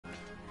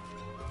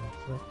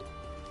There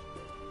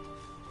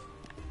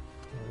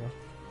we go.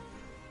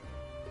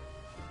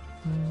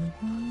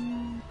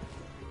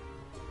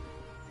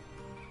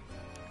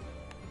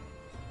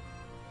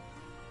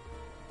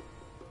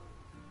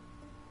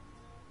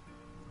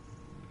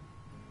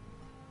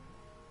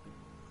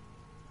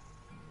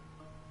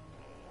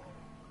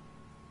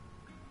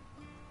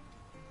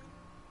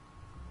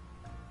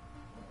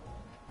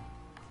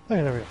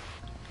 Okay, there we go.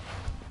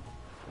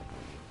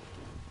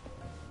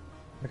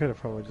 I could have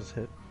probably just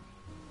hit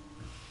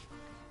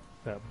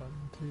that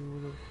button too.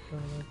 Would have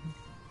done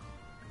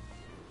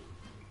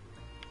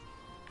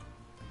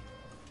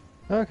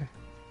it. Okay,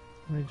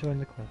 let me join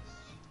the quest.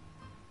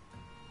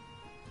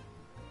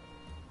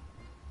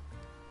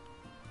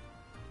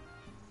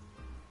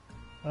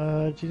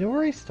 Do you know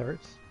where he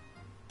starts?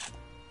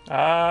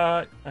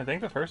 I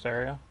think the first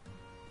area.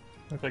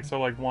 Okay. Like, so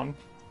like 1.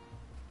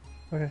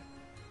 Okay.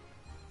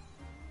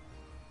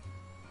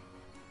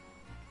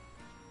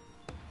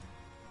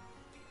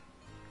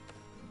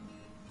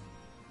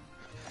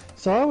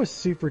 So I was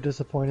super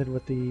disappointed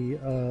with the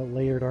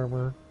layered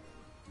armor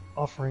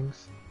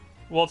offerings.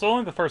 Well, it's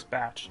only the first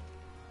batch.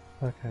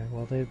 Okay,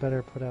 well they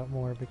better put out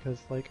more because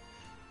like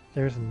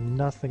there's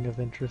nothing of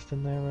interest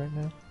in there right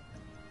now.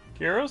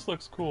 Gyros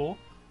looks cool.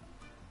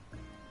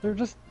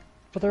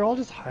 But they're all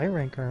just high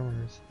rank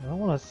armors. I don't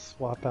want to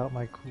swap out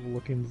my cool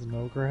looking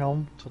Zenogre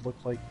helm to look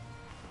like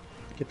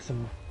get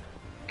some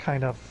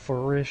kind of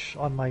furish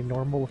on my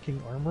normal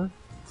looking armor.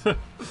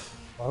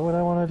 Why would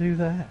I want to do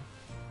that?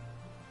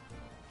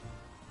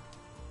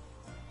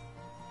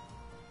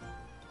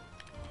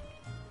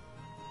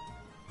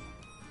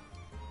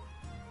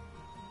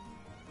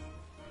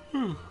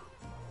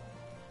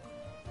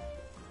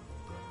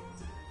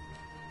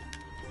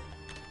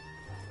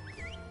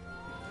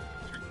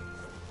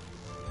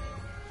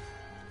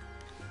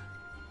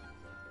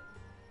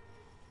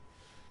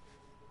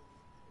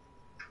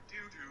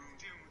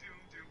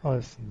 Oh,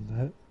 I've seen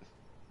that.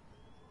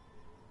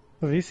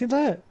 Have you seen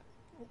that?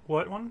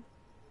 What one?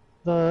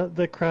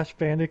 The Crash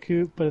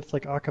Bandicoot, but it's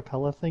like a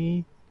cappella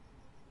thingy?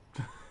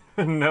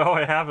 No,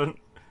 I haven't.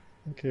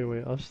 Okay,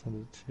 wait, I'll send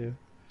it to you.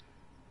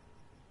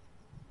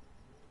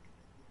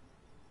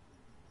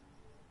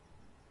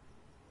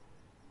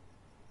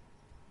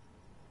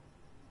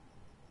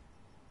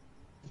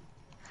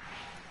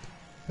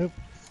 Oop.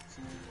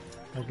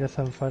 I guess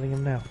I'm fighting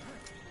him now.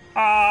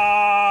 Ah!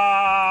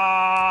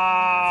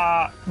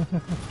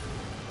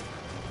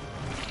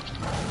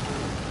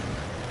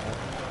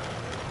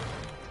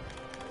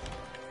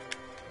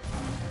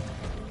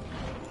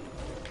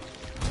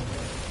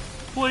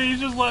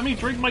 Please just let me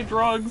drink my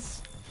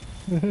drugs.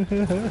 And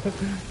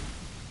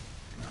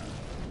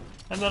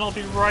then I'll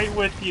be right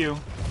with you.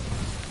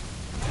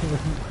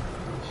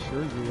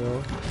 Sure you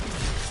will.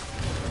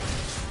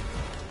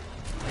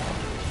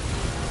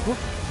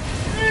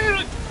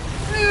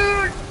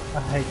 I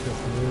hate this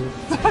move.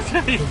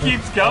 He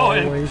keeps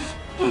going.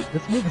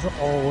 This move has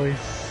always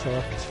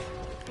sucked.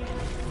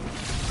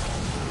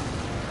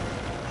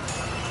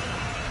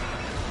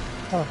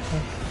 Oh,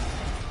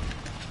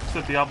 thanks.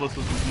 Except Diablos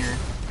was in here.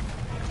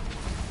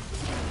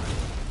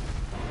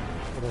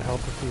 Would it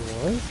help if he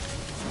was?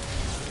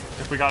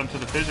 If we got him to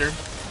the fissure.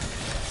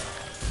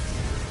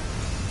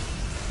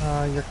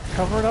 You're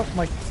covering up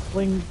my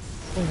slinger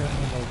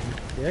ammo,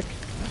 you dick.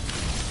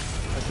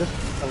 I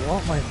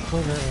want my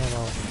slinger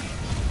ammo.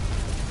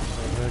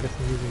 I guess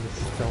I'm using the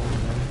stone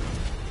then.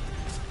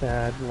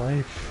 Bad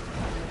life.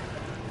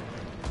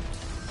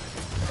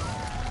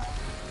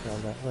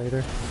 Grab that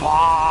later.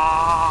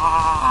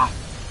 Bah!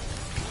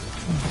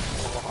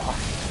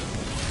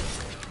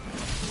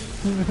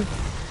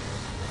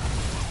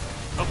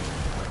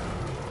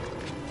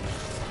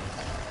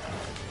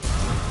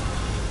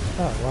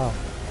 Oh wow.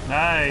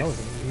 Nice. That was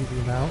an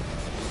easy mount.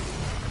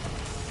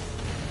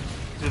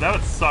 Dude, that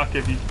would suck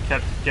if you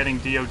kept getting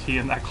DOT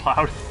in that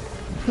cloud.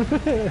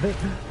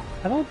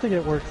 I don't think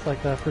it works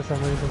like that for some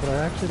reason, but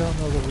I actually don't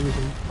know the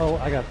reason. Oh,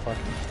 I got fucked.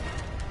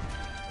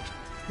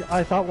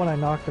 I thought when I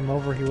knocked him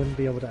over he wouldn't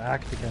be able to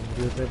act again, but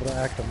he was able to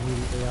act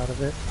immediately out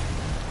of it.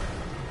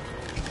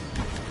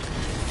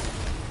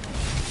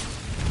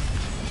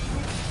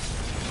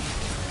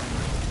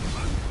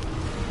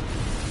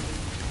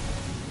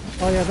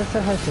 Oh yeah, this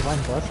set has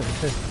Divine Blessing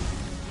too.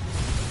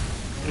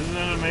 Isn't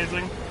it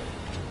amazing?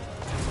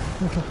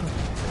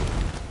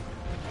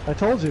 I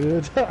told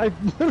you,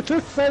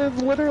 this set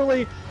is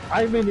literally,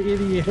 I'm an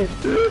idiot. Let's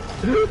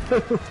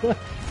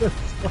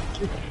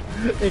fucking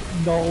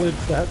acknowledge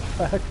that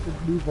fact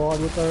and move on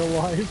with our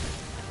lives.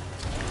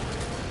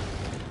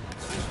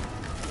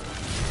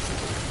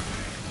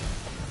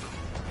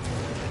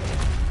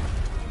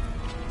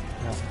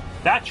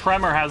 That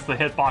tremor has the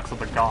hitbox of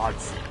the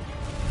gods.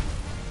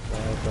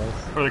 Yeah, it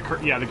does. Or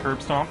the the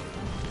curb stomp.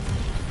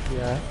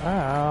 Yeah.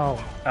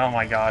 Ow. Oh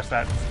my gosh,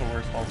 that's the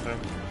worst also.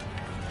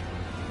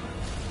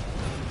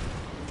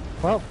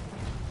 Well,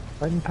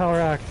 fighting power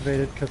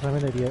activated because I'm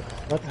an idiot.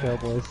 Let's go,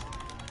 boys.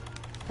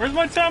 Where's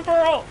my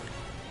temporal?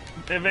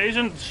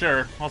 Evasion?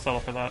 Sure, I'll settle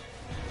for that.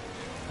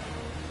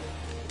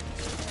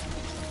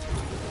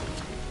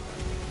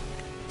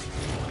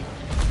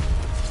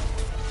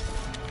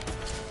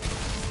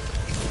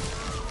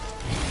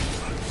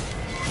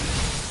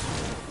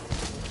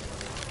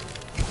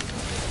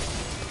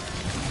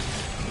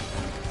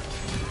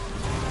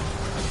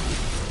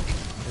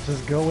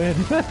 just go in.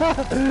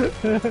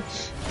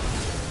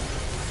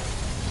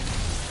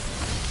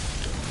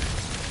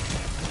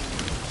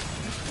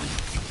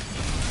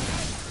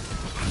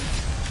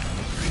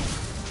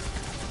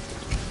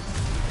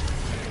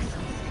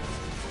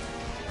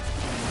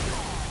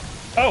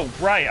 Oh,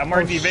 right, I'm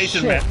wearing Oh, the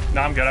evasion shit. man.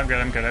 No, I'm good. I'm good.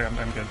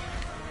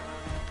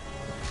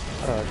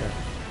 Oh, okay.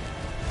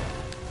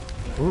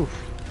 Oof.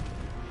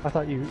 I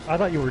thought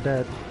you were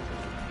dead.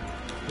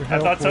 Your I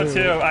health thought so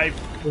literally- too. I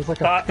it was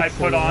like a thought I pixel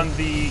put there. on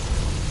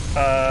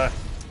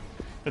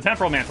the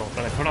temporal mantle,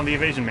 but I put on the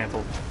evasion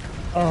mantle.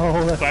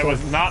 Oh, that's So I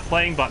was not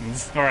playing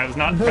buttons, or I was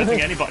not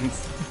pressing any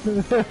buttons.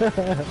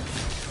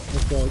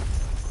 That's good.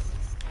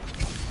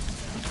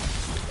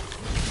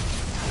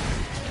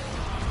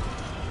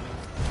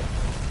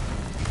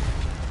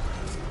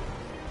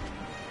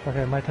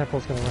 Okay, my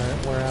temple's gonna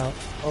wear out.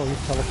 Oh,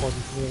 he's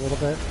teleporting to me a little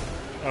bit.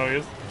 Oh, he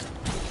is?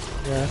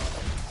 Yeah.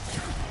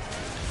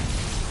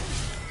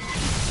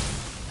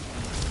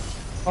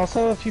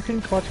 Also, if you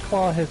can clutch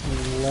claw his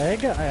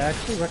leg, I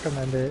actually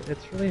recommend it.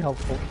 It's really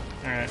helpful.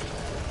 Alright.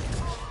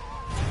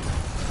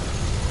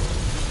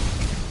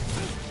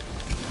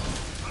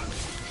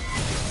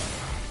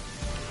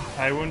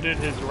 I wounded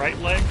his right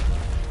leg.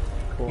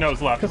 Cool. No,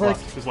 his left. 'Cause, His like-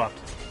 left. His left.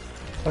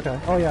 Okay.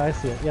 Oh yeah, I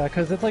see it. Yeah,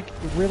 because it's like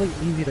really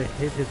easy to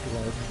hit his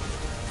leg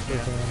for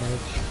damage.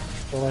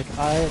 So like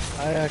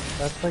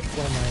that's like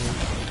one of my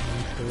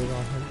mainstays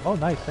on him. Oh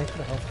nice, thanks for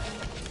the help.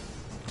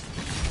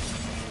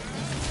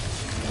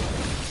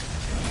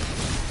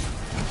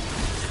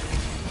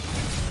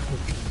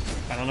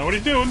 I don't know what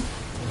he's doing.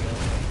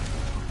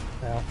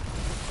 Yeah.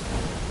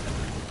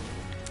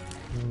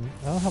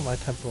 I don't have my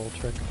temporal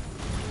trick.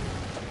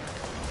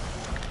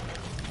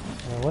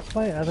 What's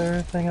my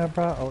other thing I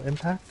brought? Oh,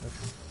 impact?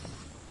 Okay.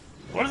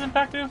 What does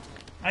impact do?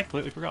 I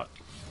completely forgot.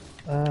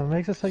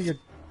 Makes it so your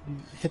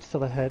hits to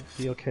the head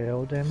deal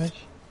KO damage.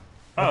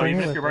 I Oh, bring even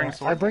it if with you're wearing a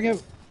sword? I bring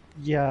it.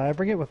 Yeah, I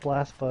bring it with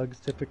blast bugs,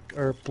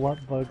 or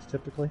blunt bugs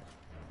typically,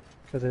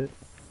 because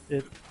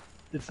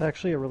it's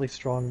actually a really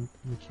strong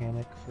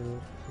mechanic for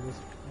this.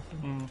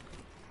 Mm.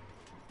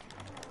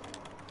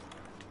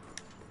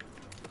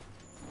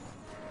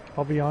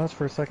 I'll be honest,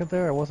 for a second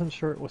there, I wasn't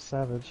sure it was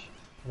Savage,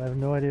 and I have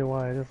no idea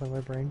why. I just like my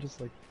brain just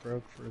like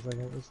broke for a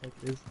second. It was like,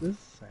 is this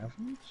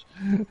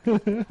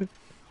Savage?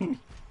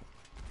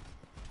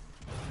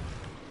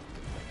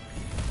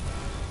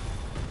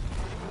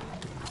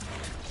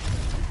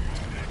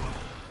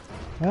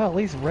 Well, at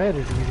least red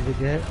is easy to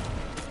get.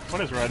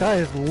 What is red? Guy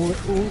is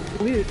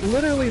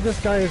literally this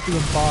guy is the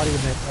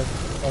embodiment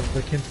of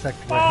the Kinsect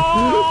red.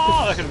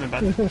 Oh, that could have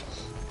been bad.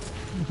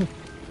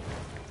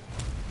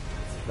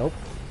 Nope.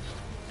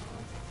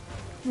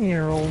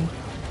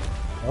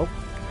 Nope.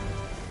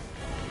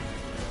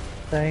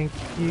 Thank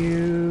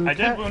you. I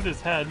did Cat. wound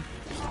his head.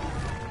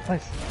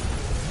 Nice.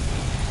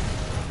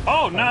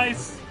 Oh,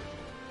 nice!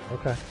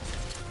 Okay.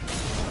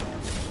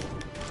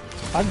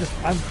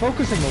 I'm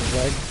focusing the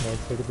legs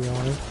mostly, to be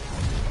honest.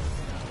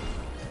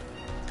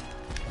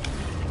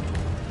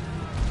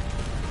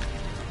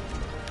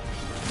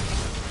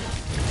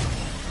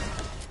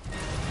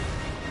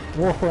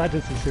 Whoa, that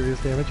did some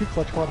serious damage. You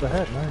clutch clawed the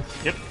head,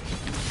 nice. Yep.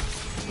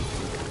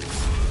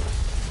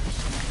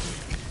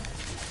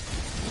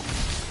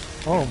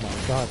 Oh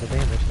my god, the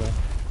damage though.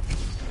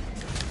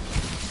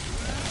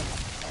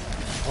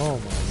 Oh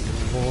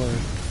my lord.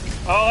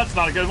 Oh, that's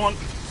not a good one.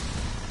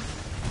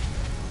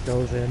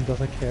 Goes in,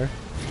 doesn't care.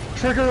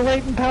 Trigger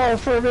latent power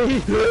for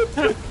me!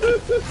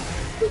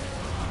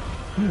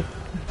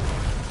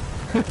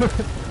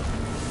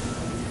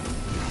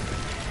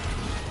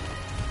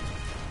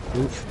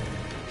 Oof.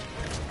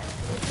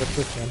 What's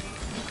this one?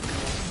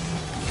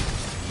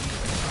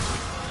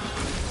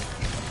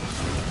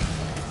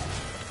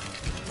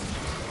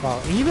 Wow,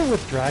 even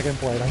with Dragon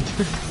Blade, I'm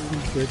doing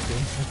really good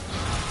damage.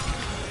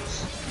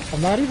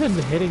 I'm not even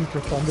hitting for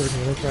thunder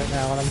damage right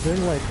now, and I'm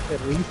doing like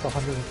at least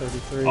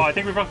 133. Oh, I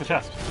think we broke the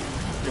chest.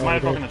 We might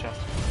have broken the chest.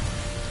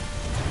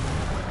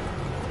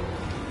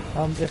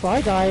 If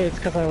I die, it's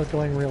because I was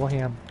going real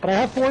ham. But I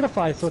have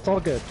Fortify, so it's all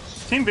good.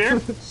 Team beer.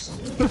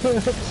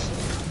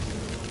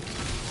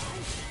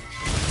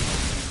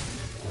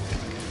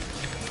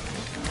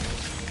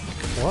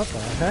 What the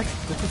heck?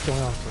 This is going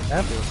on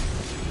forever.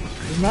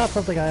 This is not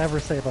something I ever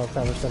say about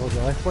Savage Devil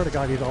Joe. I swear to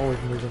God, he's always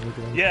moving and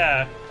doing.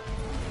 Yeah.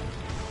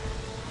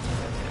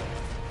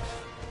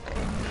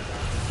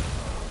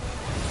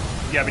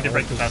 Yeah, we did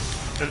break the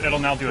chest. It'll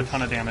now do a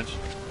ton of damage.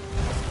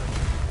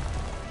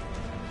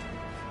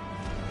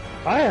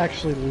 I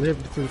actually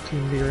lived through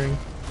Team Veering.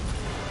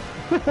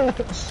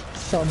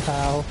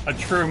 Somehow. A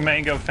true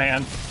Mango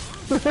fan.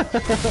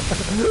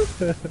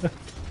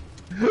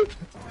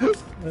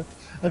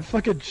 I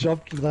fucking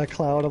jumped to that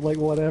cloud. I'm like,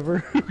 whatever.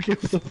 Who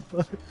gives a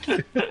fuck?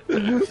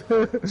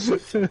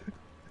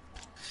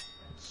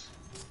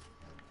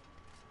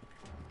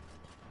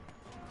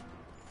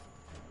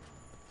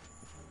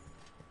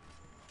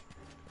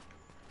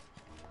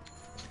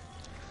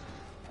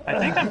 I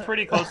think I'm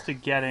pretty close to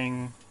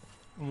getting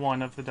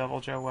one of the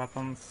Devil Joe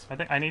weapons. I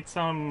think I need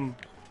some...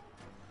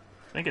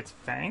 I think it's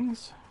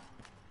fangs?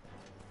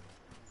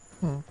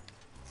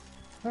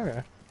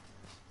 Okay.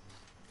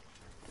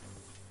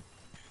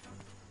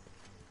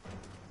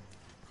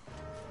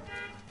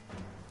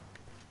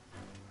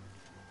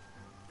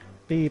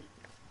 Beep.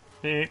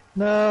 Beep.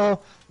 No,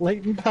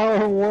 latent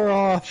power wore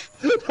off.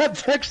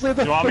 That's actually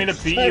the. You want me to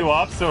beat you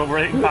up so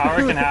latent power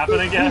can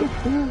happen again?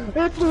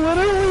 It's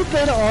literally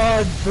been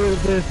on for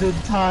this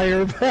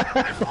entire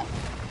battle.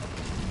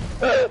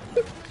 That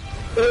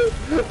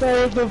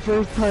was the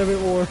first time it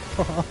wore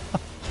off.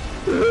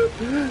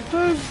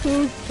 I'm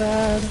so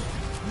sad.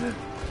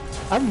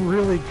 I'm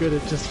really good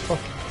at just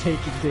fucking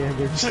taking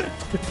damage.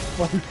 It's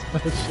my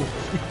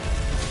specialty.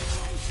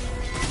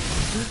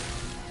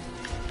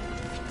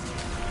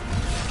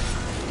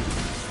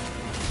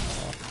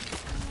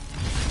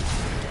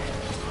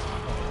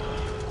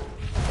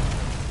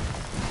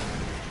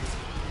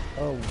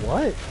 Oh,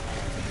 what?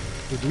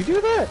 Did you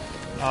do that?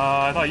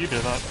 I thought you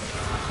did that.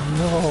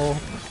 No.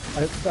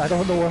 I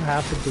don't know what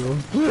happened to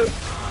him.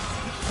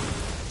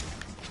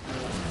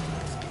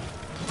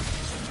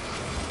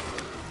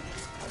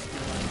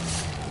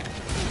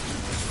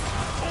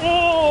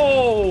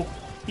 Oh!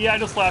 Yeah, I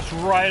just slashed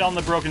right on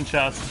the broken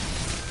chest.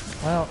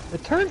 Well,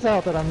 it turns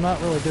out that I'm not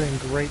really doing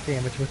great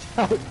damage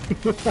without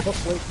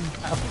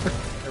latent power,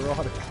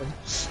 ironically.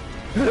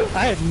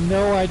 I had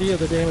no idea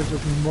the damage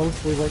was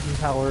mostly latent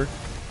power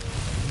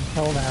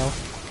until now.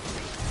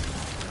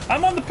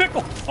 I'm on the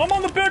pickle! I'm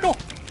on the pickle!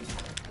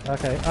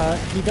 Okay,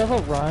 he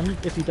doesn't run.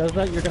 If he does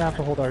that, you're gonna have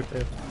to hold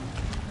R2.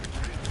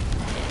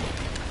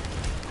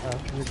 Oh,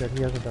 you're good.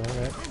 He hasn't done it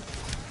yet.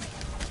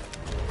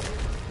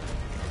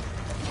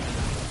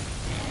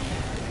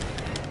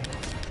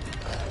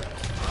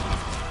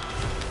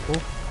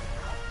 Cool.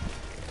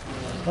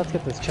 Let's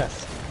get this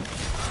chest.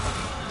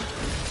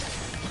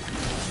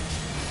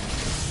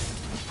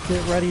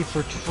 Get ready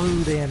for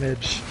true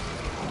damage.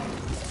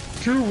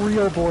 True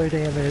real boy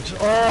damage.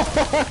 Oh,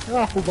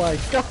 oh my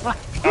god.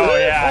 Oh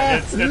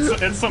yeah,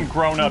 it's some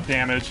grown-up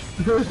damage.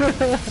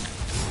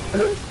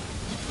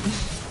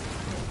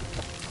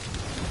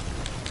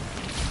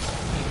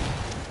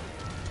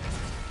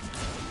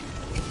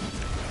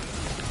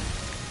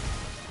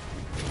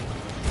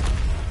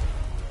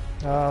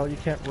 Oh, you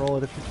can't roll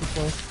it if you're too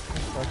close.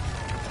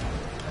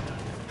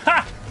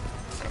 Ha!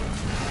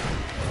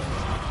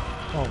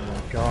 Oh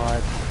my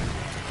god.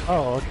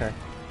 Oh, okay.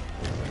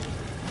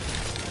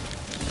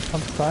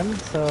 I'm stunned,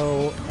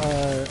 so,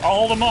 I'll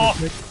hold him off!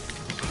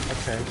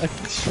 Okay,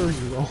 I'm sure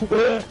you will.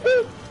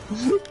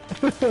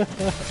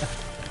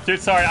 Dude,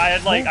 sorry,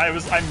 I'm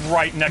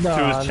right next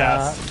to his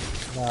chest.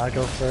 Nah,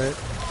 go for it.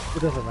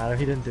 It doesn't matter,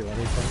 he didn't do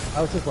anything.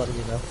 I was just letting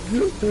you know.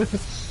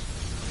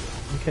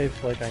 In case,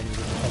 like, I needed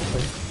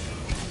something.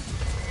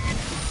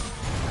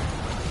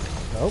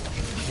 Nope,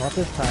 not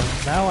this time.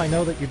 Now I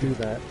know that you do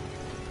that.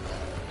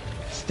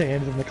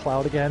 Stand in the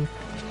cloud again.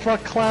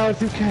 Fuck clouds,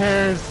 who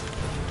cares?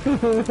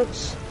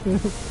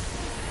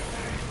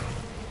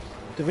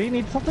 Do we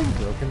need something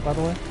broken, by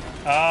the way?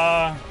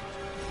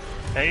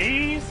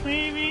 Haze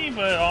maybe?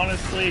 But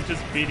honestly,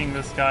 just beating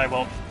this guy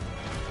will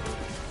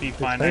be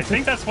fine. I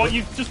think that's what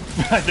you just...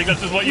 I think that's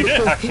just what you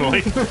did,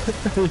 actually.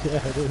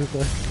 Yeah, it is.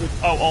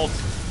 Oh, ult.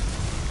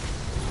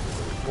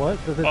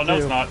 What does it do? Oh, no,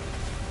 it's not.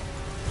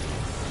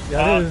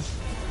 Yeah, it is.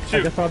 Shoot.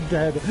 I guess I'm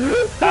dead.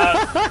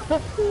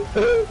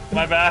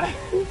 My bad.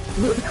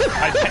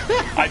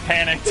 I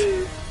panicked.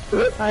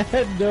 I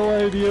had no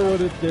idea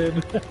what it did.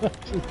 I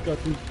just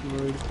got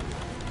destroyed.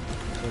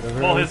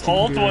 Whatever, Well, his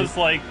ult was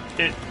like,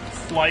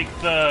 it's like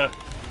the,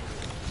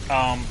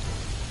 ow.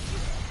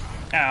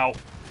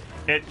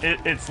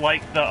 It's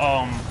like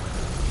the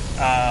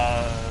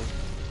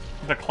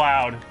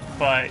cloud,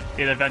 but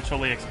it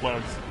eventually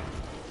explodes.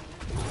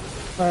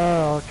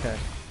 Oh, okay.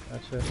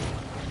 Gotcha.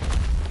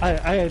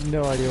 I had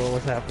no idea what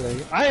was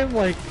happening. I've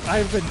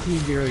been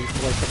team gearing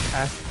for like the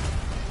past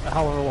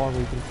however long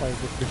we've been playing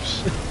this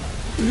shit.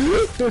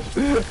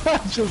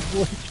 I'm just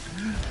like,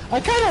 I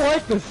kind of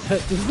like this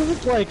set. This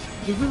is like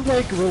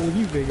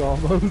relieving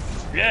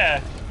almost. Yeah.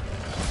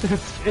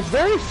 It's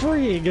very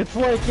freeing. It's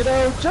like, you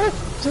know,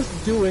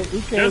 just do it.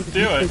 Who cares? Just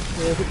do it.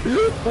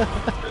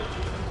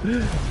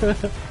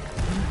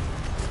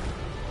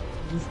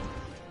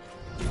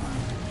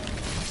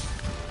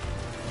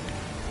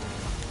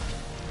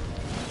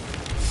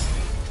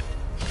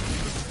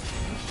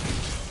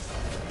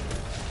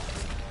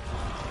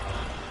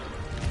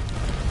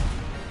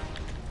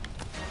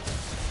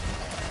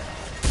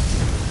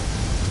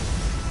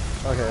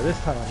 Okay, this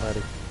time I'm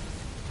ready.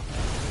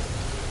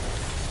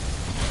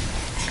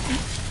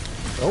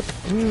 Nope.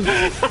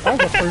 That was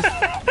the first.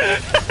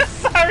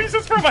 Sorry,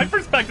 just from my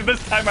perspective,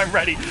 this time I'm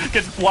ready.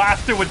 Gets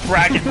blasted with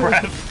dragon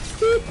breath.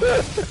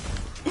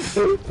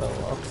 Oh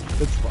well,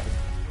 it's fine.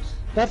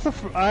 That's the.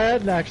 I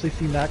hadn't actually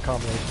seen that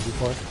combination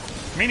before.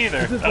 Me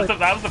neither.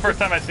 That was the first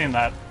time I've seen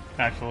that,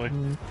 actually.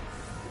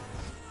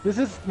 This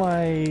is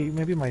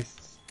maybe my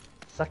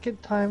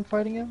second time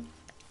fighting him.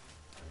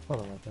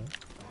 Hold on about that.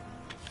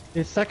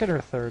 It's second or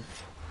third.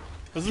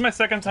 This is my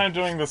second time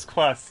doing this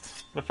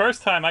quest. The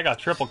first time I got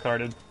triple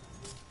carded.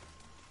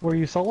 Were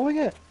you soloing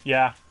it?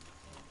 Yeah.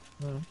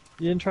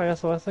 You didn't try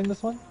SOSing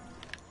this one?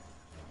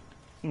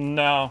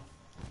 No.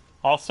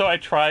 Also, I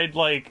tried,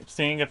 like,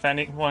 seeing if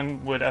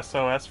anyone would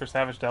SOS for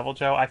Savage Devil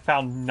Joe. I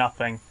found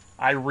nothing.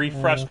 I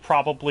refreshed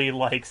probably,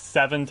 like,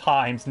 7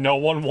 times. No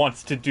one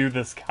wants to do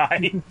this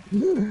guy.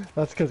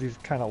 That's because he's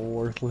kind of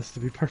worthless, to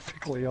be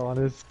perfectly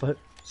honest, but,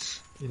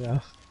 you know.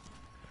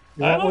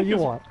 You I want what like you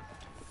his... want.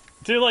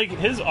 Dude, like,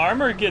 his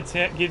armor gives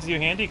you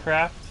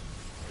handicraft.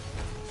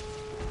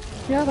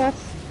 Yeah,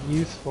 that's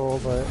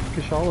useful, but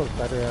Kushala is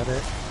better at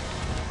it.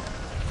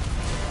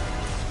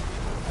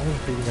 I'm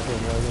just beating up a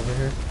wall over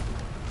here.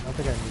 I don't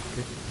think I need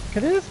to.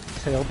 Could his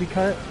tail be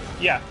cut?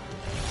 Yeah.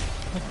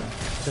 Okay.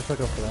 I guess I'll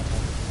go for that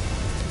one.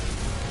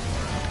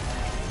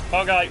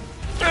 Oh, God.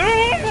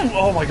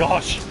 Oh, my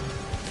gosh.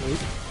 Wait.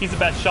 He's a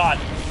bad shot.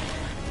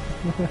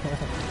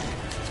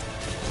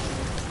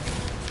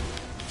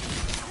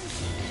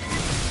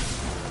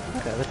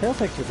 Okay, the tail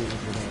takes your beating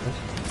damage.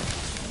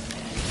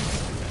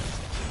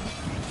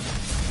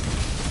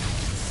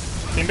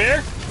 Team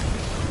Bear?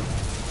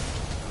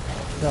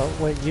 No,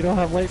 wait, you don't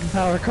have latent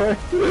power, Corey.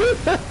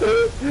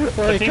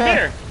 The Team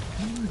Bear!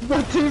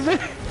 The Team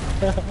Bear!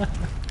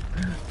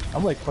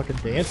 I'm like fucking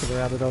dancing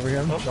around it over here.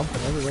 I'm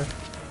jumping everywhere.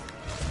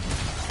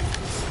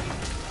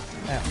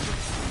 Ow.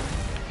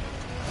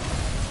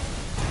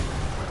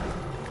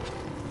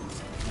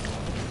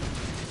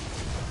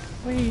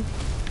 Wait.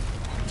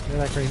 Give me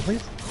that green,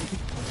 please.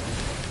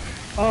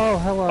 Oh,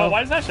 hello. Oh, why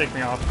does that shake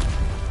me off?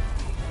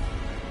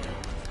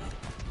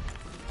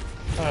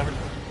 Whatever.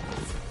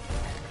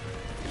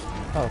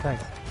 Oh,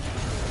 thanks.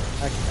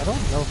 I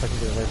don't know if I can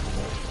get away from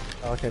it.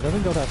 Oh, okay, it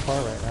doesn't go that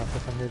far right now for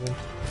some reason.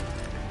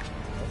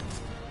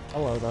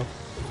 Hello, though.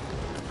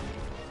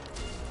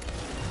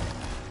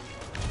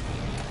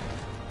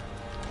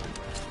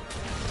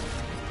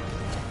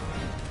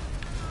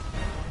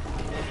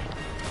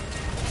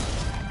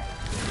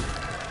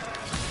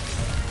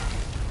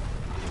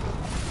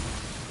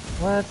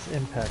 Let's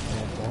impact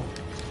cancel.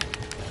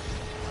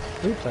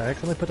 Oops, I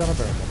accidentally put down a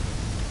barrel.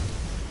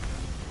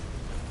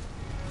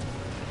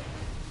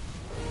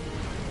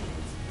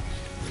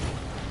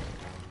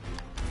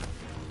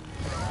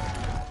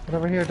 Get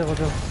over here, Devil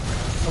Joe.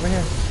 Over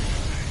here.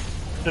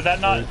 Did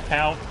that not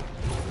count?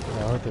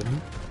 No, it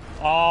didn't.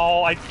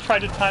 Oh, I tried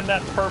to time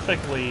that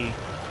perfectly.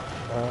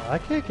 I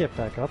can't get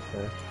back up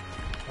there.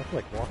 I have to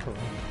like walk around.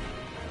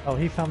 Oh,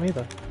 he found me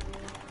though.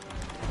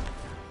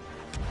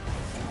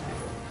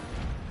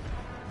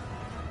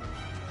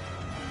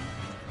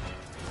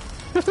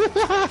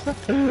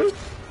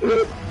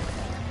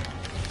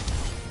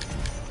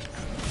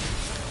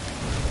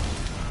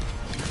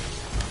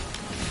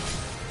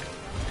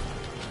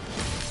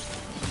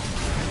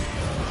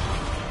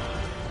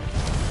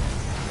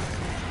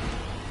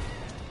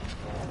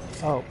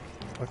 Oh,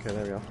 okay,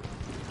 there we go.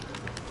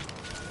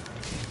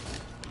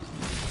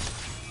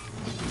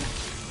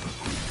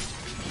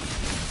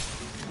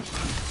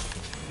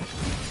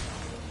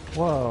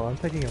 Whoa, I'm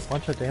taking a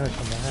bunch of damage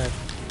from the head.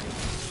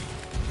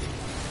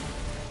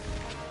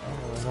 Oh,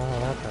 I don't know how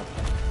that's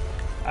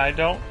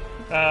happening.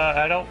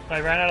 I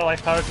ran out of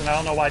life powers and I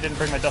don't know why I didn't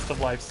bring my Dust of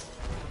Lives.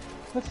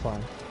 That's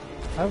fine.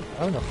 I have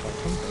enough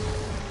potions.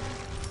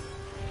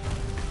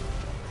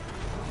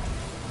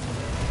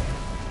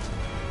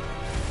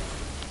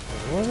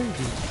 What are you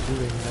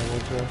doing,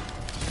 Meloja?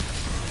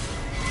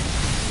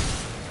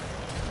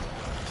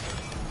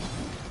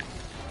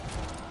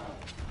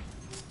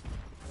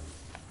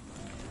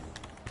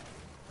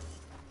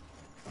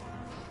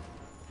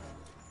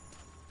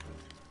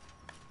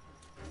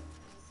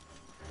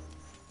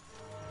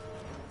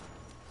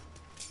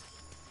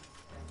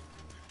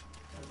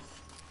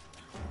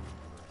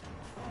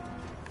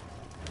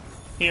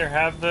 Here,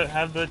 have the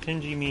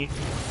Tingy meat.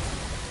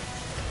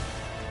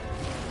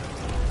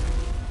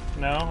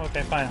 No?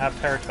 Okay, fine, have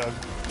Paratoad.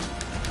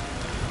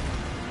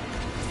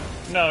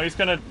 No, he's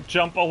gonna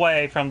jump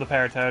away from the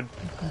Paratoad.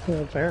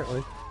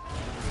 Apparently.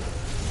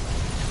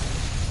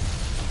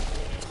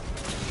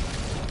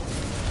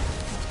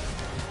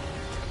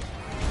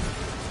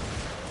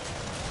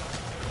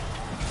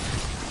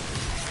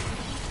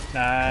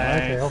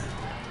 Nice. Okay.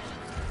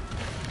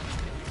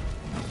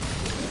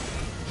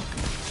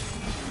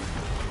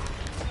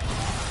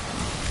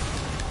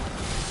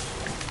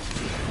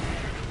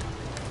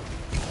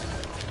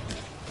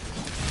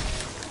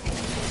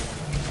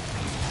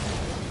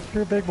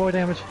 Your big boy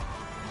damage.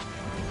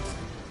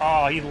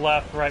 Oh, he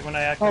left right when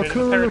I activated the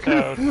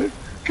Paratoad.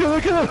 Kill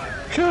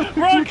him!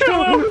 Run,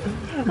 Kulu!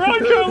 Run,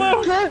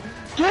 Kulu!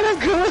 Get him,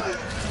 Kulu!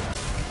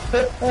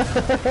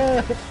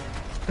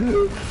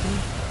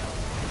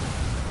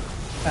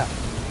 Ow.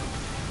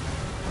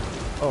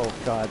 Oh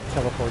god,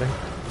 teleporting.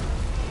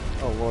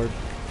 Oh lord.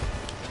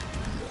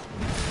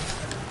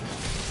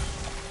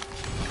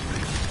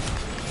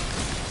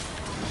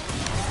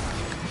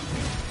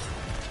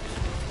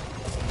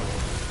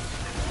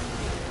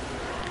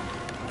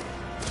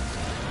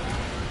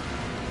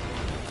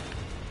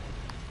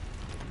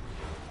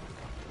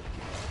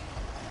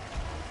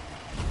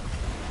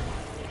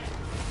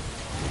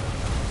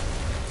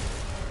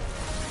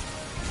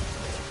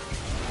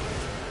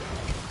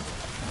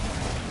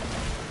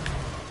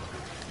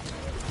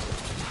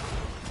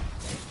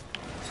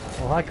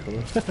 Well, I could.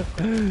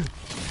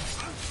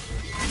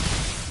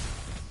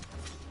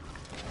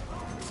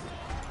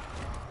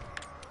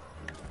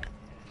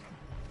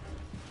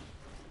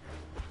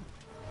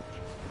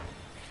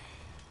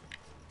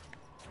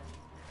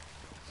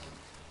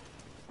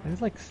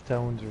 There's like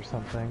stones or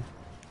something.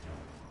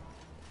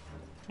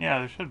 Yeah,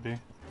 there should be. I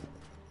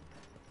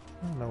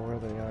don't know where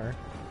they are.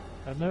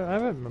 I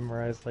haven't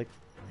memorized like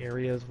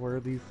areas where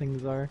these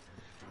things are.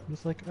 I'm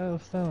just like, oh,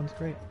 stones,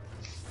 great.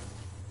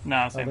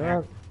 No, same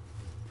here.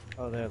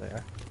 Oh, there they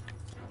are.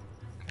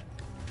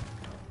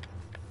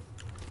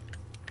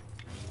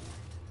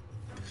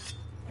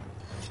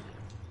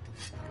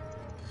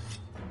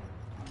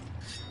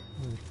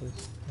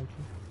 Please, thank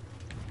you.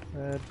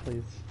 Red,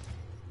 please.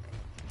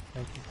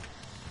 Thank you.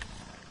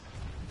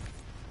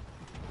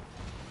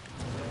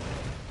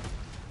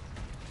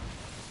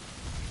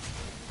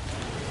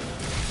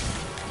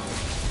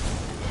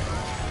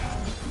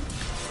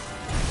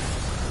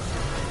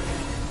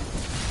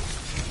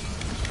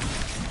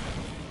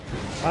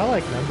 I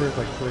like numbers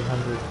like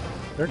 300.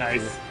 They're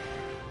nice.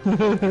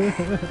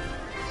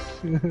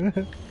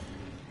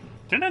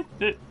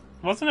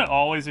 Wasn't it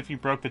always if you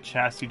broke the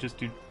chest, you just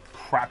do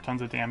crap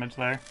tons of damage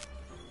there?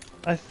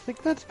 I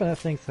think that's been a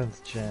thing since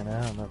Gen.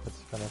 I don't know if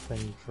it's been a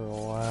thing for a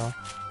while.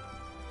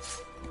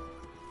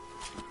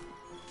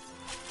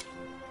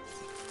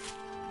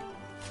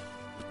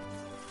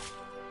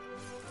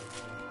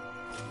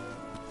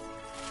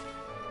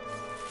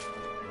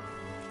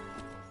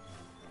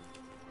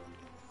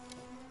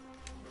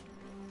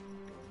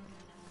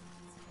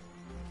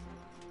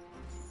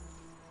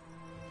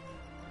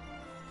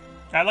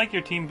 I like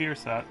your team beer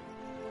set.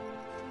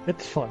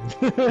 It's fun.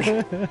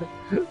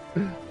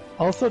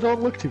 Also,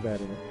 don't look too bad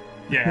in it.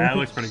 Yeah, it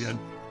looks pretty good.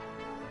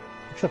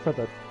 Except for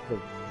the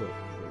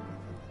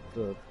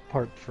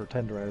part for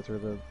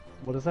tenderizer.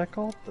 What is that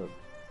called?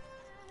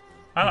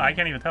 I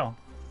can't even tell.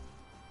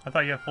 I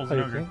thought you had full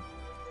Zinogre.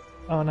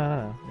 Oh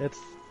no, it's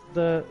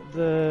the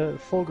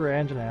Fulgur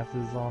Anjanath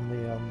is on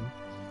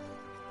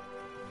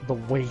the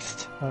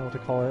waist. I don't know what to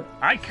call it.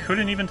 I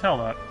couldn't even tell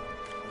that.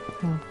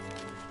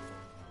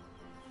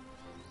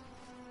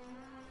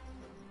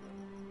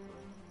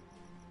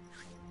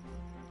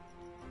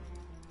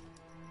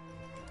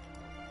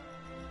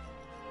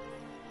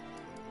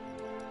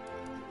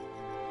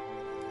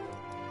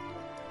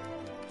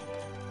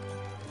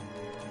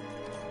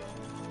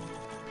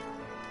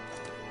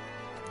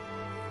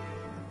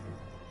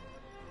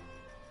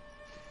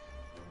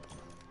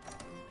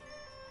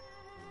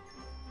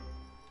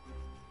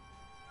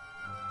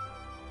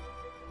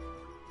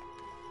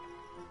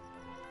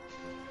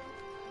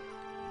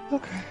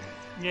 Okay.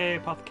 Yay,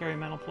 Apothecary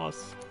Mantle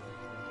Plus.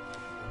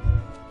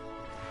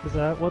 Is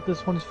that what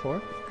this one's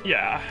for?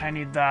 Yeah, I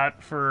need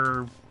that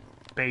for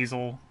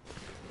Basil,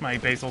 my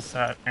Basil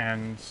set,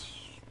 and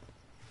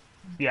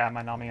yeah,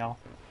 my Namiel.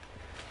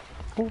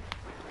 Cool.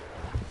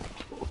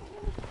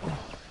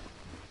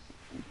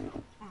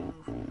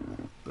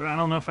 But I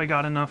don't know if I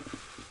got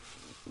enough.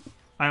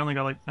 I only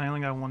got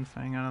one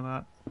thing out of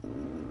that.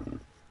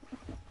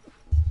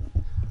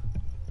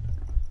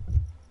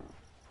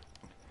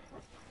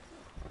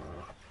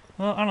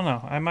 Well, I don't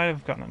know. I might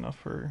have gotten enough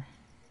for...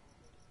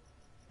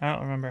 I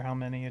don't remember how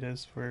many it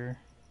is for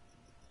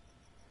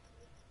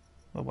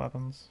the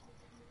weapons.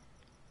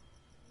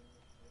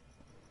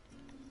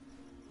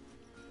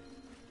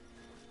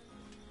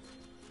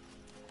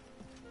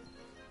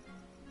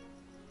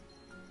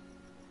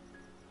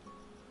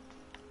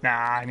 Nah,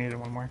 I needed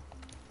one more.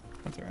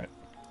 That's alright.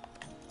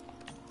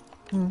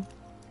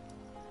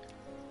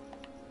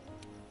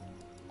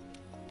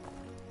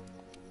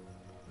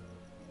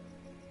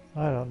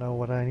 I don't know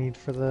what I need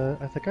for the...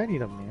 I think I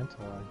need a mantle,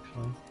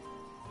 actually.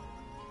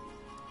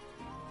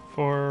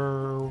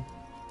 For...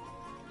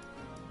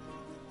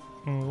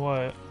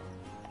 what?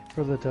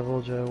 For the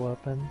Devil Joe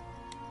weapon.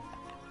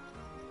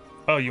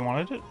 Oh, you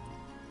wanted it?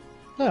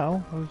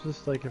 No, I was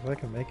just like, if I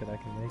can make it, I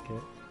can make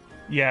it.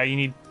 Yeah, you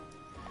need...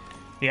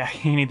 Yeah,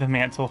 you need the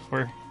mantle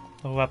for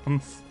the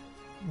weapons.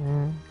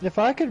 If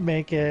I could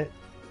make it,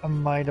 I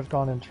might have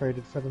gone and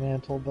traded for the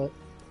mantle, but...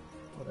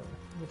 whatever.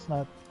 It's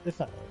not really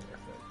worth it.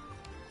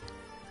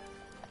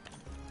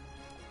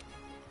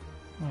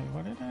 Wait,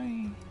 what did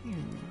I use?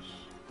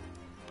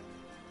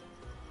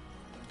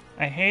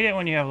 I hate it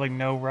when you have, like,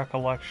 no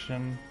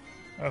recollection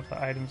of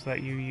the items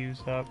that you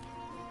use up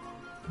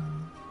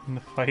in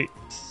the fight.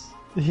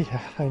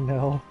 Yeah, I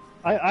know.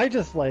 I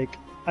just, like...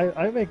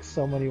 I make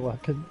so many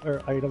weapon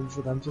or items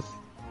that I'm just...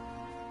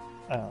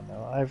 I don't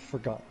know. I've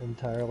forgotten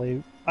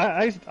entirely.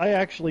 I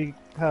actually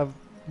have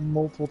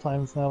multiple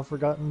times now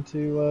forgotten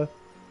to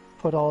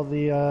put all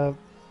the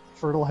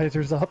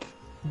fertilizers up,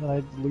 and then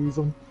I lose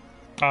them.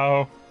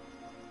 Oh.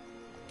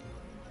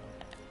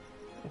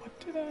 What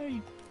did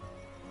I...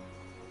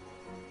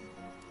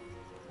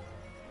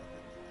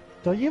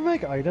 Don't you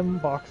make item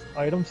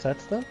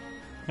sets though?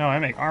 No, I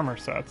make armor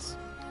sets.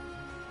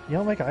 You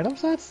don't make item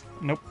sets?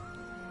 Nope.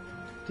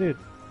 Dude,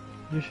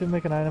 you should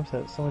make an item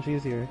set. It's so much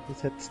easier.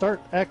 Just hit start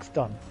X,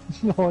 done.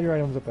 All your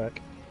items are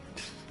back.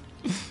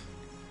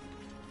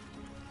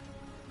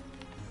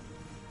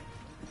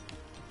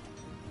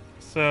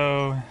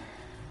 So...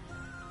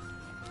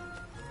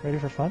 Ready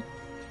for fun?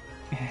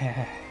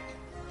 Yeah.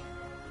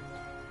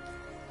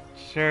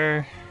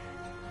 Sure.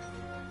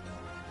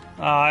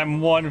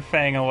 I'm one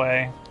fang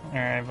away.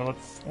 Alright, but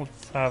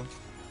let's have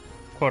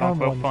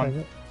quote-unquote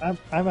fun.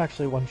 I'm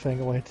actually one fang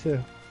away, too.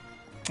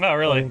 Oh,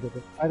 really?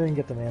 I didn't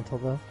get the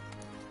mantle,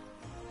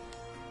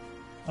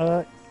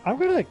 though. I'm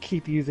gonna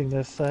keep using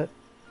this set.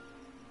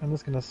 I'm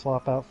just gonna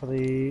swap out for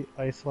the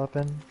ice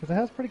weapon, because it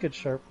has pretty good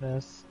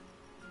sharpness.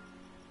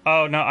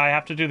 Oh, no, I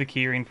have to do the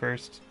keyring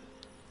first.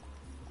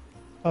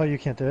 Oh, you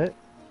can't do it?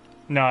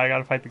 No, I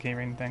gotta fight the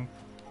keyring thing.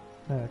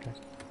 Oh, okay.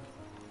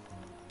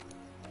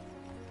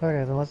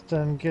 Okay, then let's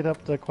get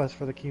up the quest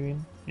for the keyring.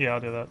 Yeah,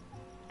 I'll do that.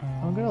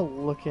 I'm gonna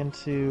look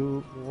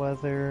into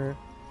whether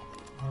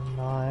or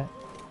not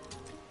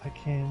I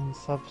can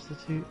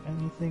substitute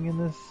anything in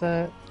this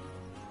set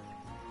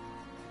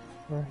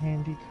for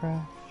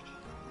handicraft.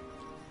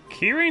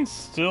 Keyring's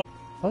still...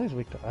 Oh, he's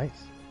weak to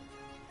ice.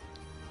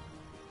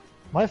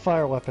 My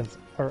fire weapons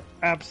are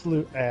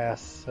absolute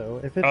ass, so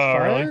if it's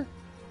fire... Really?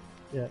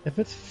 Yeah, if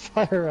it's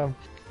fire, I'm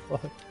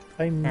fucked.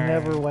 I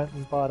never went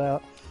and bought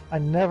out. I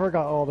never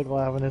got all the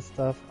Glavinus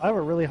stuff. I have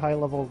a really high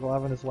level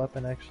Glavinus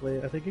weapon,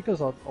 actually. I think it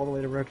goes all the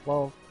way to rare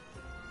 12.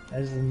 I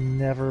just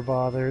never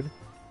bothered.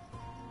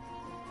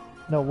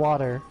 No,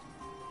 water.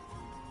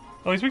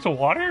 Oh, he's weak to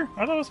water?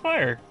 I thought it was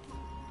fire.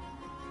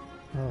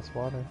 No, it's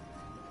water.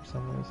 For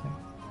some reason.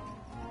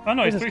 Oh,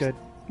 no, he's good.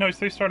 No, he's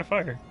 3-star to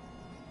fire.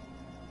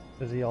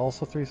 Is he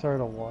also 3-star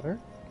to water?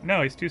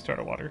 No, he's 2-star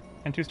to water.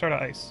 And 2-star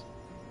to ice.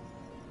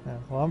 Yeah,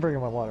 well, I'm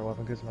bringing my water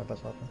weapon because it's my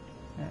best weapon.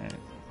 Alright.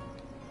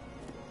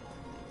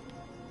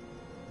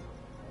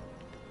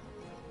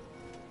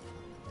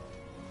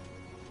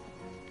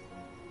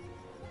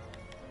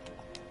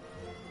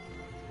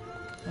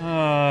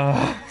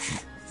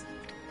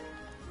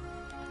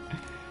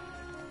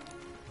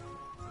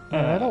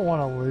 I don't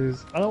want to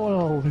lose. I don't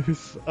want to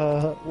lose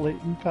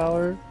latent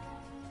power.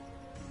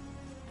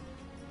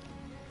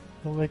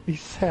 It'll make me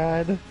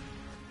sad.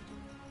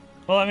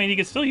 Well, I mean, you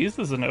can still use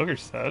this as an ogre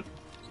set.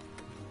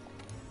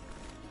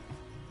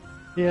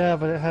 Yeah,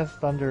 but it has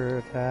thunder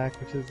attack,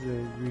 which is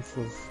a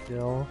useless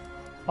skill.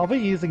 I'll be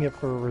using it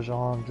for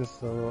Rajang just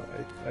so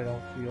I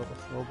don't feel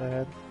so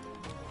bad.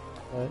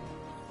 But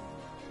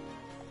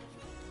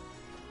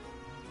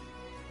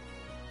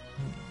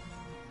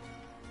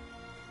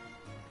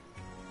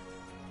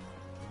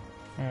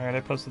Alright,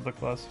 I posted the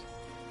quest.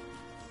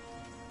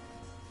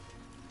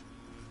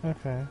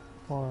 okay,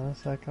 hold on a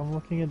sec. I'm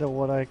looking into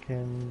what I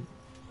can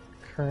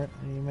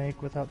currently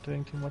make without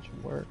doing too much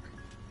work.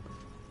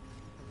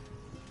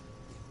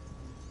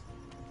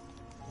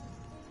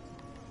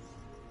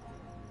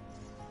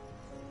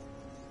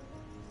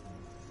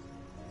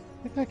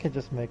 I think I could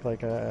just make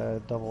like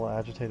a double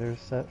agitator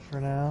set for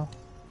now.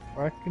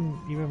 Or I can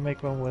even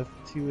make one with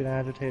 2 in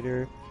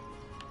agitator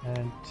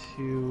and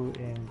 2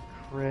 in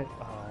crit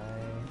eye.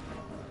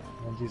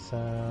 And do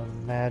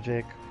some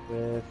magic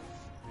with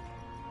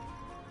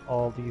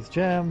all these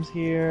gems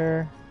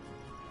here.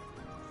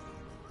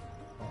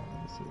 Let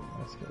me see what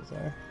my skills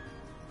are.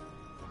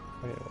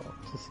 Okay, well,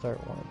 to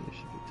start one of these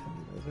should be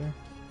Timber Wizard.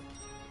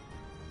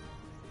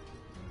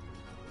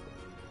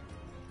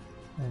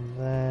 And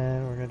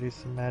then we're gonna do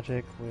some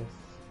magic with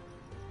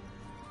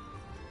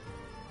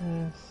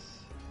this.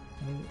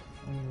 I need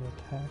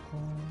to attack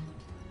one.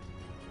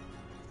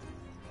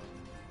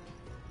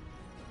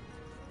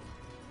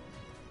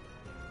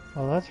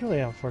 Oh, that's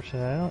really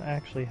unfortunate. I don't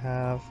actually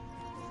have...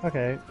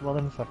 Okay, well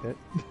then fuck it.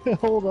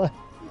 Hold on.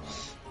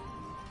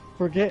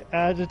 Forget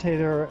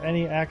agitator or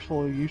any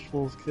actual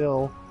useful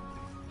skill.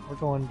 We're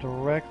going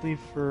directly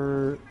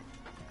for...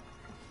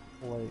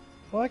 Wait.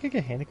 Well, I could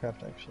get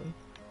handicraft actually.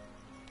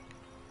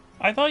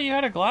 I thought you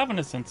had a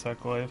Glavinus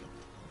insect glaive.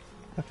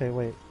 Okay,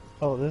 wait.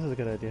 Oh, this is a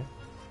good idea.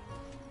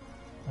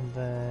 And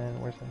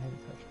then, where's my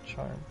handicraft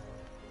charm?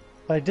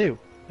 I do,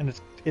 and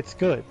it's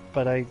good,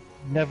 but I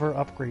never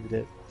upgraded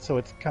it, so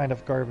it's kind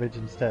of garbage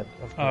instead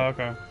of good. Oh,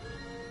 okay.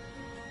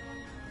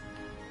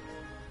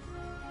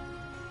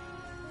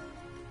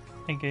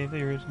 I gave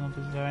the original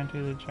design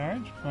to the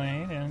charge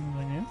blade and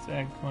the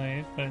insect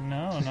glaive, but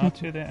no, not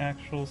to the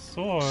actual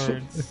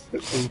swords.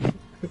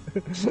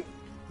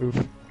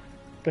 Oof.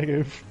 Big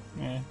oof.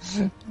 Yeah.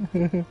 That's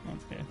good.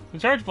 The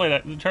charge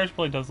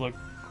blade does look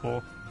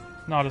cool.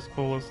 Not as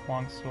cool as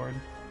longsword,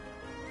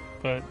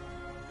 but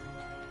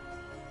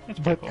it's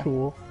pretty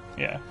cool.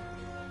 Yeah.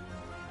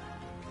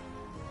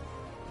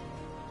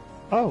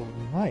 Oh,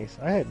 nice.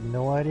 I had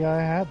no idea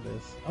I had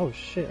this. Oh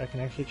shit, I can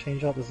actually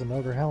change out the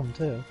Zenogre helm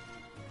too.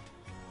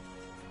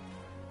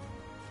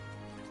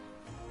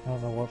 I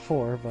don't know what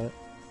for, but...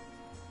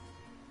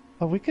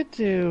 Oh, we could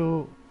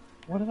do...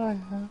 What did I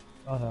have?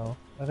 Oh no,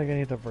 I think I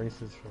need the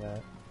braces for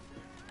that.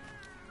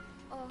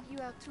 Oh, you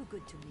are too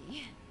good to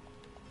me.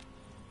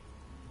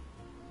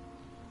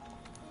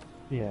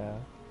 Yeah.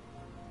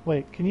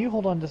 Wait, can you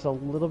hold on just a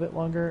little bit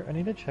longer? I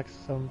need to check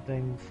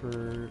something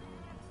for...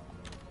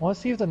 I want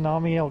to see if the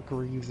Namiel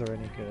Greaves are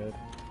any good.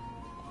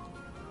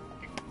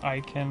 I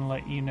can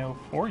let you know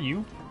for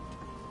you.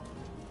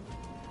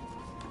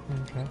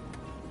 Okay.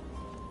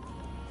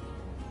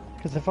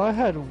 Because if I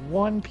had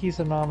one piece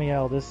of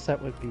Namiel, this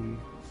set would be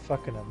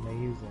fucking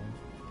amazing.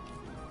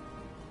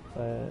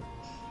 But...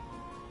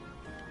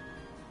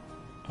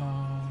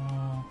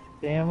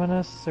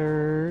 Stamina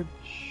Surge...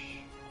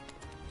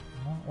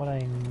 Not what I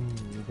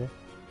need.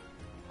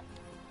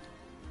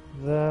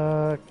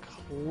 The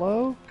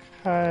Cloak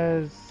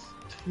has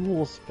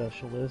Tool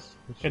Specialist,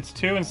 which It's is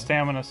 2 and nice.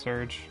 Stamina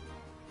Surge.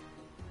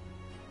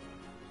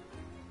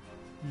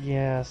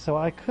 Yeah, so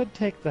I could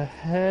take the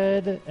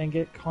head and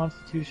get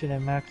Constitution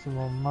and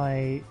Maximum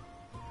Might.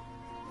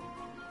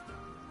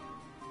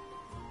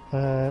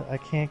 But I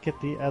can't get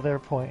the other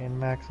point in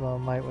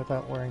Maximum Might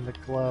without wearing the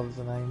gloves,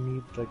 and I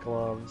need the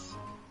gloves.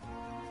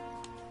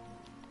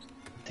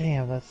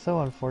 Damn, that's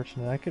so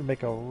unfortunate. I could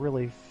make a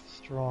really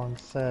strong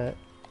set.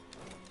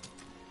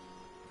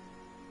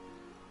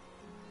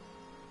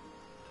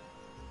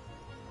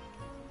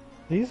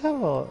 These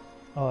have a...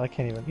 Oh, I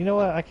can't even... You know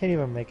what? I can't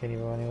even make any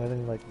more anyway. I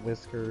need like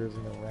whiskers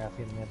and a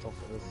Rathian mantle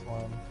for this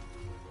one.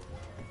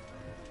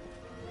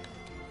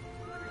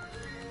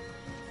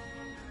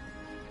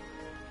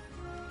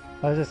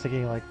 I was just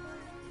thinking like...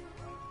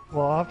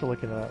 Well, I'll have to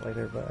look into that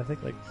later, but I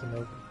think like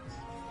Zenobia...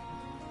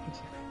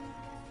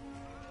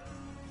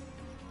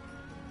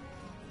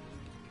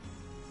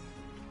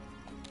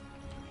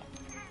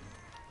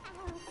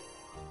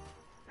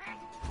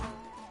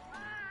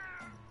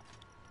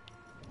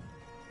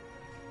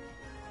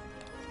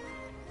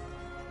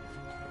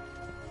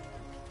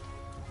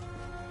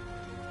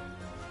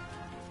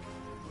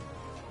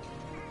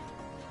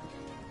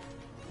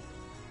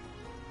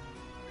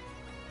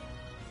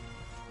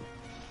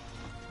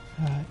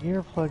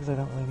 Earplugs I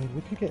don't really need.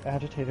 We could get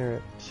Agitator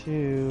at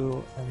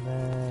 2, and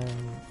then...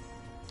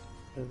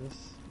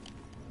 this...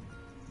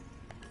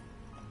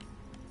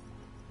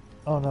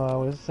 Oh no, I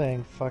was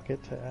saying fuck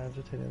it to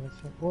Agitator.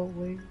 Well,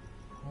 wait.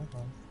 Hold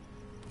on.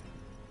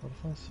 What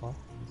if I swap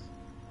these?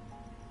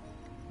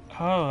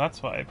 Oh,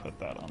 that's why I put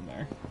that on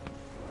there.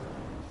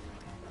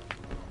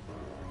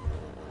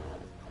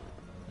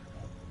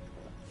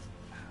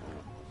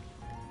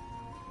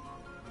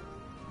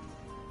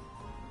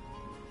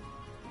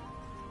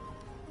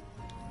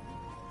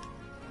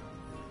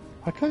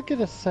 I could get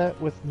a set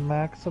with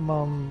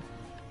maximum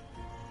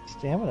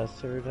stamina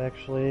surge,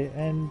 actually,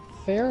 and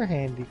fair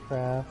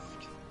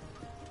handicraft.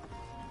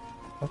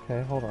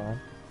 Okay, hold on.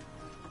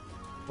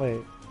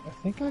 Wait, I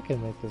think I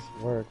can make this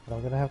work, but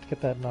I'm gonna have to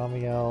get that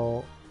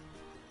Namiel,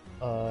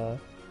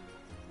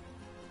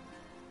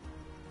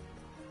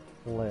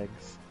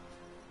 legs.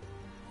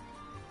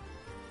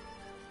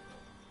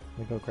 Let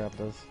me go grab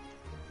those.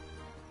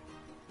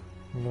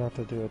 I'm gonna have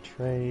to do a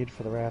trade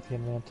for the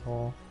Rathian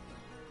mantle.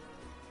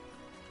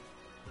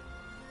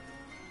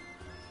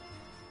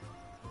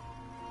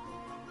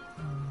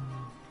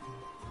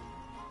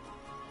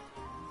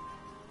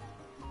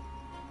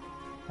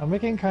 I'm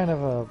making kind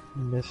of a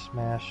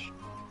mishmash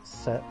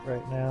set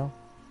right now.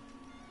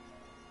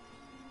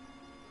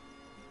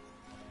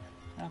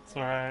 That's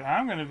alright.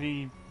 I'm gonna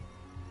be...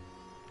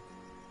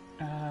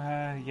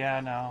 yeah,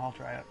 no, I'll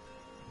try it.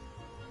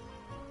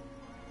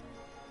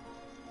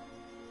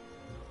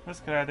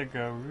 This could either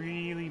go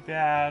really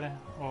bad,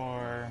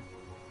 or...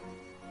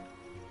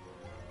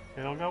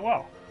 it'll go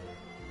well.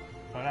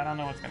 But I don't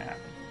know what's gonna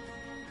happen.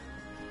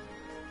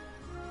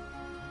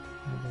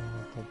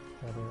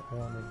 I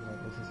don't need like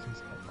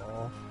resistance at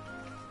all.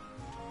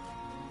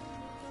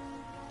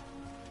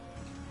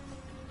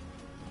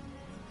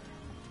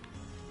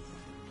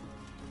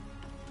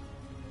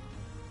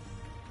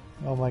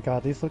 Oh my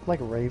god, these look like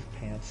rave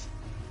pants.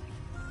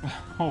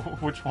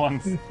 Which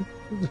ones? The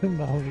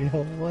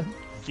Namiel one.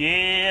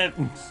 Yeah!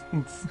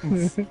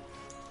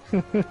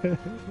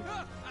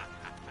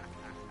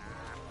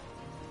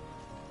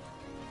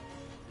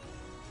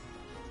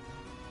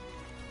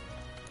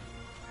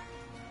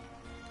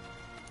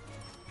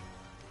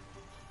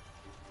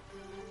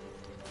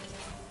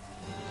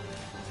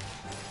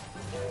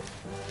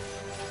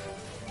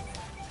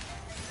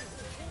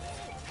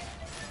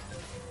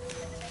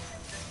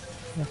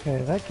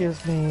 Okay, that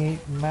gives me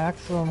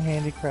maximum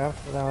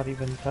handicraft without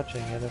even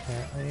touching it,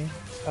 apparently.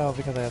 Oh,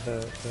 because I have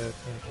the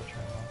painful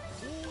trauma.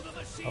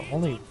 Oh,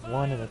 only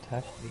one in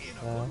attack boost,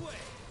 though.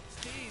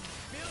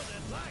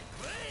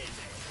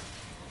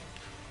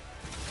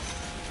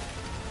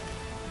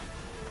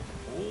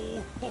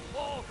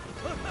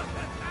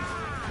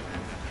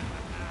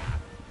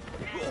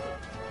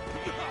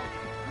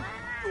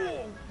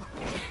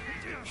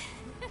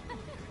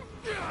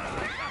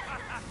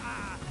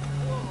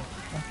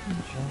 I can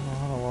jump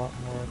on a lot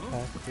more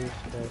attack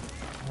boost, but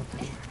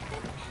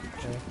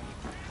okay.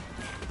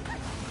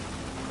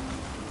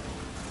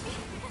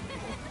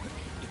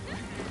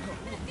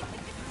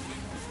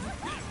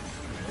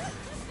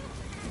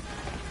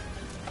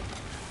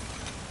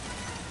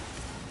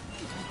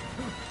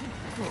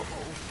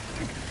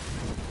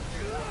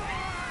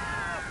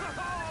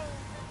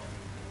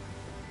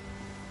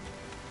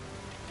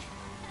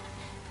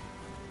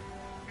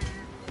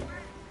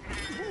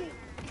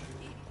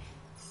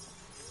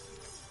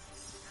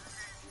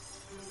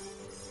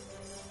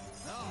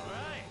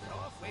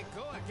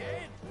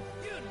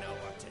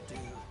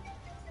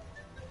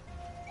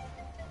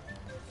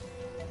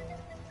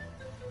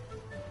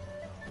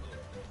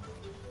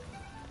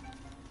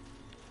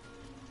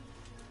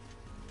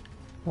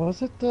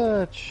 Was it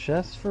the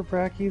chest for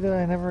Bracky that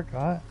I never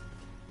got?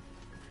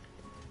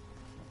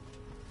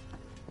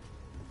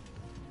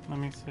 Let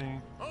me see.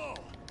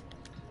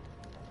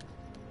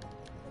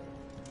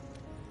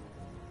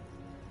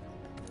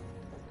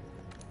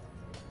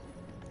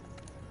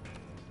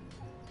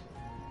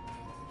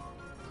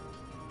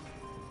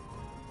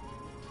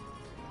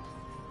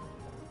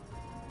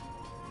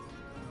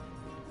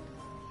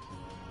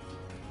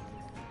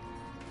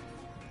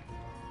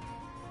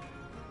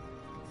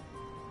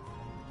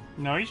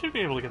 No, you should be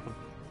able to get the...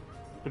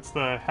 It's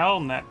the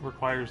helm that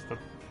requires the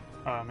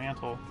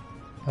mantle.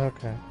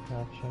 Okay,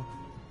 gotcha.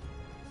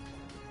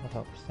 That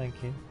helps, thank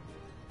you.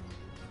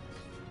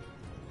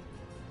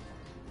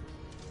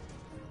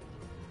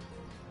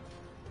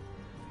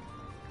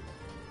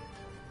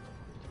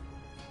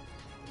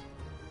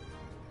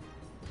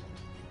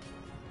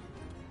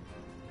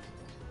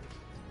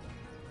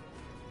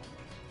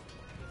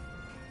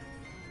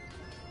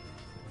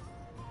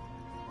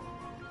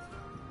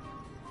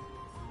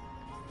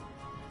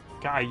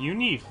 Guy, you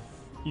need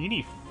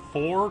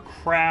 4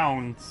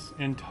 crowns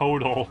in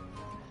total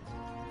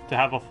to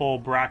have a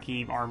full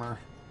Bracky armor.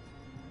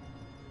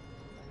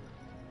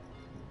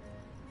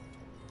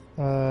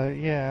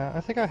 Yeah,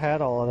 I think I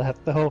had all of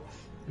that though.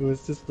 It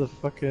was just the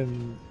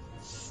fucking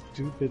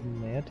stupid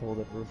mantle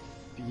that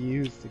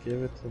refused to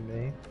give it to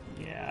me.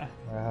 Yeah.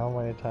 No matter how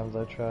many times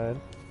I tried.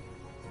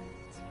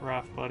 It's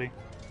rough, buddy.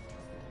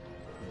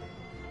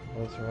 That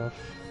was rough.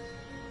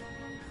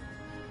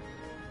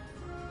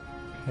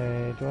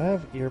 Okay, do I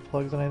have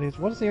earplugs on any of these?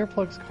 What is the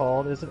earplugs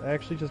called? Is it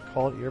actually just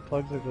called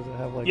earplugs or does it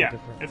have like a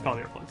different it's name? called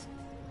earplugs.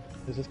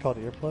 Is this called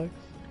earplugs?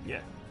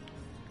 Yeah.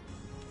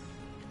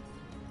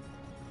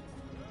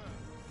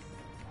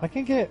 I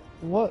can get,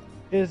 what,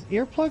 is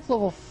earplugs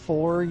level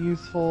 4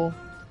 useful?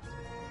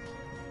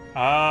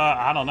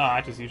 I don't know.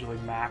 I just usually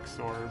max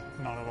or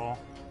not at all.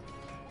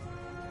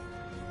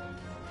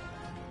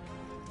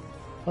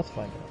 Let's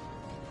find out.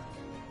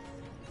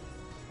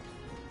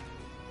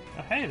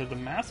 Oh, hey, the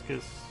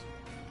Damascus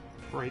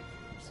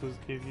bracelets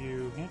give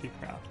you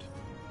handicraft.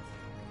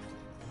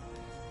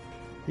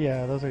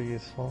 Yeah, those are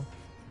useful.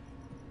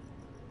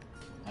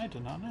 I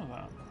did not know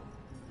that.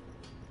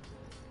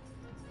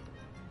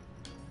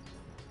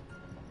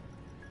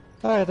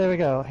 Alright, there we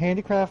go.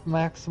 Handicraft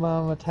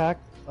maximum attack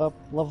up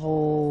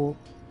level.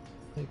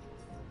 Like,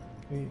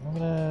 wait, I'm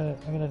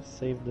gonna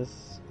save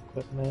this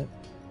equipment.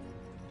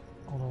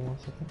 Hold on one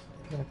second.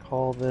 I'm gonna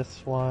call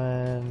this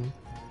one.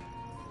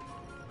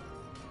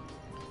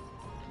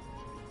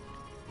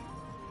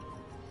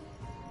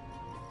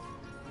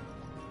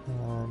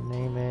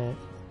 Name it.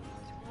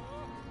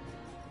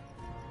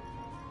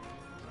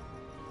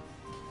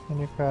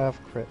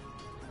 Handicraft crit.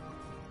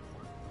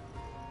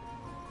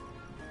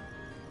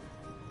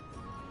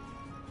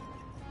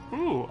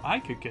 Ooh, I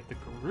could get the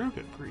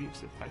Garuga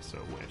Greaves if I so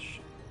wish.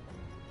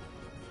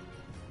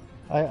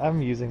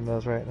 I'm using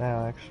those right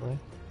now, actually.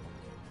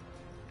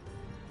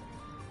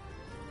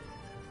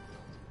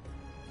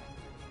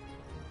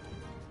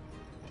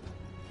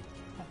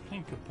 I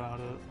think about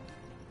it.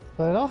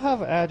 But I don't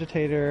have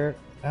agitator.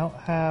 I don't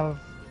have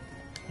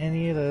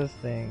any of those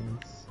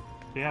things.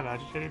 Do you have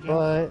agitator, Jim?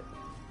 But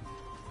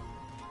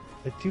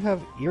I do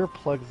have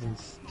earplugs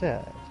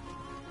instead.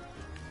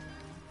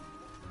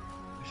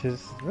 Which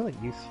is really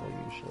useful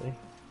usually.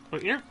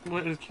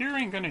 But is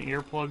curing gonna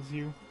earplugs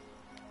you?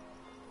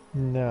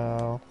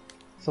 No.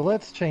 So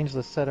let's change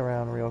the set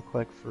around real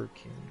quick for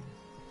King.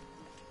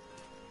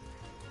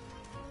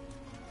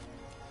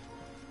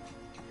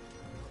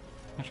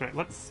 That's right.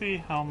 Let's see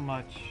how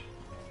much.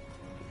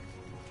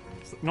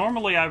 So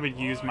normally, I would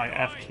use my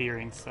F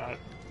tiering set,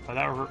 but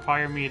that would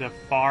require me to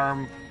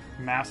farm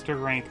Master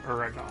Rank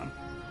Uragon.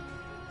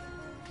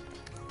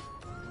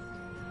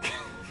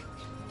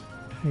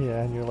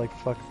 Yeah, and you're like,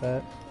 fuck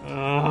that.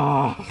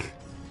 Ugh.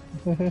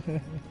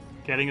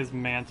 Getting his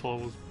mantle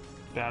was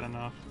bad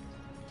enough.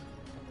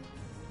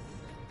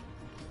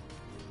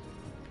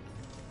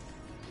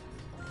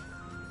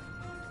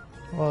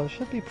 Well, it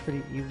should be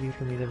pretty easy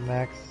for me to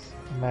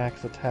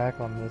max attack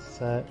on this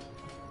set.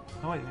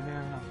 Oh wait, maybe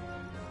I don't know.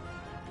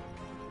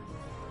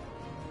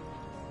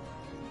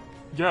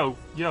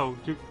 Yo,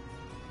 dude.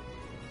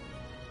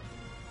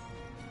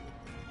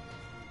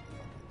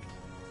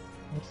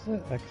 What's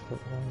the expert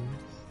ones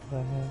that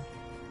I have?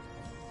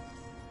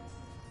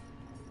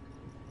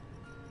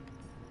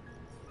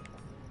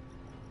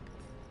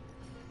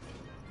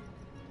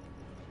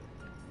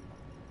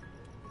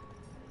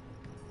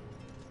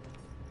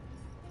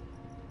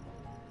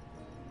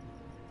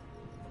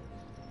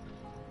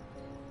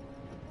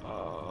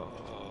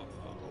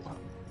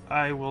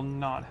 I will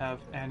not have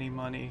any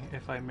money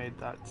if I made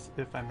that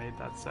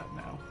set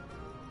now.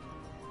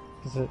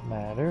 Does it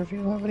matter if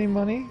you don't have any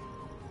money?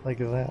 Like,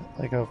 is that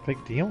like a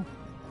big deal?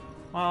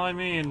 Well, I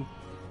mean,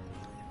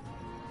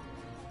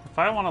 if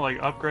I want to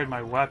like upgrade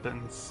my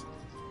weapons,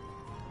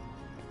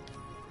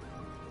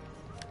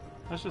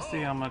 let's just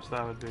see how much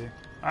that would be.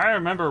 I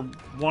remember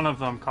one of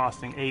them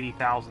costing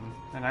 80,000,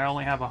 and I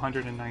only have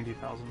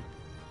 190,000.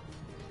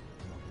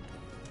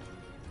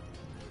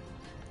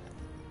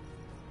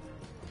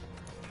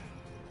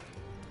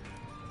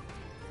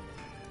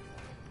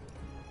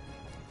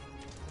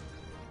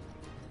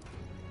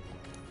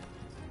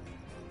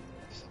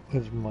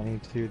 There's money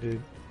too,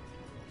 dude.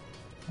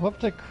 I'm up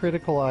to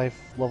critical eye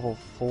level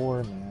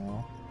 4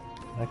 now.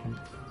 I can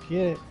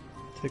get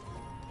to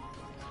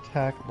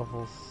attack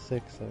level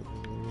 6, I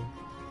believe.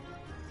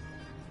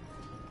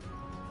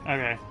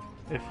 Okay.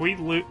 If we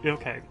loot...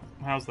 Okay,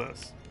 how's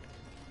this?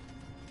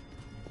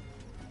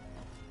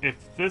 If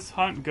this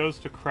hunt goes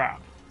to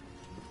crap,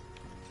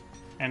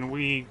 and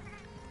we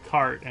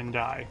cart and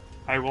die,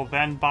 I will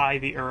then buy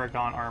the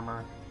Aragon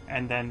armor,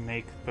 and then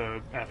make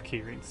the F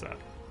keyring set.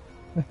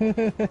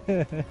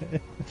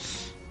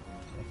 That's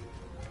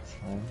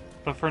fine.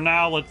 But for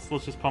now, let's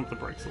just pump the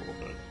brakes a little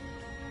bit.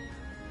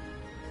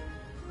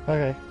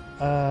 Okay,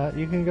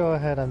 you can go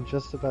ahead. I'm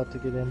just about to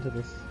get into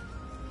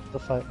the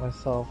fight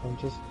myself. I'm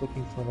just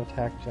looking for an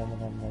attack gem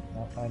and I'm like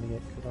not finding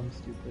it because I'm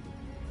stupid.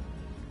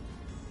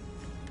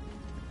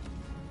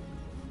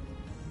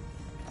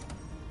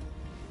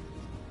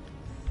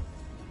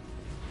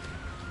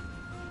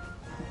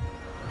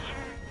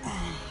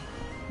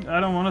 I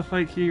don't want to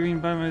fight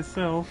keyring by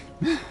myself.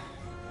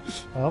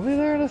 I'll be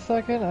there in a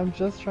second. I'm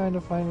just trying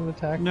to find an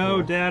attack. No,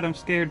 tool. Dad, I'm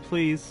scared,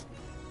 please.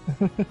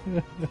 Let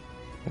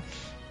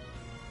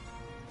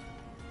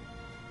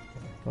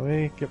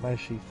me get my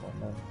sheath one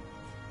then.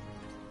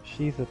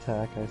 Sheath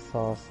attack I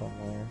saw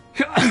somewhere.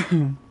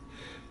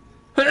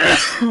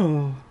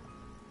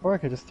 Or I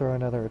could just throw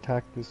another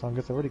attack boost on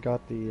because I already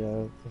got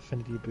the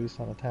affinity boost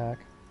on attack.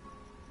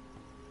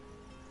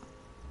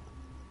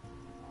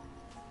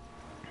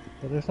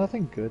 But there's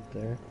nothing good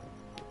there.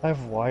 I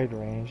have wide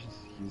range, it's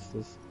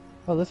useless.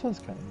 Oh, this one's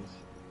kind of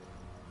useful.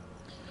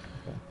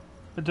 Okay.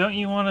 But don't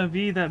you want to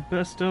be that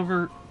best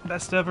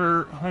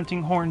ever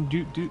hunting horn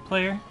doot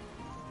player?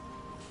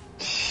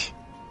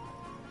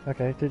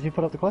 Okay, did you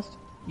put up the quest?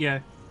 Yeah.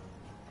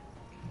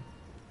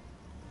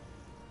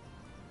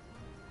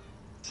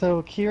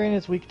 So, Keyring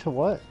is weak to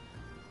what?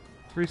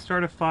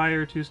 3-star to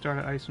fire,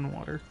 2-star to ice and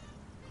water.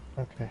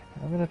 Okay,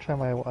 I'm gonna try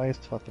my ice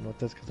weapon with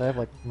this because I have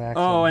like max.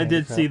 Oh, I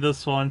did see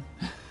this one.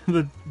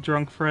 The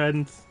drunk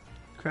friends,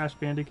 Crash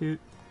Bandicoot.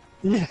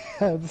 Yeah,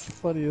 it's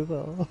funny as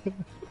hell.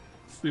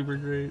 Super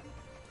great.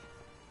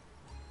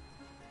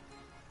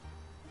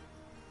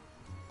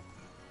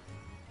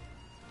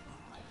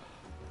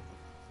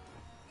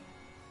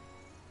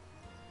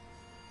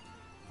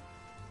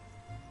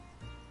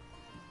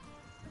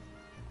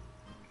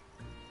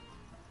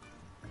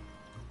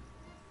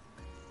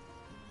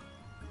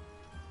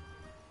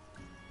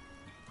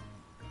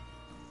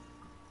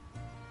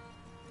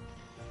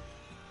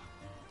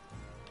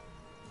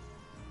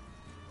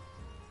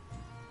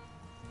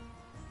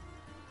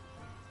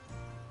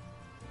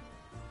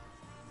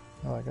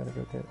 Oh, I gotta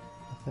go get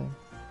the thing.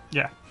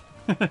 Yeah.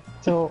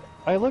 So,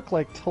 I look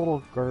like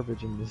total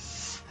garbage in this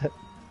set.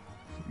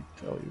 Let me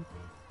tell you.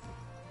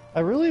 I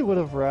really would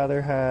have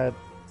rather had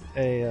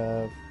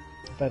a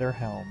better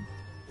helm.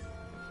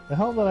 The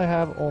helm that I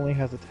have only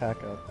has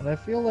attack up, and I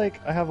feel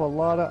like I have a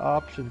lot of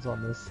options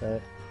on this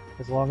set,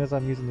 as long as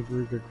I'm using the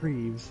Gruger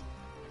Greaves,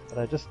 but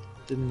I just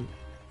didn't...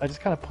 I just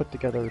kind of put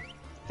together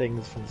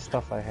things from the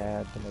stuff I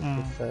had to make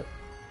this set.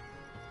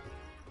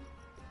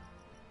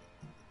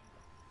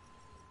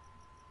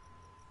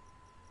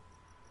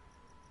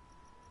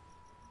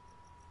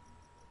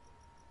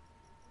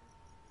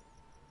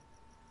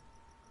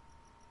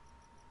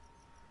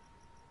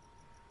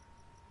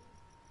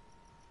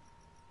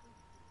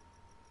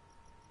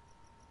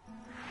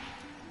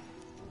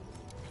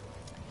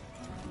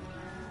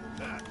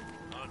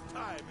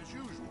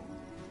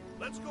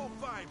 Let's go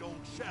find old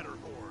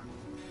Shatterhorn.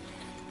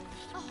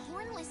 A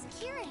hornless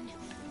Kieran.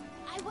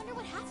 I wonder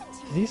what happened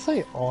to Did he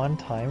say on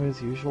time as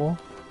usual?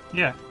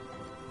 Yeah.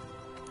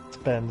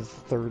 Spends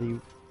 30,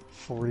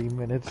 40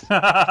 minutes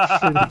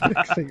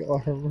fixing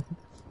armor.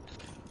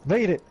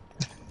 Made it!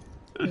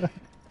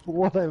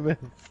 What I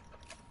missed.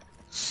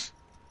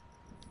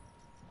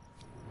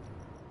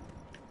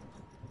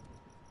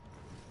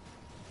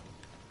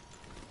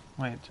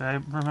 Wait, did I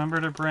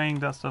remember to bring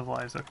Dust of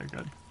Lives? Okay,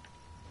 good.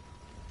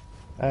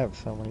 I have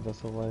so many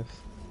Dust of Lives.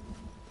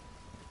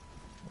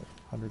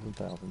 Hundreds and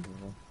thousands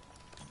of them.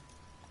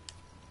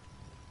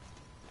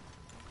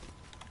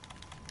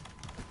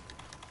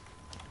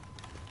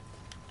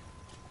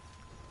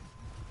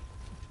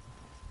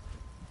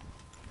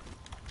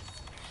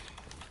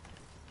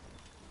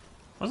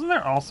 Wasn't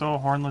there also a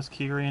hornless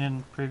keyring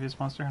in previous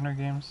Monster Hunter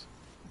games?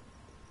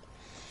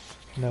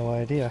 No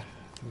idea,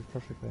 to be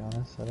perfectly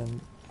honest. I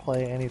didn't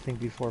play anything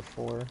before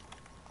 4.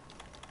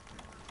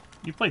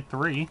 You played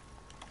 3.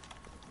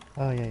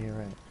 Oh yeah, you're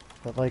right.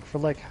 But like, for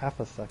like half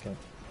a second.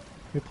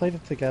 We played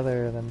it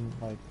together and then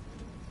like...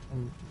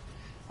 And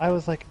I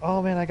was like,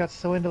 oh man, I got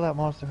so into that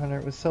Monster Hunter,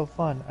 it was so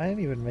fun. I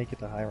didn't even make it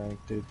to high rank,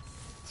 dude.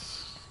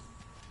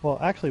 Well,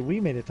 actually, we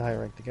made it to high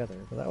rank together,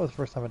 but that was the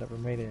first time I'd ever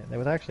made it. And it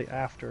was actually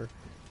after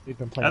we'd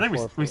been playing. I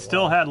think we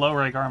still had low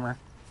rank armor.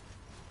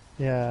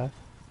 Yeah.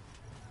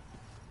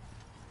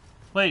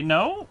 Wait,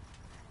 no?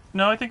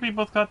 No, I think we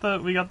both got the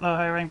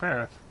high rank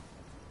Barrett.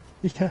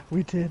 Yeah,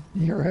 we did.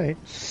 You're right.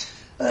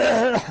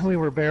 We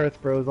were Barrett's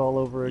bros all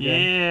over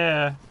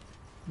again.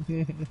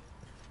 Yeah.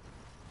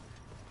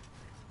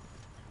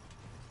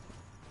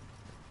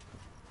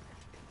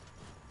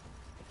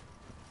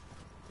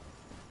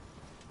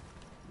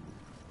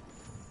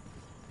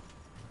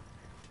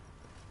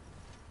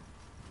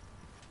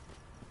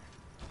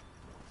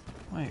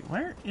 Wait,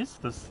 where is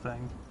this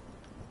thing?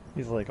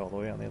 He's like all the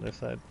way on the other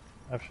side.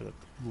 I should have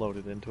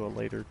loaded into a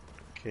later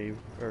cave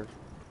or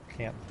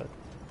camp, but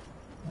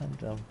I'm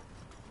dumb.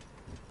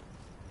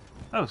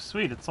 Oh,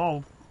 sweet, it's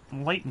all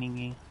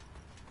lightning-y.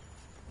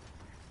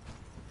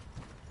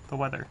 The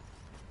weather.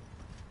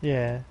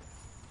 Yeah.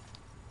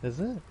 Is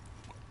it?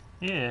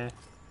 Yeah.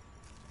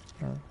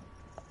 Huh.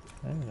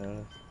 I didn't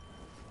notice.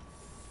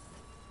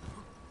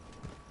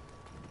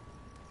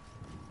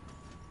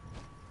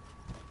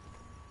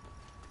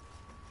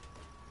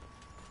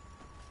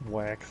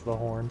 Wax the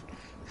horn.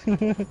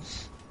 I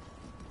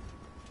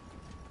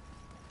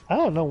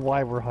don't know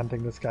why we're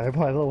hunting this guy,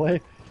 by the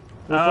way.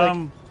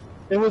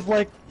 It was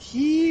like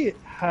he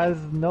has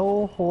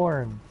no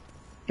horn.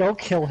 Go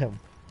kill him.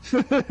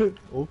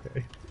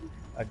 Okay,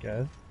 I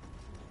guess.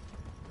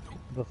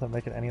 Doesn't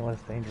make it any less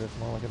dangerous,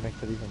 more like it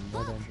makes it even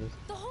more dangerous.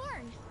 The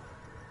horn!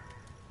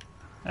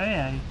 Oh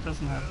yeah, he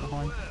doesn't have the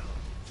horn. Well,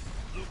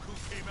 look who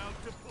came out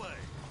to play.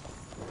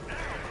 Now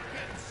we're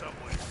getting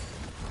somewhere.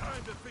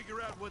 Time to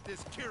figure out what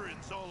this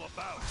Kieran's all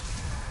about.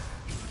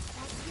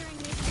 That Kieran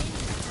may be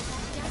dangerous,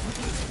 but that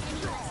doesn't make it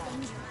any less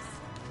dangerous.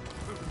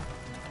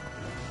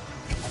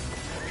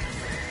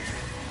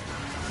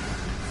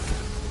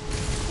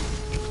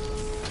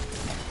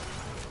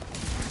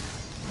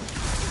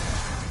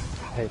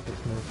 I hate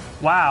this move.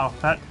 Wow,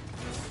 that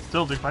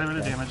still did quite a bit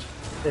of damage.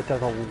 It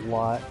does a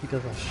lot. He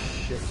does a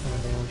shit ton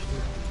of damage,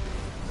 dude.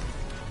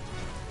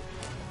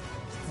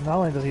 And not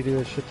only does he do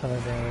a shit ton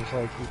of damage,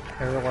 like he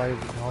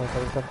paralyzes and all this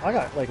other stuff. I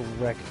got like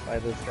wrecked by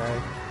this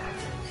guy.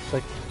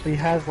 Like he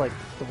has like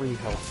 3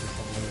 health for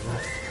some reason.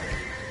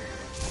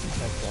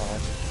 Oh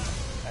god.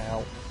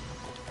 Ow.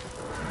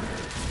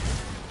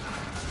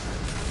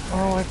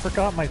 Oh, I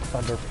forgot my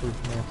thunderproof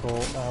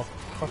mantle. Oh,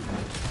 fuck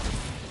me.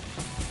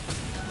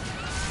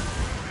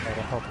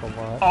 That'll help a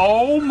lot.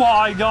 Oh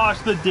my gosh,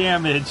 the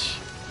damage!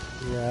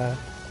 Yeah.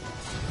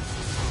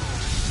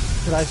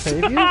 Did I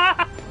save you?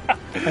 I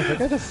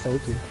think I just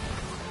saved you.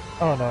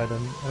 Oh no, I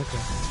didn't. Okay.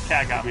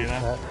 Cat got me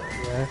then.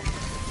 Yeah.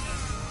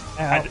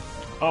 Ow.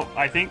 Oh,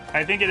 I think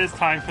it is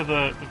time for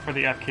the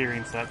F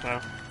keyring set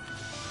though.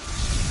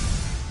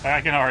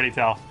 I can already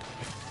tell.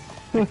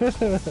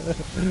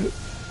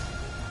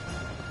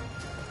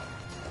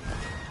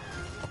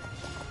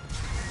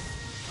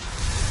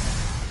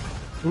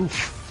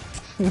 Oof.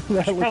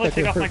 I should probably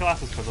take off my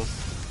glasses for this.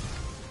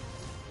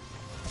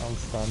 I'm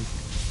stunned.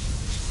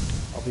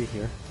 I'll be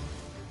here.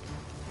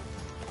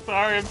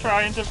 Sorry, I'm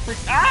trying to freak.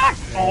 Ah!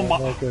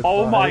 Yeah,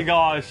 Oh my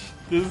gosh!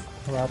 This.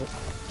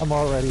 I'm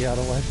already out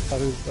of life. By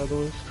the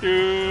way.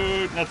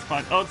 Dude, that's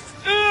fine. Oh,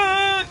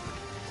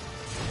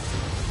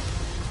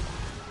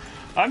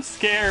 I'm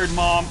scared,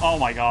 Mom. Oh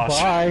my gosh.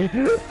 Bye.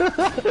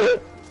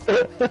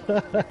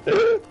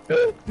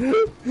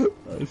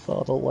 I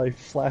saw the light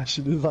flash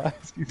in his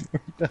eyes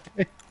before he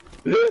died.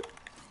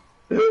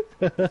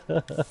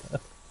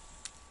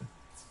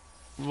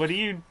 What do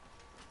you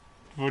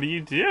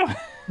do?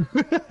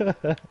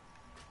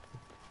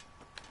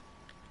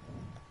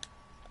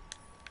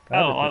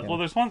 Oh, well,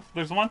 there's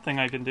one thing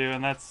I can do,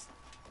 and that's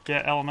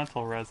get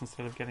elemental res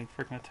instead of getting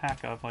freaking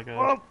attack of like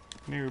a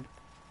noob.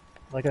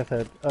 Like I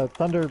said, the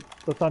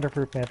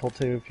thunderproof mantle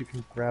too. If you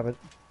can grab it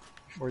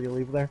before you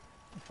leave there,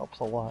 it helps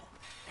a lot.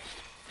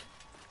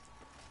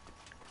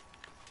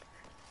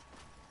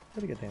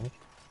 Pretty good damage.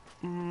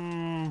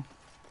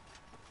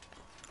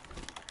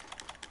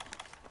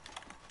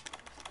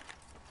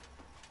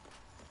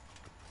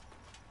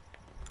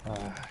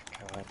 Ah,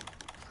 God.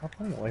 Stop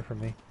running away from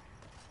me.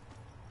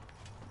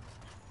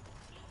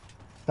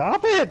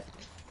 Stop it!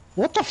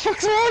 What the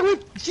fuck's wrong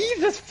with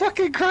Jesus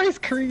fucking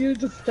Christ, Korean?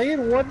 Just stay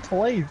in one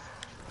place.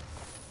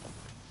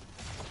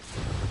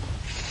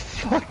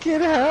 Fucking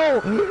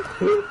hell!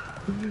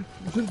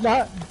 This is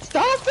not.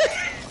 Stop it!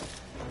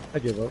 I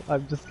give up.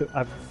 I'm just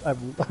gonna.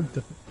 I'm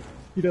done.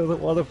 He doesn't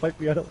want to fight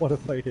me. I don't want to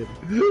fight him.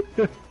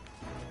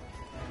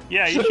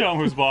 Yeah, you show him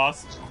who's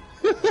boss.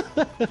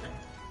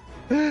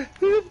 He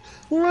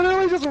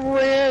literally just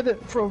ran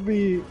from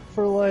me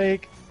for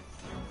like.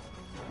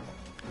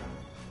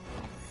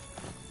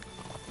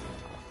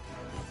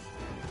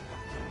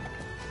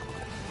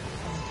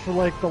 For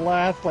like the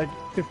last like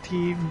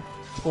 15,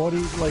 20,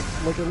 like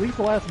at least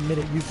the last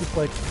minute, he's just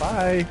like,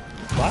 bye,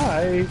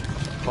 bye,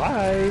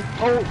 bye.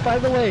 Oh, by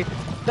the way,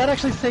 that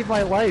actually saved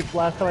my life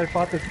last time I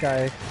fought this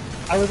guy.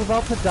 I was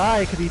about to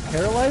die because he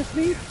paralyzed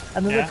me,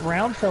 and then the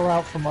ground fell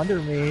out from under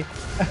me.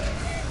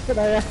 And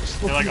I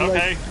actually, you're like,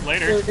 okay,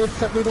 later. It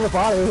sent me to the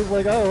bottom. It was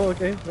like, oh,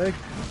 okay, thanks.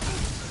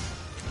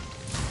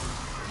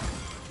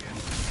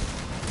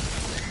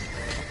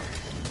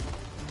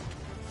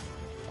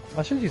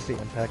 I should use the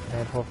impact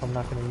mantle if I'm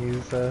not going to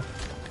use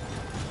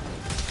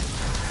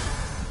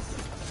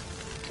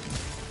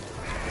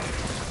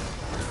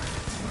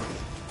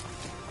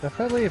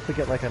Definitely if we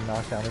get like a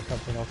knockdown or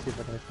something, I'll see if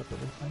I can equip it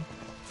this time.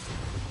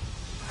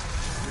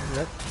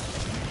 Yep.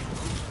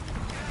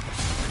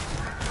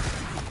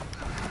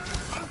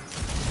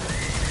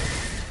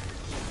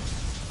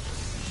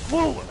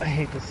 Whoa! I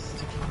hate this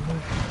sticky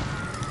move.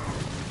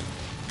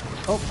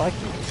 Oh, fuck.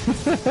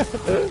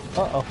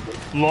 Uh-oh.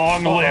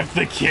 Long live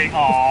the king!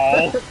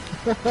 Oh,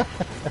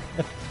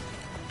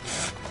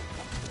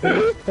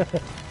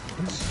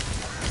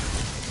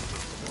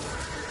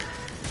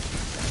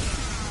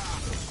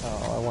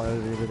 Oh, I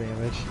wanted to do the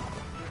damage.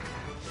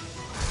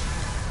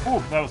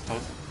 ooh, that was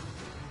close.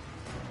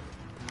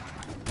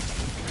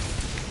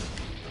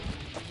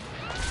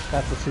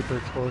 That's a super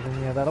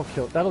explosion. Yeah, that'll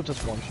kill. That'll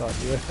just one-shot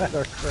you at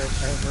our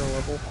current armor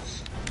level.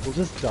 We'll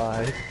just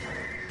die.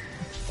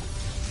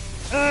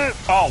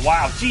 Oh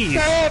wow, jeez.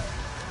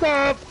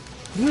 Stop!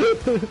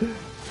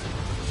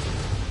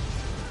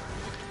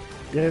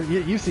 Yeah,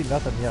 you've seen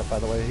nothing yet, by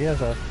the way. He has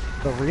the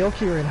real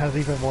Kirin has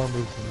even more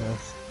moves than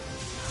this.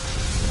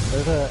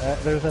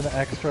 There's an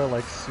extra,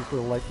 like, super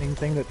lightning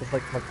thing that just,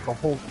 like the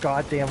whole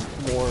goddamn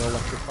floor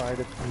electrified.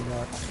 It's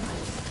nuts.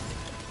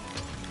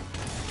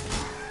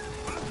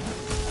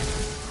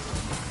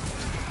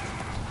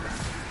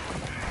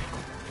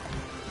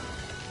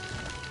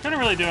 Couldn't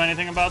really do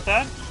anything about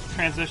that.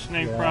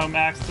 Transitioning from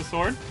axe to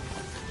sword.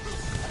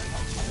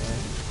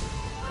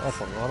 That's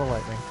a lot of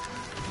lightning.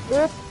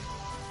 Whoop!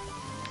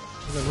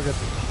 We're good.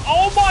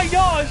 Oh my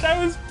gosh,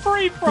 I was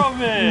free from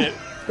it!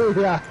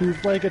 Yeah,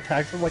 he's like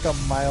attacks from like a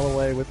mile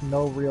away with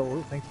no real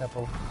roofing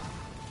tempo.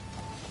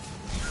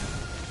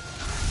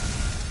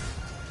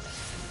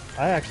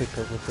 I actually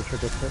privileged the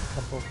trigger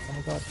tempo. Oh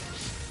my god.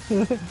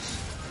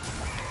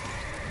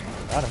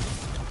 Got him.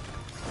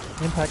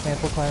 Impact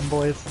mantle climb,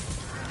 boys.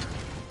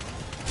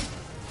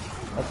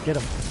 Let's get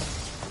him.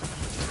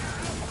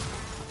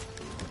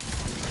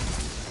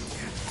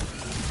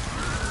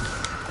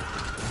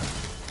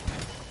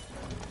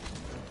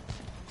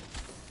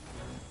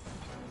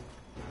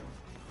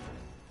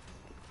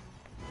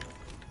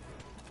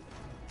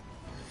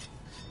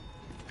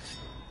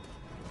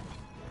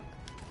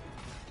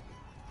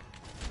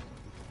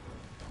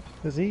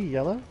 Is he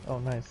yellow? Oh,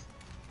 nice.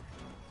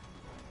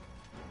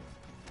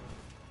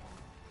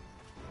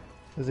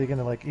 Is he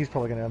gonna like, he's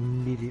probably gonna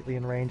immediately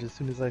in range as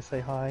soon as I say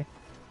hi.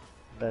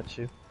 Bet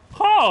you.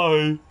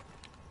 Hi!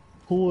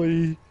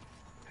 Hoi!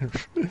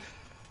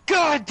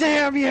 God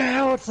damn you!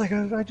 It's like,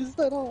 I just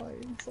said hi,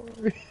 I'm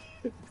sorry.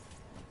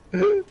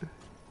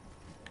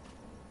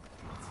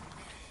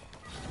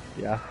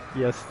 Yeah,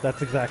 yes,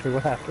 that's exactly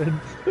what happened.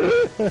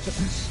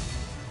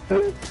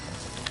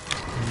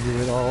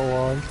 Knew it all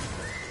along.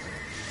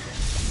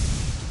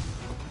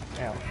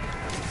 Ow.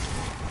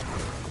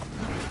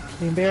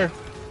 Team Bear!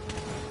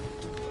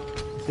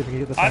 Let's see if we can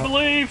get this I out.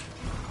 believe!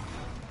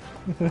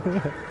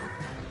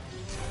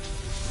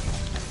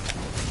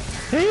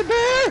 Team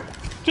Bear!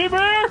 Team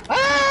Bear!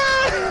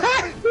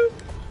 Ah!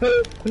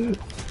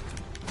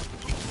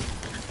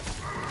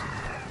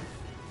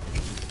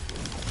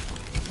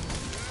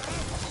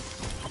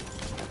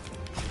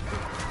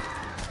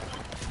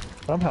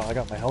 Somehow I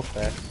got my health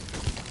back.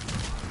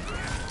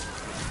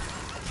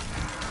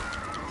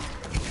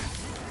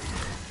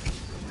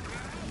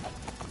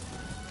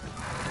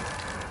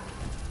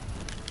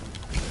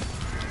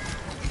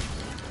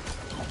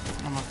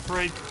 I'm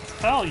afraid to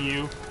tell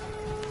you,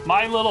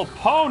 My Little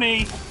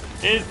Pony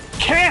is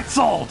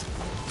cancelled!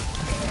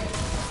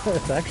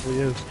 It actually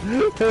is.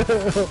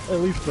 At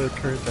least the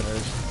current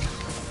generation.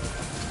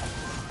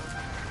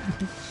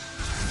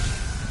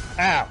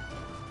 Ow!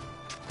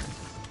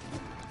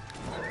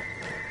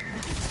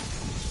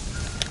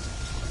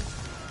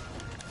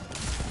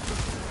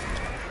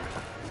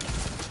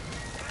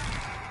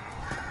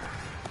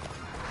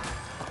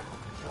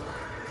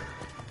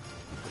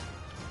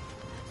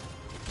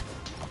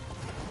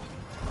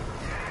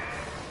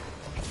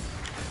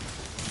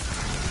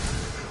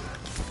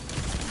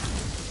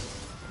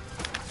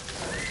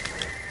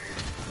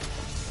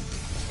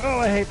 Oh,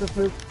 I hate this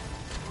move.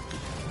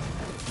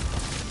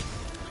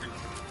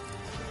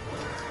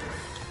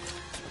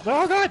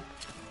 Oh god!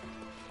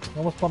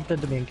 Almost bumped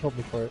into me and killed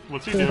me for it.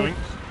 What's he doing?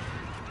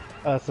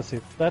 It's the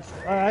soup. That's,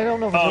 I don't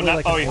know if it's Oh, really no,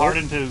 like oh, an he ult.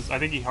 hardened his, I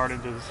think he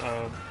hardened his,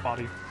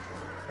 body.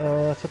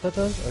 Oh, that's what that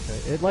does?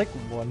 Okay. It like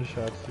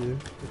one-shots you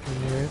if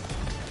you're near it.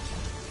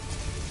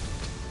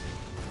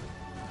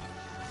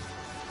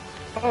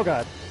 Oh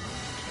god.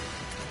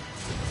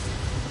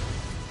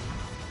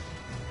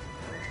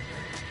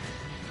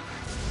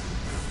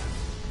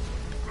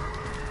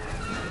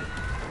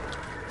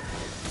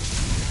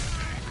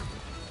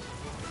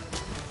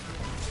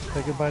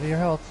 Say goodbye to your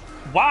health.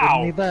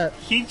 Wow! Didn't need that.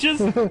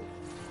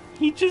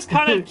 He just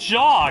kind of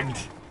jogged.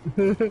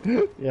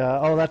 Yeah,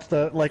 oh that's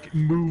the, like,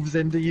 moves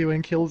into you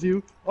and kills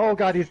you. Oh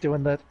god, he's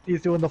doing that.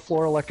 He's doing the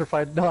floor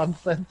electrified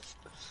nonsense.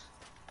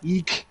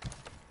 Eek.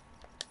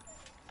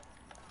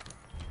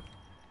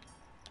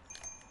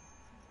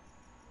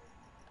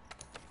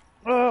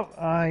 Oh,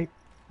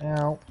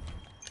 ow.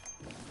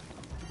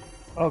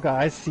 Oh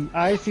god,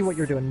 I see what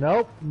you're doing.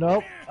 Nope,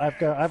 nope.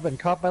 I've been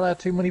caught by that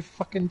too many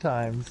fucking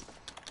times.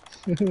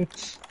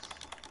 Alright.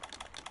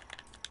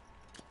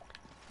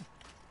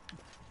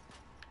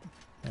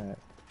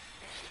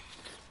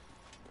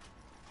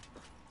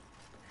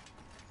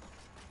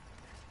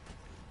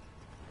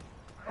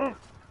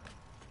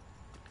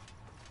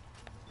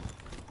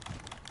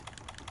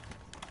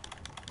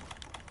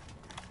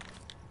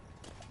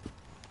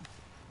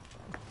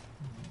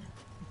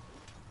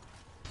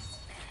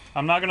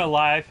 I'm not gonna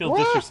lie, I feel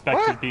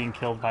disrespected being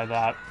killed by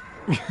that.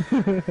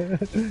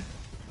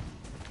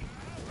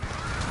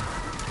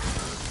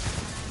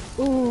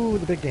 Ooh,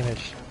 the big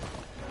damage.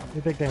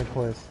 The big damage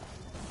boys.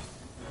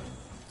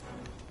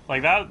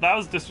 Like, that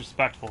was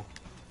disrespectful.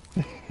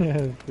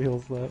 It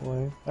feels that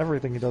way.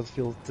 Everything he does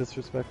feels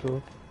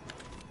disrespectful.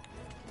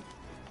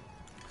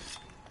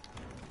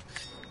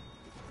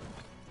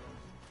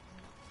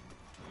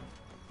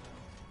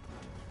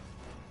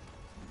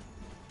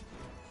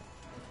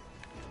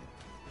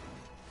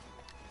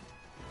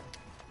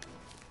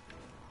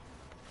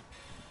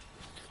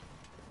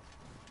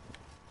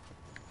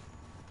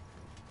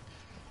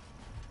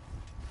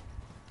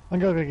 I'm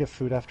gonna go get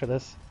food after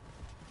this.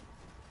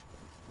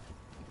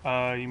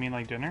 You mean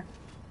like dinner?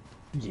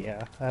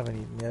 Yeah, I haven't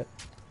eaten yet.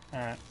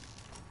 Alright.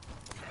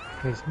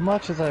 As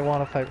much as I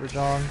want to fight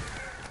Rajang,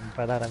 and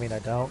by that I mean I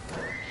don't,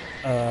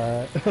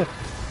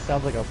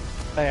 sounds like a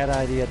bad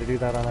idea to do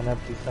that on an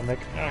empty stomach.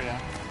 Oh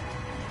yeah.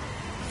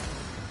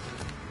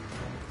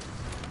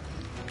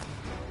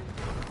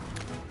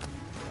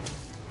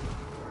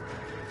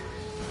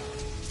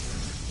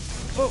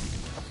 Oh!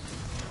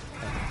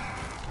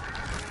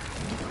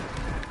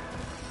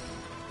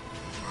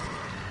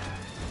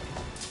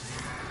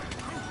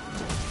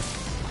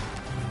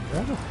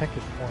 Where the heck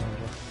is Orange?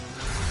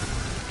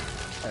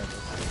 There it is.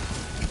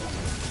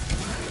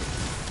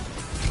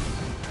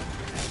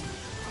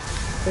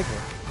 Big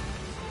one.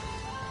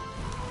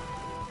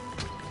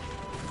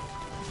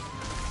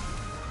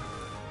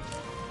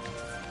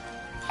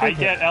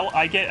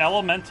 I get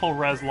elemental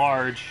res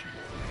large,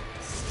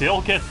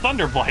 still get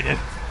thunder blighted.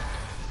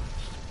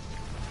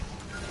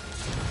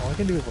 All I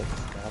can do is like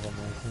stab him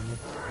right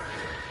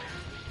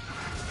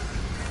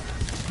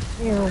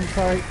here. I'm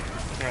sorry.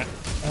 Right.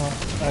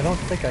 I don't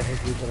think I hit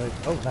you, but I...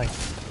 Oh,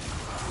 nice.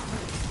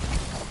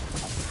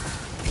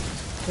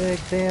 Big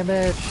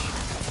damage!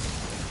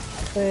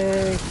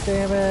 Big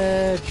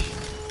damage!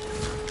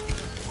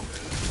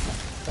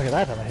 Okay,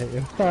 that time I hit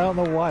you. I don't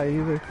know why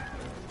either.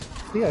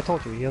 See, I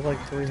told you, he has like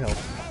 3 health.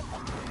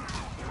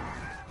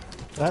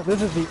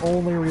 This is the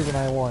only reason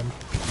I won.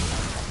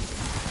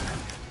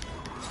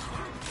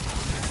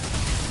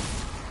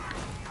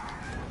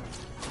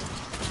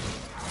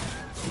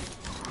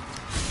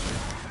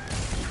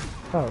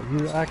 Oh,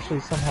 you actually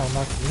somehow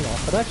knocked me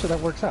off. But actually that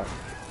works out.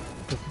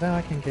 Because now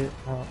I can get...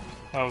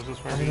 Oh, is this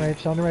where don't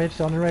enrage, don't enrage,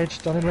 don't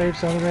enrage, don't enrage,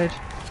 don't enrage.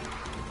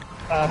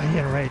 He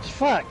enraged.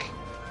 Fuck!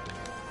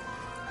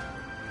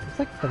 It's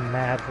like been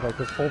mad for like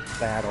this whole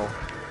battle.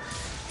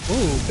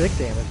 Ooh, big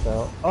damage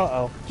though.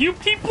 Uh-oh. He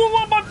blew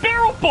up my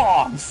barrel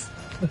bombs!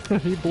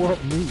 He blew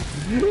up me.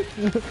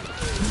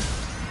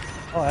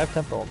 Oh, I have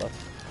temporal dust.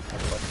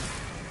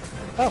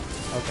 Oh,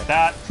 okay.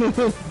 That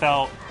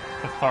felt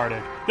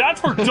cathartic.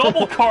 That's for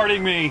double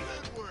carding me!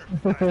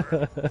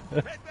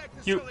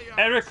 You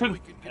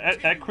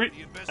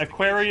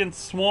Aquarian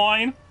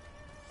swine?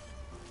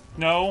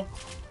 No.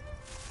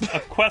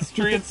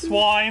 Equestrian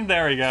swine?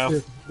 There we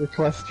go.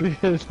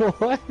 Equestrian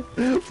swine?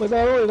 But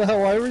not only that,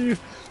 why were you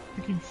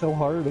thinking so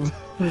hard of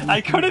I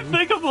couldn't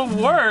think of the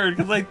word,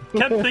 because I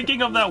kept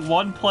thinking of that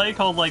one play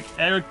called, like,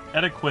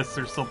 Etiquus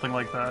or something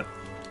like that.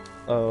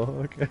 Oh,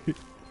 okay.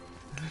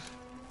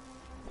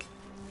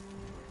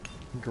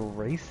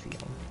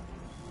 Gracium.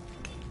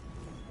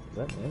 Is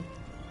that it?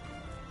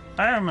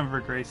 I remember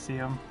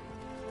Gracium.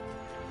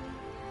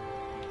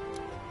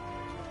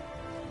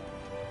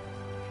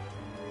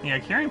 Yeah,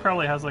 Kieran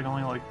probably has like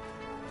only like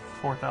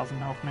 4,000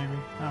 health, maybe.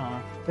 I don't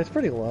know. It's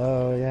pretty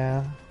low,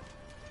 yeah.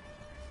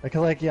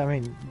 Like, yeah, I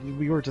mean,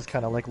 we were just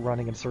kind of like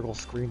running in circles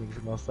screaming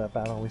for most of that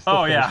battle. We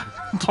still yeah,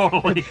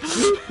 totally.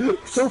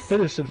 Still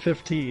finished in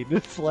 15.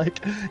 It's like,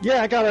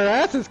 yeah, I got our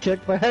asses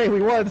kicked, but hey,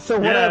 we won, so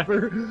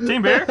whatever.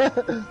 Team Bear?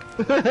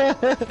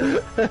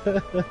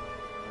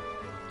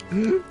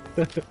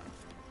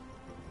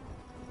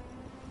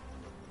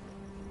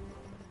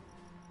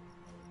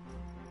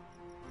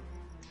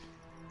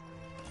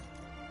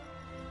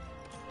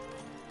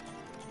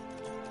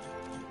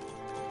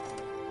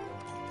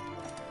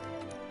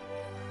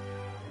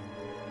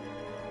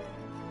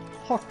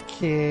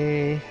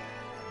 Okay.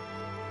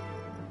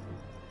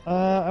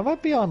 I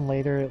might be on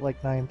later at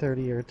like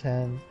 9:30 or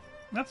 10.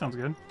 That sounds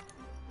good.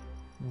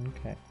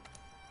 Okay.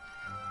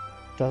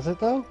 Does it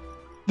though?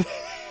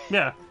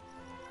 Yeah.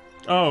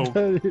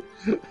 Oh.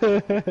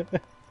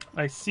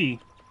 I see.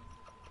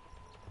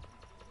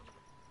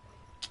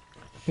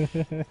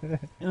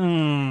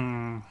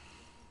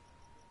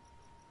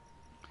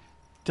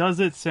 Does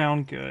it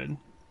sound good?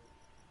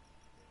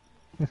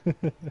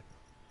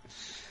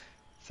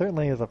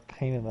 Certainly is a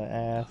pain in the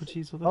ass. Oh,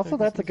 geez, also,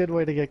 that's a good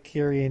way to get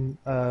Kyrian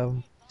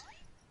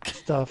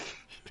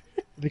stuff.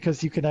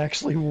 Because you can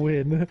actually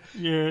win.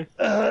 Yeah.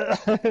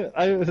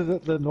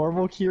 The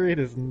normal Kyrian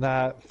is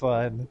not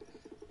fun.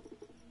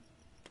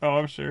 Oh,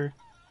 I'm sure.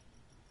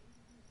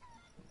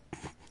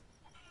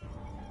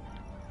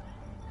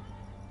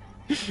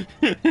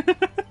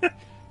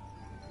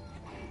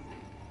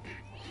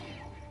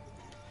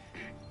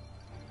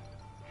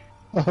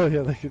 Oh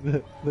yeah,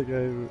 the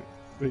guy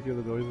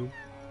making the noises.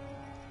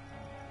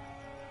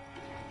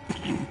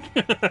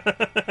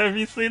 Have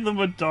you seen the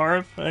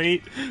Madara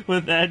fight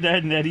with Ed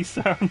and Eddie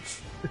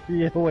sounds?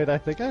 Yeah, wait, I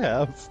think I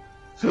have.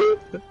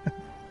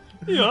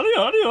 Yada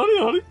yada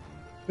yada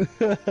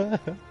yada.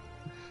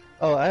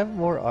 Oh, I have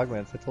more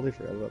augments. I totally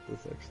forgot about this,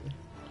 actually.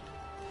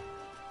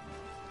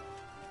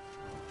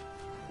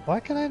 Why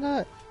can I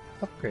not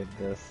upgrade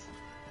this?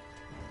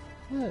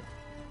 What?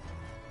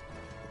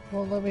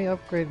 Well, let me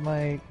upgrade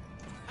my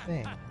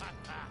thing.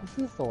 This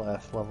is the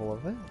last level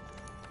of it.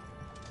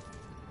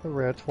 The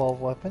rare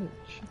 12 weapon.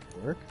 It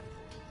should work.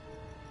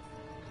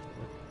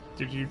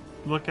 Did you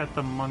look at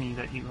the money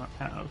that you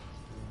have?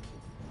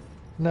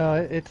 No,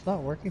 it's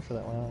not working for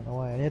that one. I don't know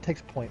why. And it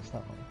takes points,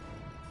 not money.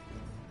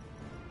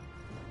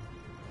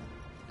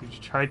 Did you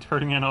try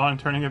turning it on,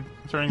 turning it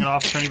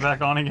off, turning it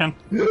back on again?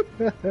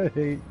 I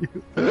hate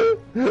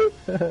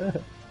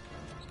you.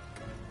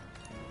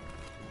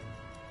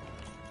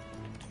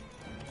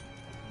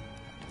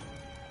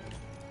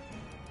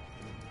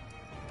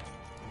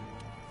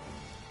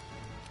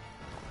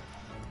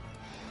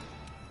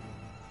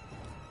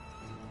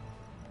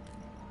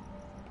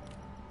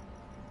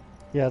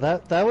 Yeah,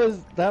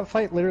 that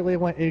fight literally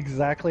went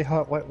exactly how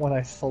it went when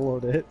I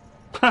soloed it.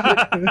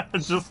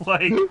 It's just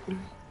like...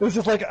 It was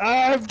just like,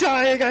 I'm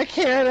dying, I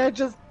can't,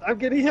 I'm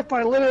getting hit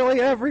by literally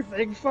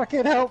everything,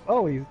 fucking help!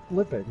 Oh, he's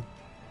limping.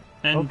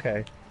 And,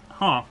 okay.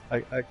 Huh.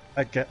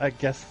 I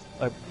guess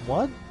I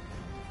won?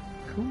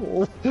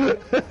 Cool.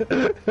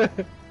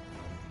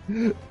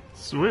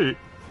 Sweet.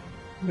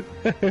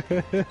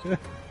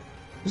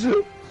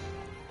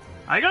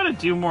 I gotta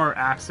do more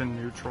axe and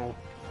neutral.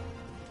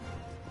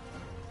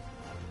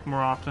 More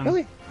often.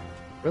 Really?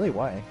 Really,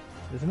 why?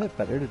 Isn't it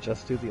better to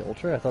just do the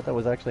ultra? I thought that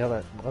was actually how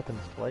that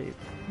weapon's played.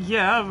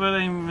 Yeah, but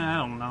I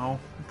don't know.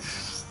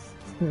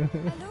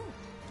 Hello.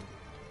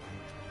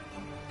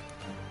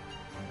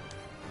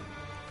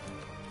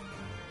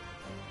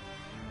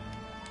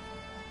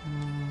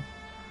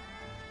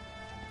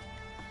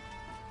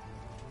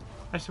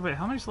 Actually, wait,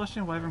 how many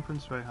Celestial Wyvern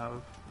Prints do I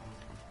have?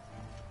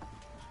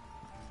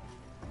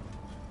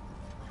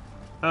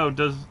 Oh,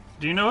 do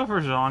you know if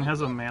Rajang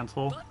has a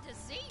mantle? Good to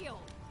see you.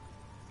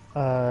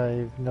 I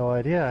have no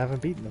idea, I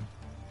haven't beaten him.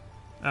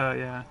 Oh,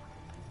 yeah.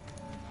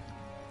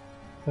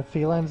 The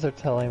felines are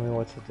telling me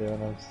what to do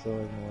and I'm still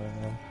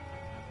ignoring them.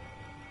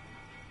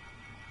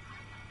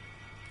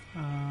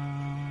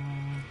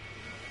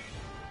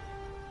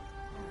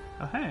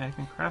 Oh, hey, I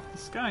can craft the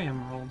Sky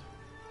Emerald.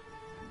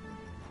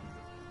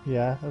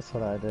 Yeah, that's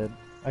what I did.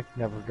 I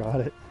never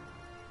got it.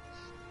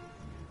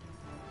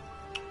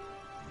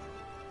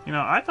 You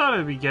know, I thought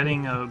I'd be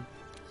getting a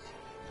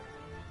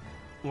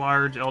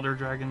large Elder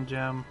Dragon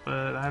gem,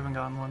 but I haven't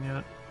gotten one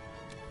yet.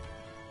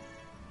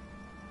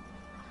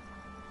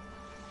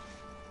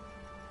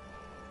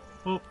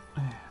 Well,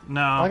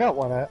 no. I got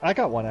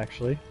one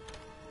actually.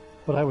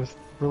 But I was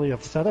really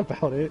upset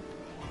about it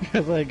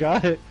because I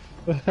got it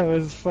when I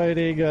was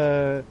fighting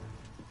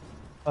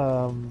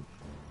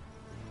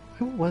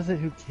who was it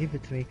who gave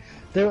it to me?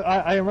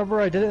 I remember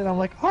I did it and I'm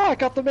like, oh, I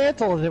got the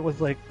mantle, and it was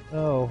like,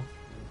 oh,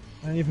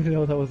 I didn't even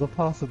know that was a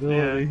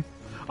possibility. Yeah.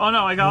 Oh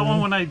no, I got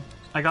one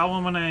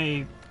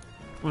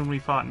when we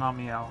fought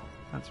Namiel.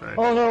 That's right.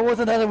 Oh no, it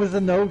wasn't that. It was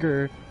an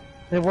ogre.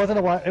 It wasn't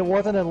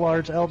a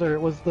large elder.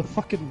 It was the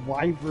fucking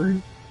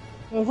wyvern.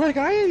 I was like,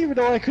 I didn't even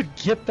know I could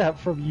get that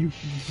from you.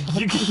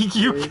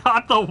 You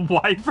got the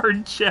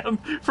wyvern gem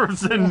from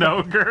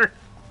Zinogre.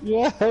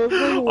 Yeah. I was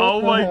like, what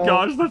Oh the my hell?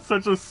 gosh, that's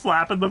such a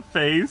slap in the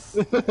face.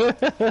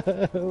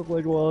 I was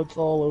like, well, it's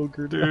all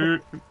ogre now.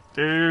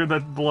 Dude,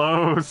 that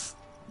blows.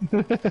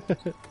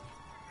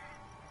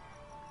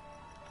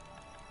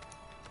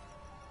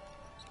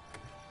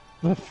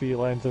 The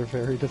felines are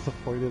very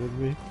disappointed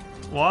in me.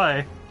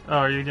 Why? Oh,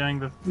 are you doing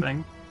the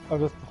thing? I'm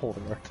just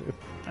holding R2.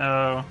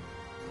 Oh.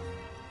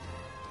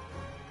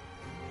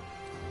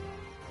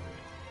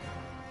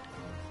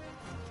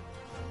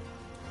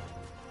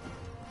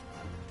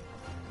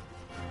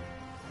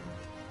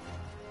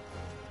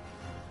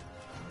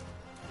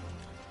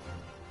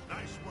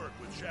 Nice work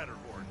with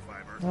Shatterhorn,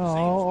 Fiber. Oh,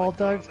 all Seems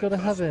like dogs you're go on to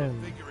the cusp of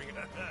heaven. figuring it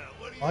out.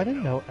 What do you I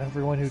didn't know know?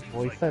 everyone who Seems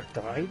voiced like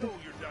that I died. know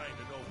you're dying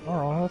to know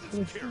more Oh, about that's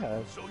really this Kieran,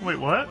 sad. so you Wait,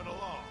 what? went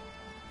along.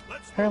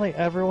 Let's Apparently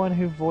everyone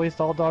who voiced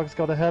All Dogs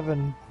Go to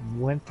Heaven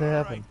went to All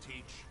heaven. right,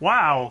 Teach.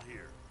 Wow.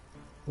 Here.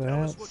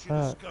 Tell us That what you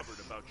sucks.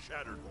 discovered about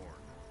Shatterhorn.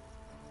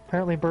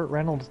 Apparently Burt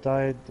Reynolds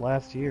died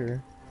last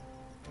year.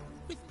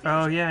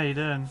 Oh yeah, you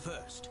did.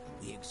 First,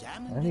 we I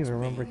examined didn't even its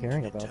remember mane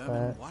hearing to about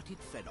determine that. what it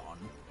fed on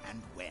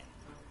and when.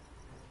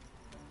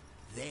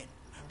 Then,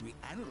 we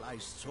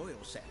analyzed soil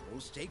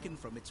samples taken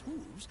from its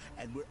hooves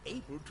and were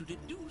able to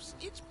deduce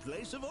its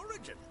place of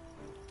origin.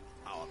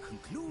 Our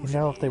conclusion You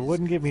know, if they is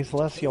wouldn't give me it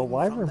Celestial came from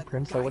Wyvern the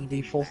Prince, I wouldn't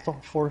be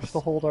guiding forced to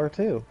hold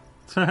R2.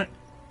 What?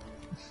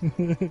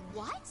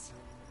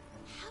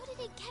 How did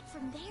it get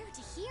from there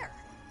to here?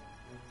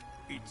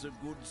 It's a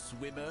good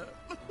swimmer.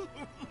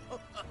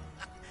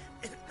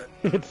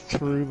 It's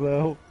true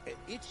though.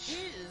 It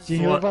is. Did you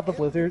hear What? about the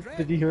blizzard?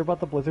 Did you hear about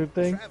the blizzard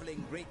thing?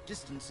 Traveling great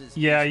distances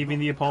Yeah, is you mean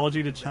not the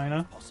apology to without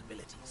China?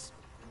 possibilities.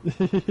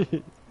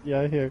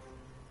 Yeah, I hear.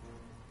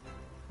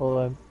 Hold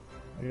on.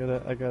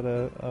 I got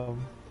a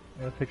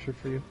picture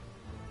for you.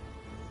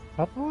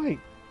 How do I?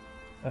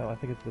 Oh, I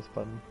think it's this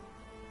button.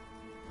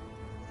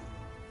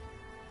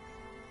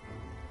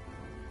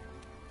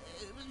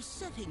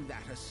 Setting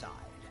that aside,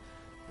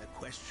 the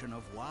question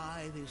of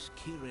why this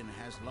Kirin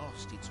has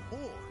lost its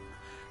horn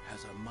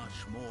has a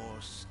much more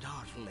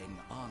startling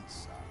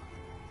answer.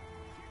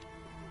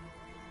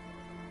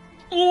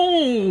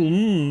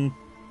 Mm.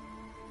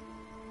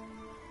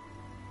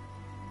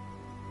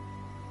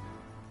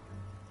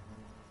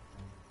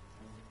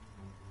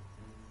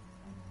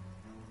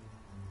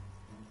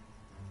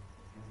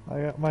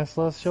 I got my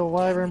Celestial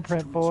Wyvern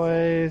print,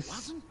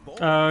 boys.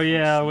 Oh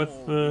yeah, with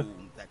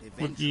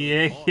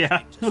EA,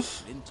 yeah.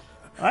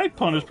 I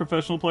punish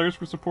professional players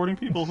for supporting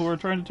people who are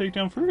trying to take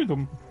down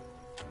freedom.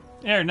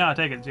 Here, no,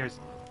 take it, it's yours.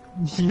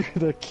 You're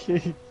the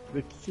king.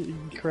 The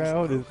king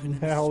crown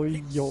is now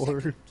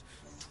yours.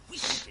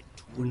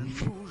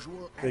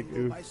 Big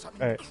oof.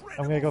 Alright,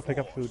 I'm gonna go pick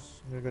up food.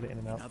 I'm gonna go to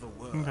In-N-Out.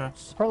 Okay.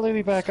 Probably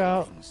be back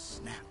out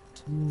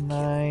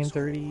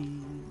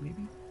 9:30 maybe?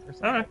 Or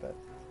something like that.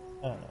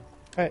 I don't know.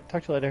 Alright,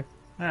 talk to you later.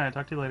 Alright,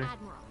 talk to you later.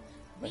 Admiral,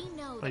 we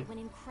know that when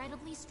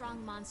incredibly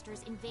strong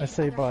monsters invade I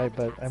say other bye,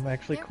 but habitats, I'm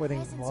actually their quitting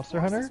presence Monster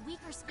forces Hunter weaker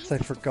because I species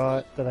to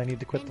forgot flee. that I need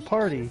to quit And the the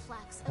party,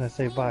 influx of and I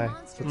say fleeing bye,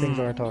 monsters so things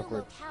in aren't the new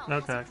awkward. locale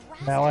has a Okay.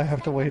 drastic Now I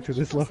have to effect wait on through the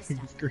this loading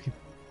ecosystem. screen.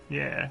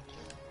 Yeah.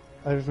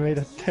 I've made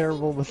a Do you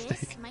terrible think mistake.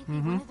 This might be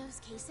one of those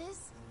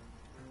cases?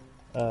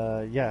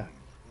 Yeah.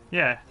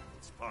 Yeah.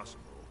 It's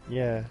possible.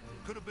 Yeah.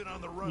 Could have been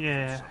on the run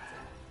Yeah. from something.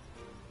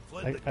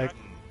 Fled the gun.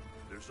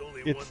 There's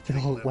only It's one still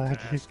thing left to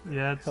lagging. ask them.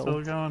 Yeah, it's Help.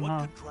 still going, What huh?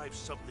 could drive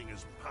something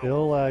as powerful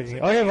Still lagging.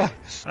 as Okay, a bye.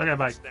 Okay,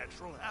 bye. its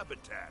natural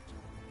habitat?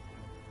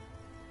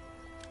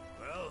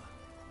 Well,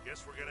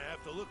 guess we're gonna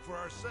have to look for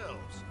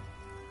ourselves.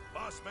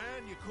 Boss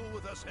man, you cool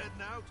with us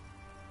heading out?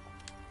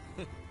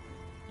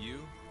 You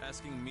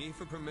asking me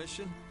for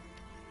permission?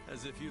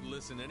 As if you'd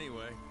listen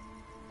anyway.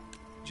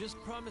 Just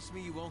promise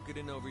me you won't get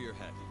in over your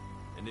head.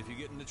 And if you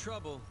get into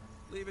trouble,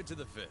 leave it to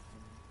the fifth.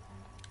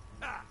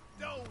 Ah,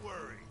 don't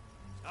worry.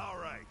 All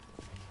right,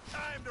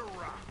 time to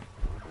rock.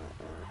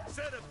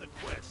 Set up the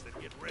quest and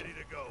get ready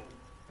to go.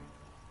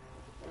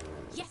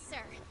 Yes,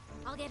 sir.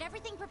 I'll get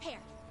everything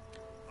prepared.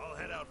 I'll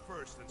head out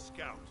first and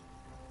scout.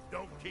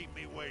 Don't keep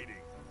me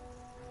waiting.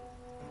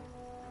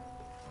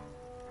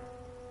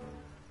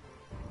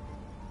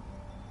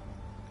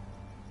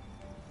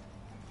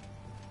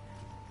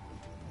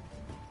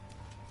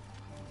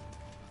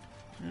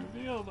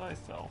 Reveal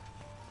thyself.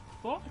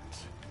 What?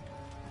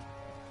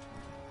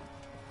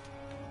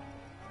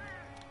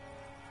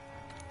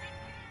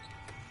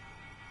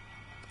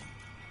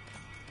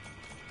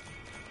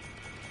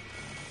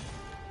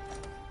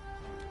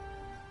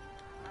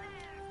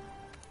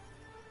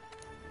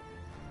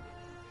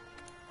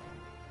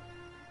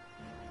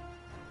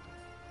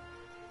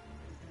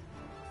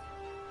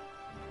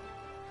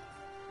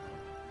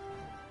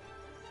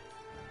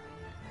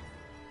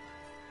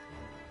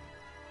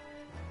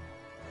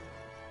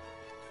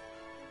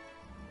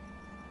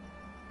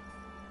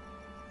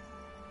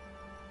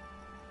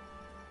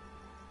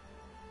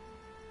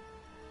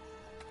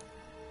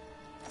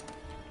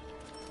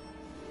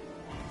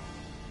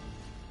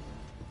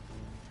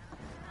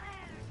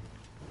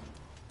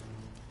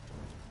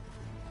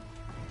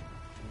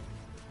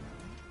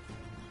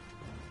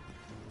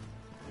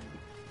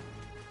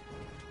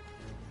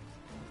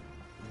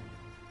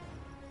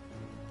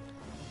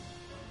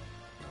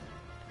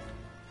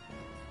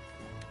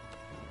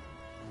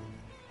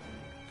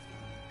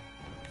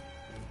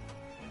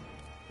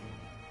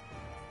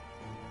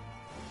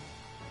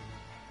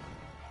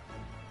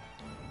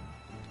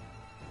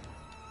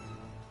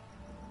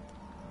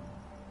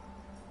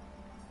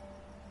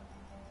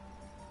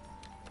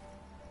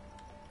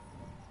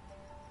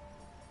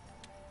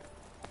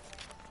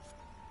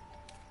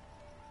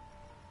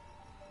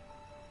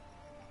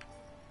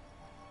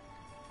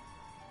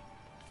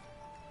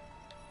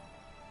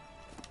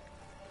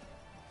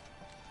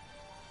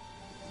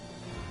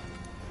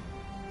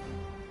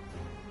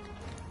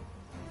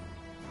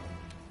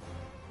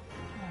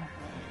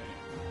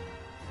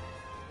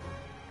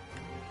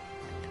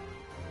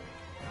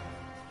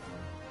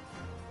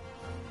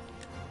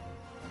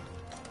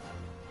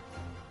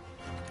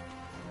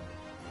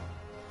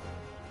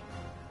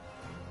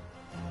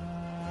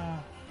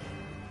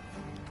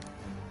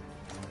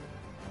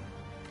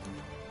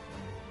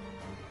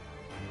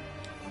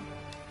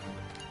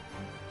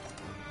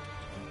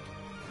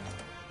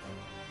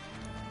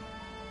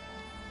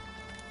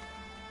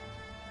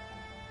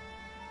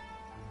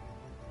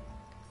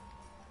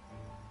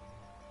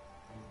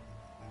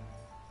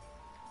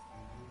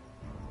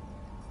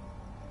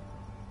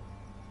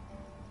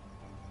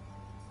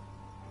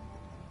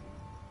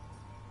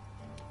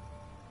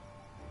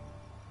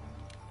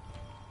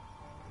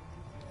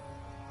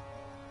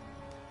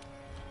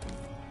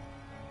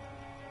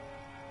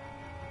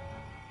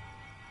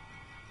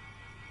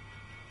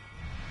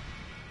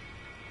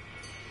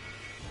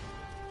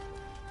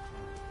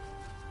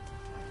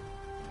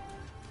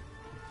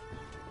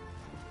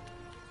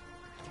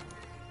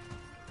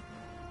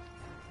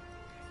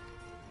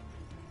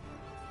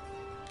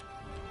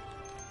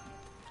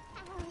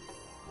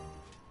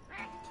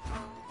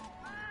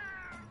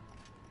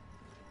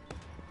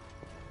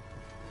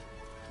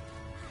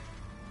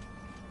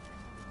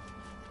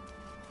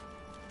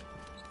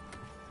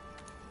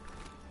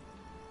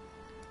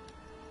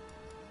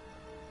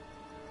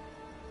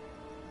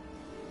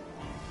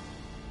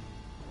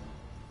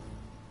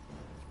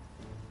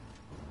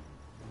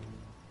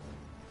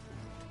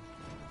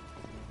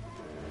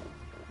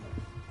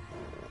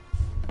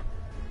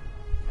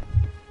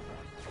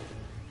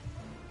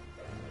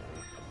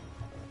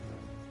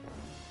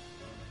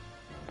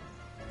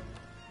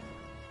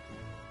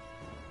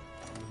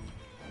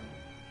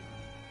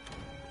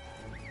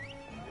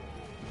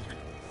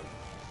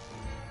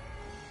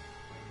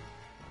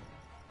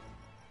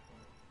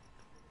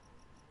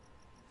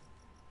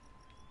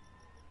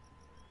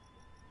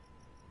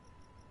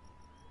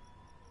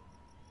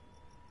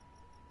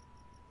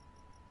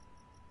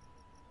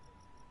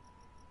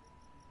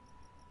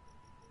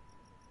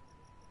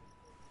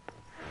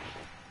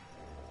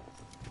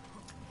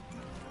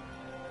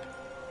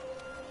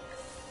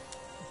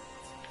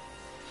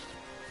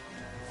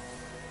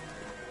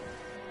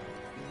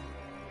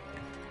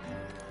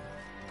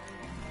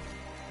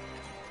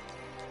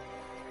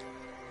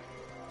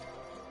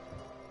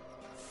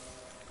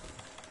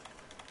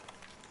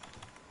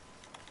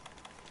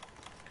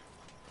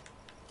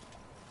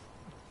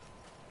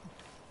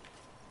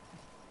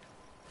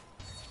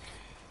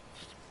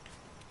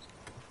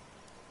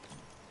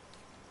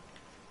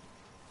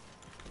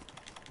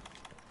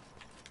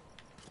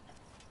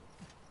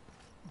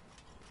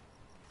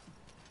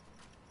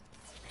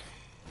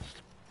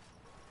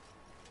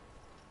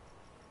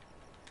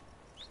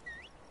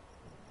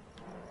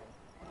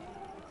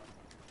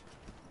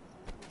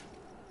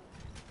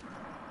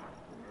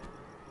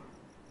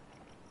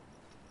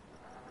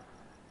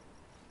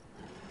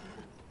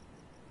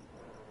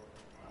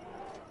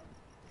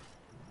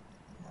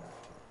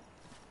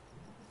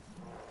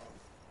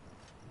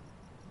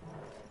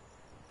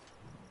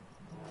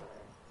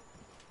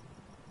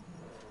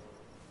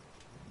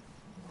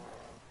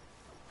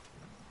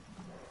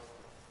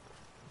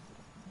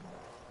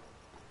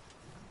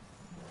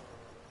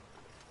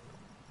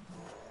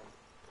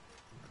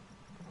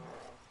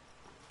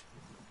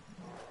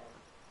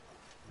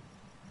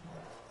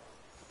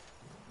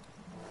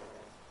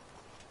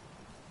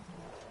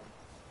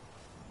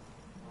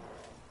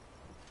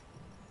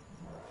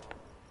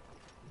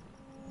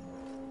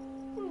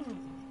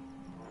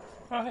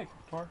 Oh, hey,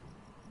 Tor.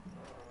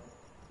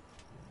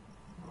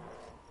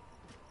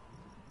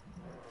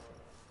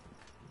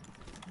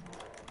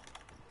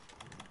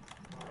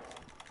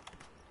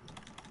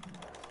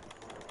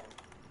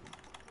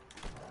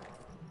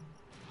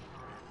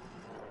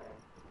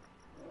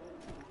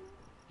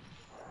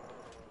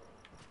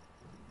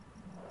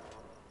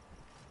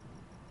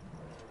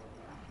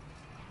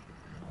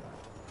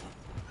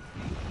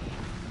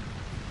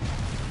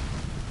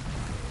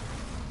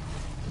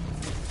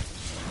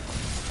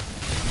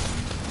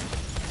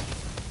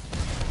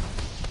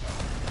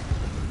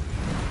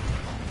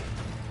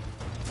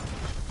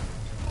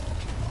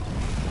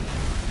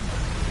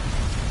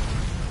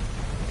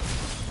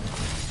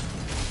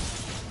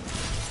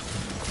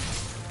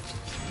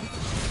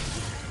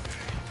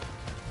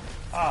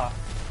 Ah.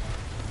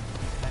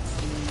 I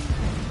see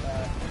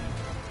that.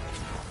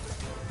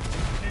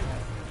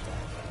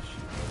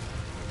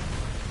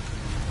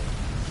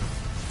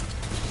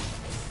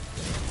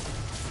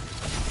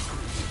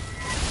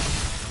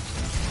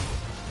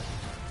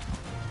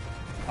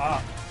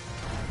 Ah.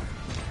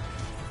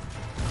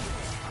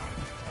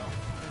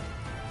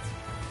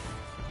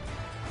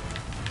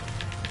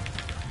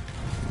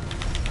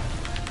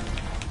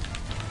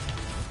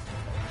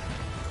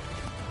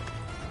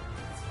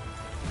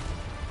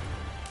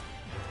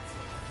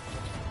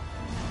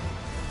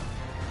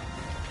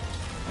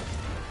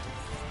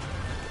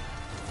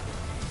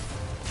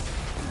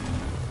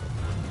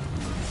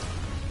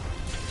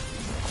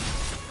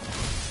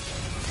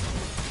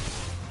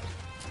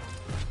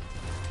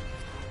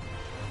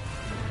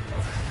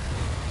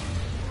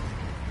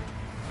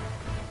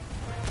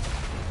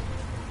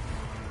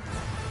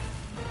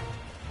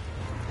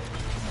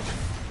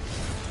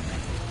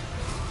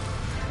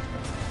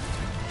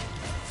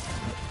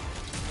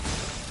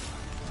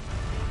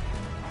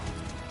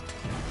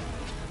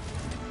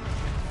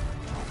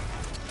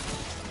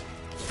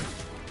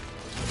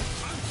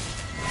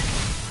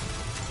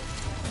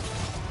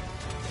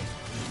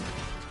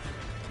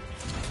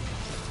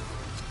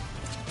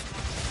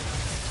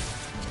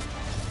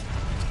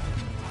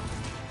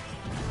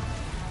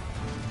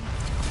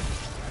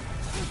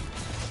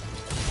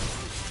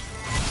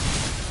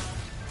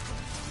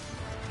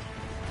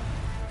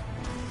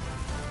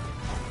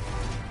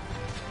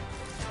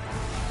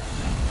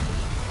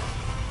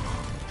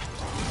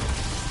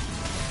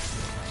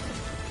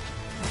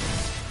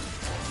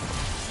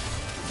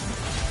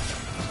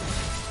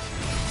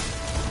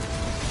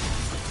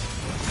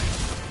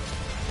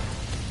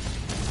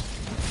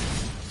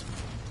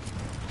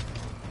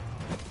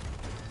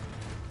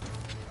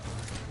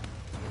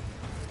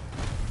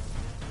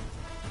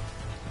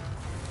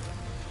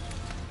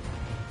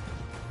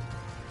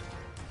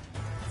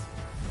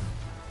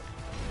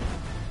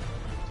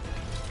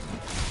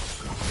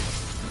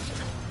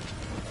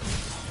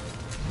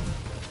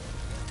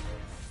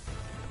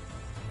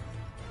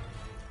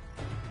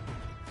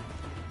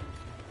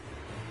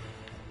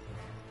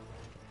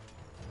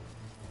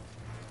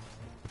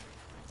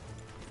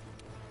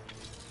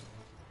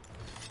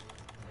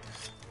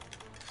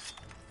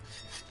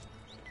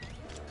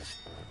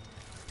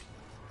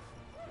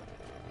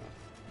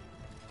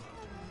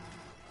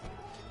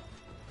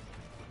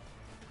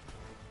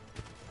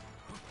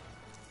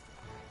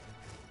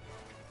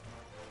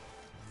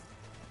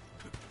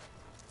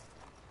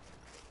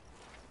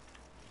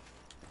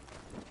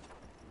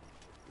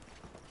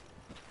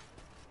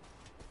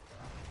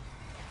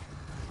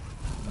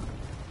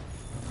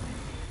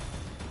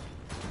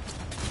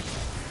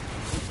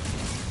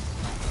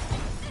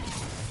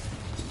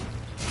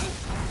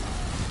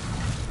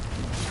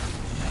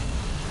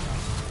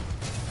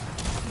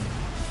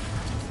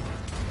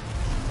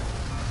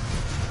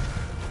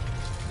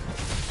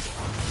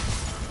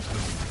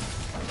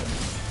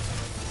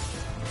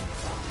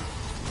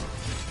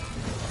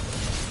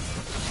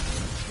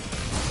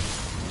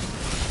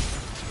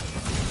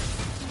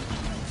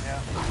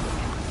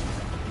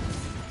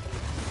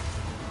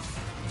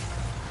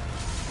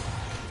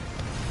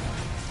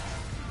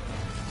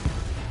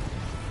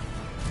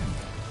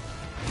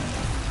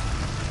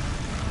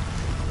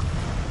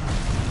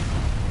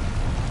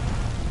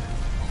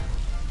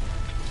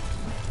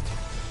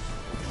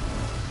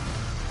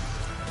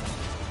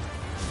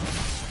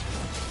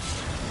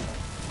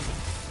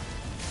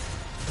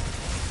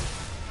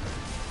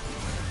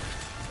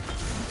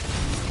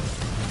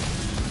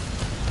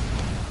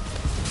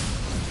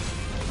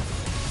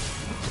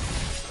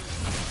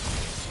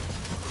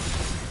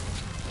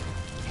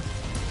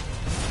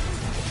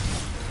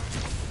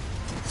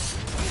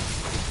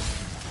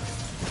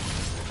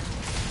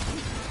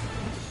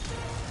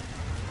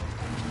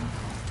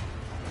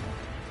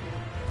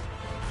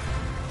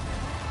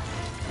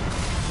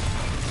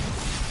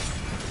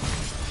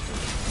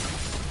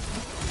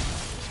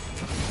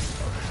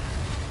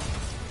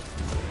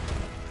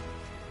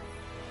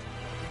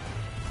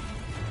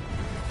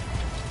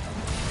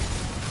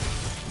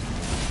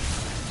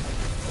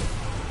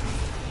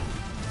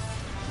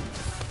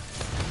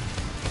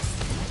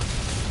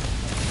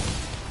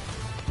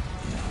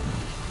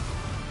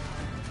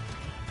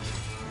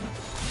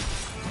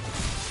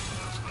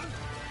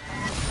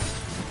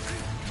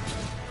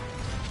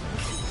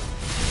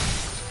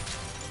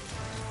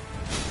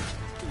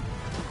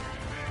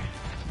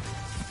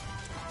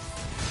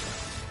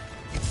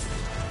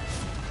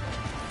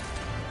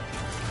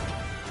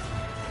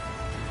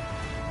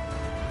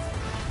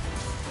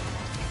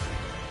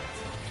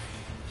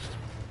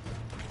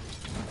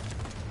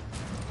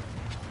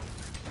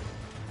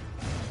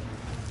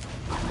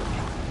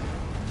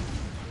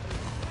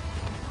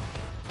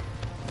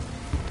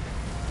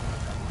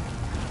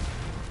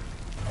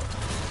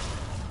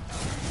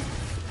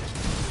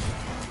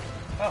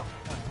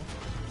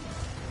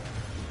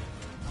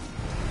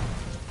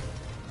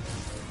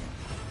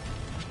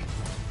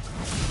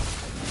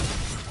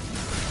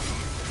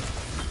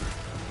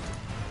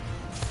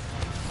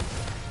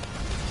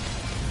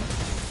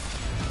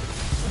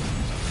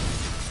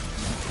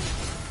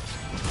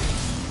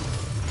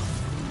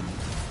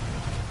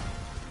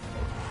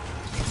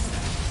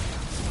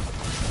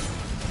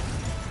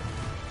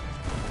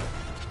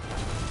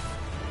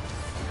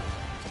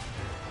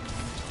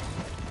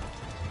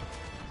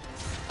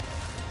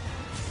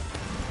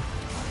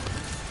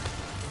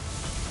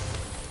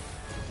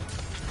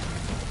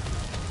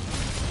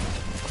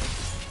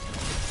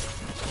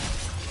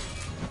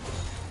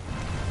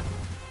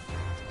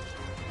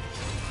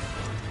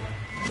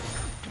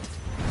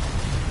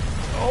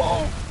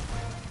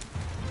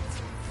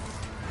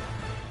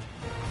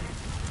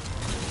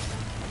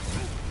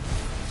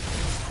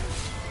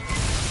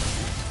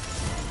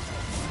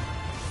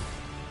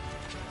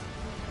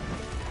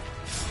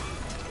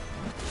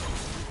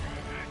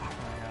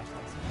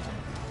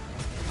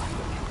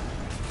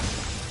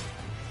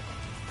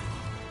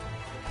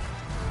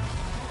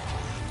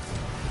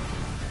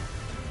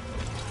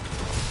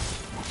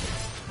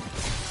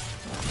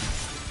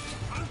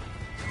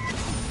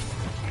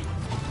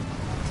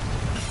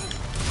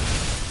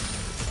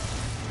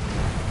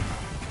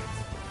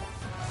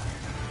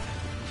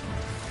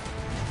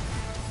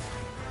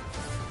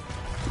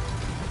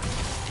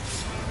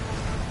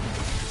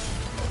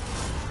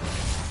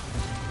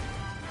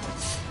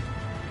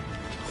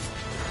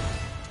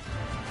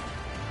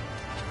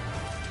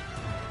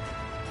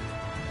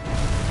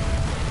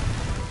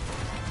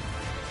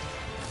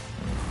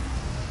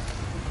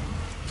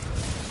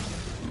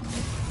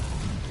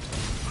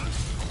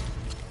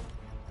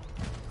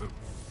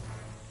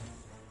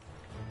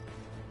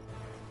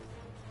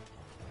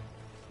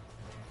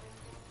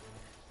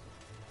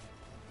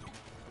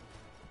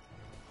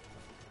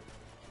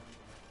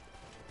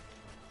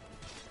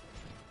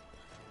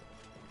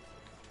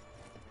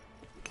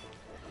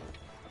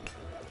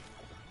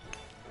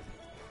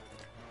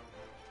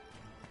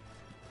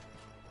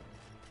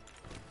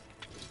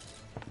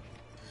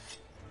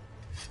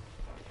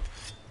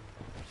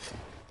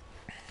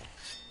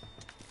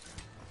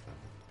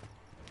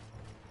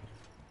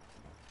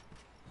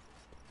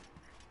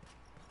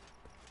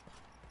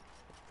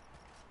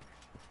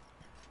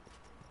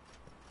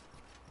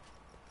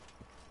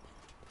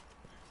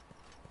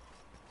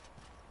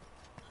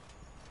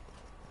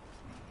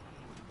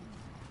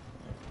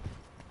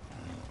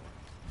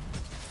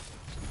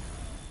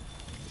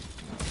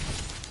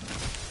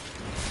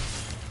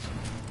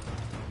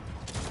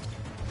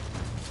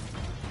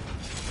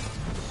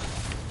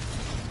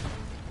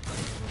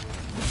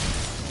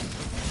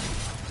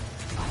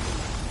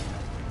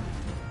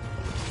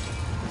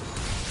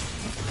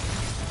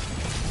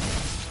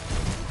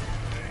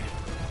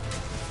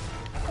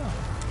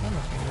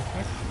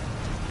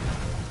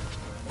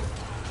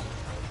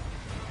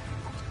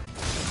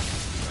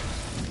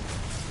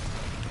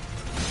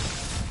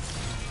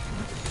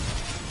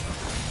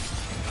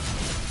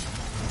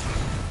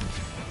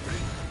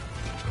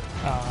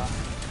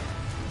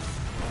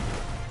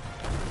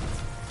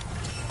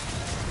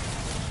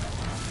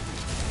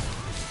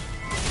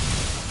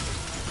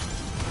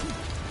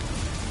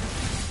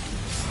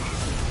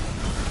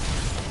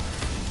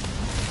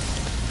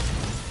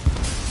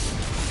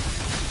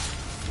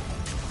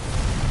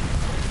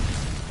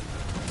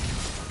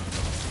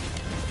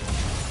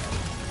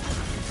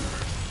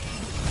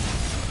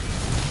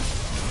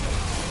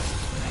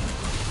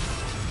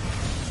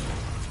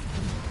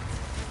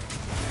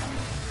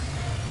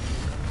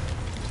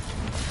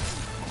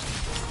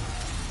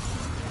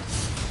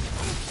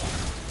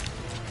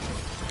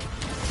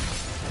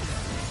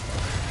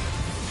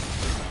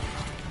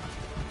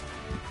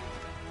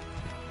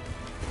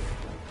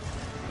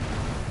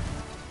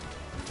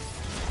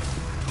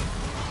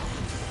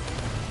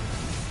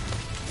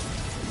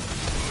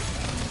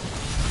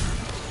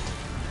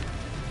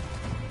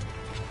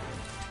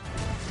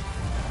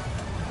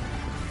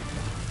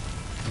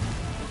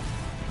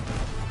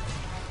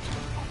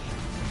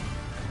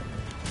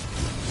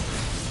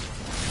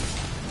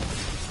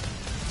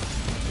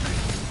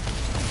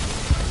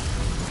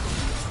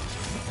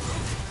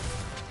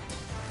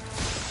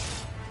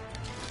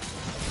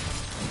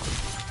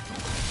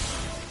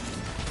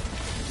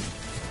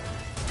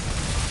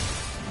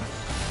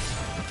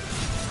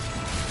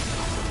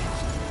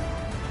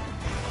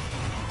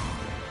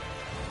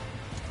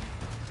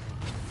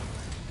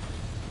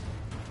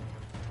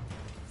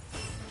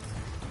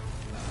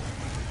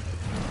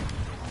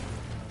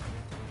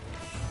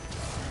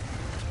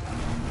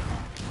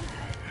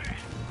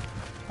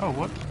 Oh,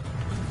 what?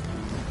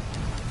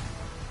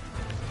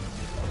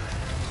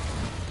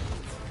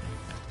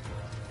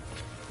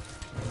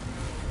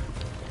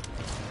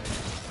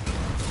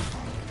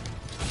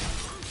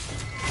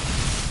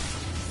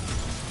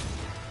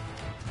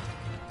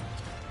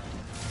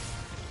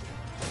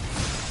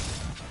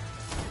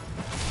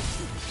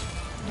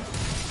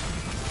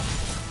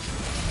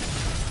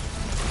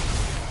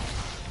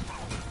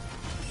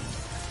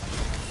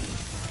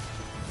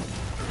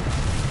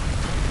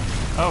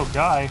 Oh,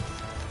 guy.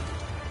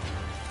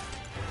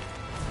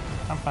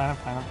 I'm fine, I'm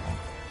fine, I'm fine.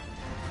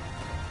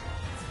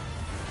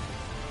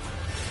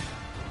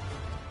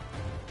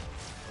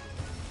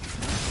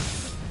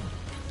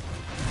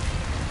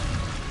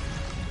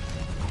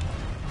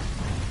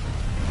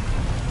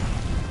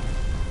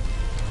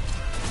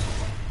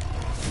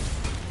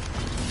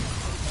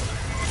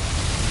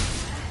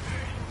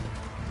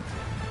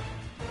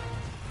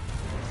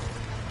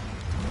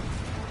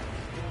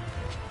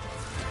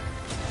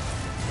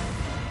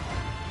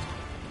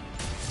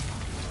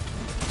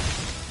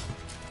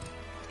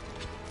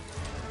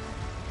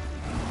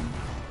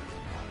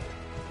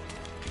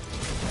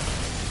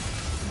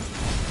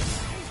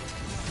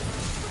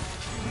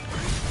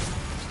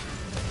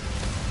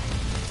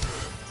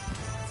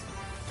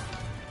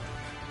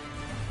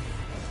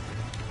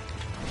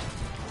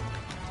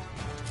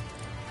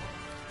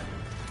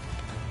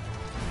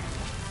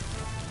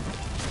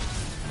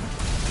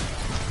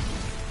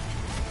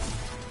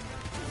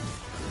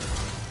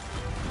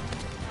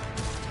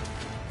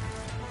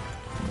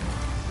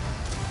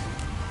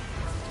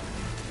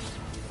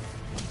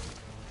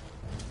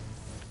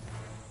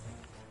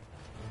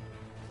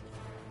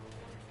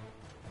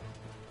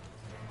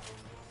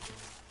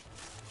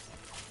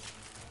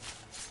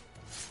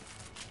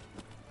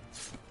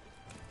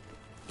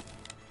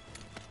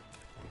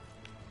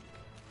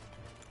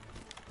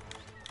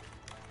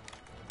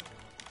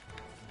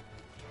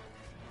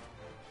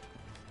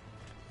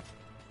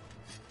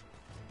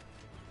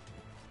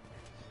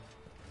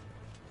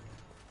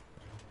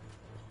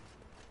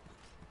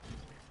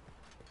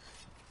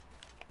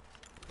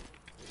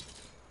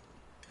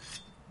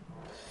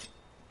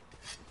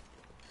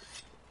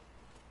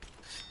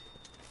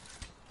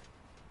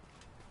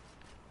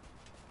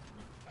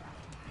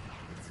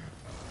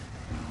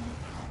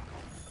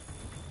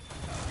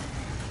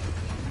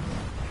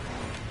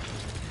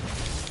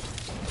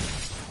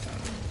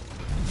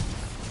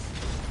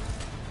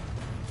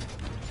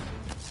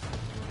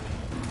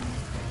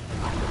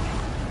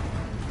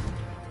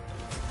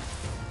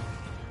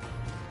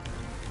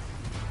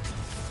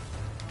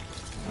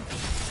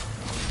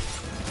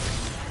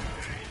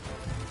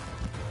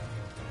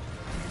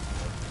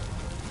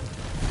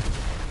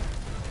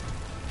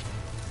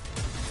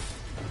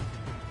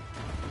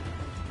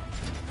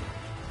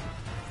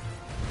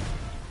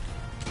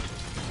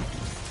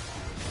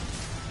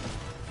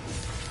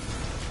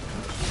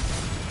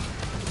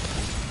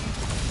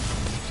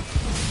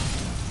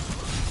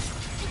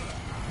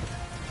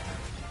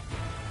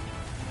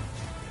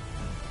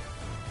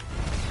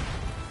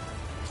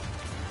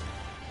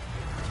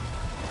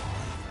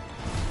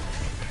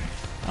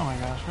 Oh my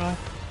gosh, really?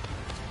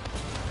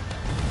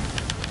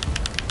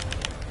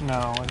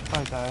 No, if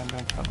I die, I'm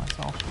gonna cut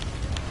myself.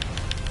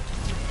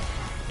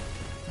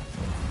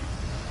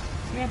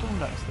 See, I didn't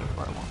die so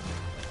far along.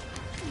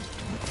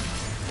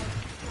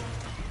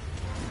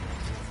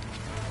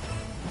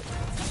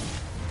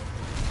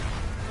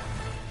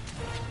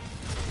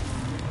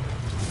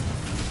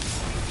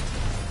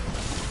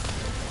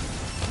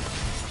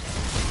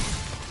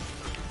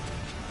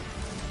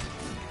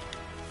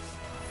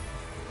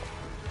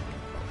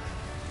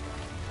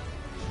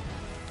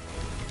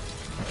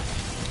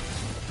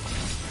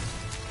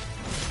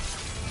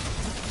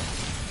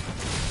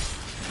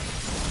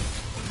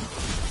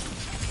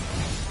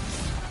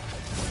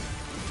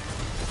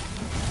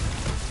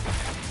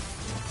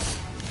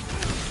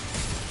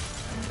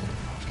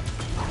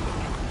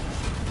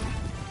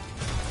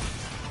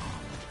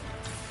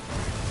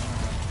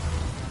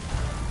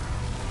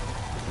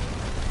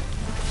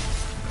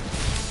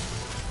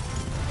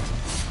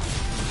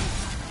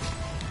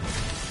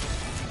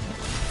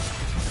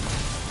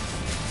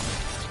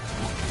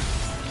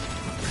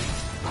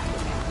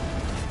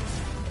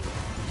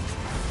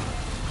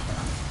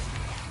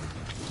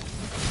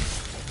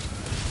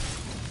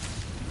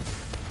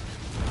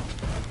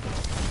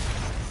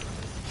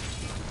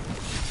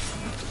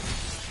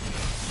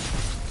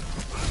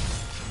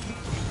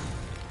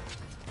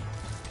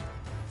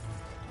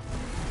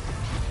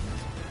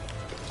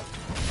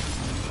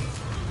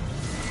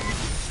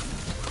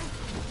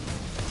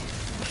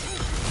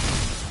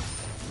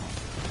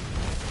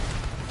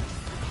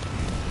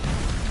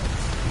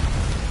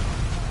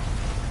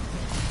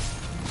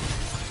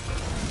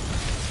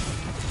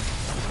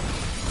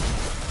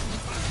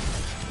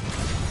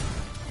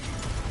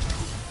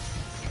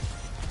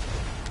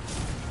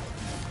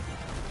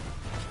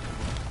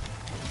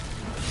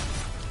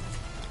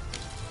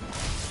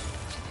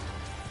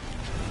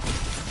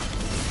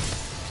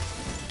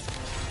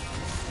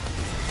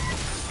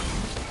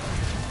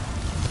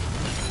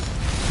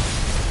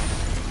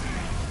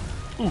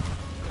 Oof.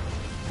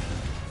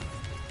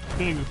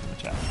 Big oof in the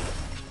chat.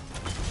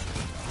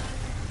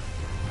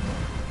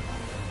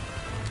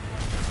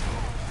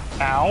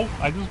 Ow!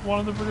 I just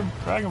wanted the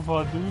friggin' Dragon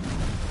Blood, dude.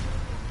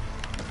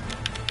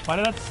 Why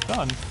did that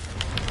stun?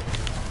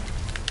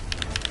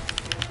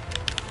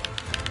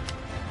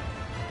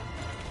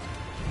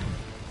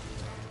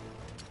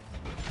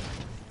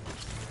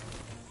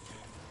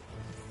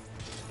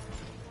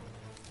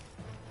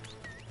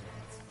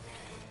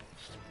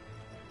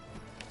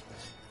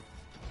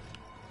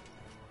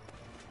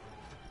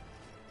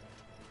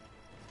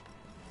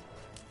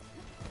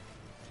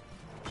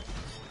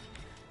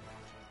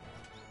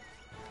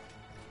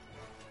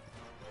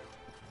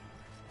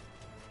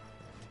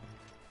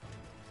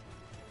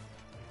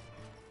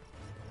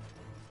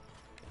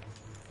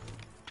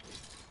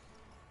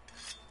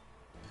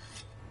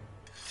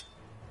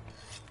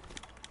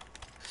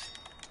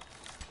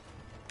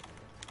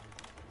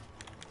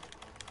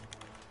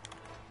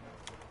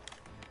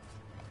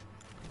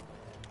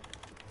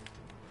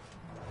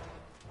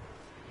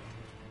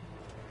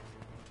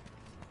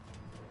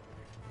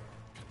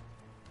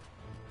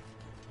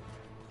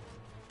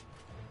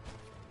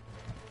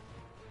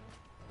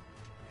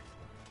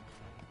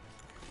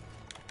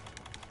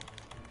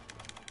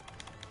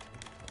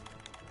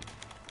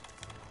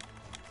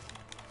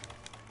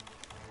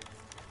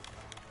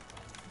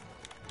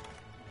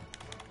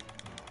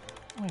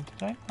 Wait,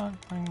 did I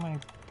not bring my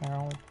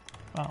barrel?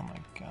 Oh my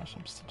gosh,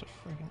 I'm such a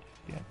freaking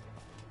idiot.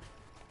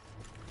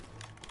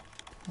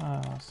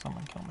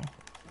 Someone kill me.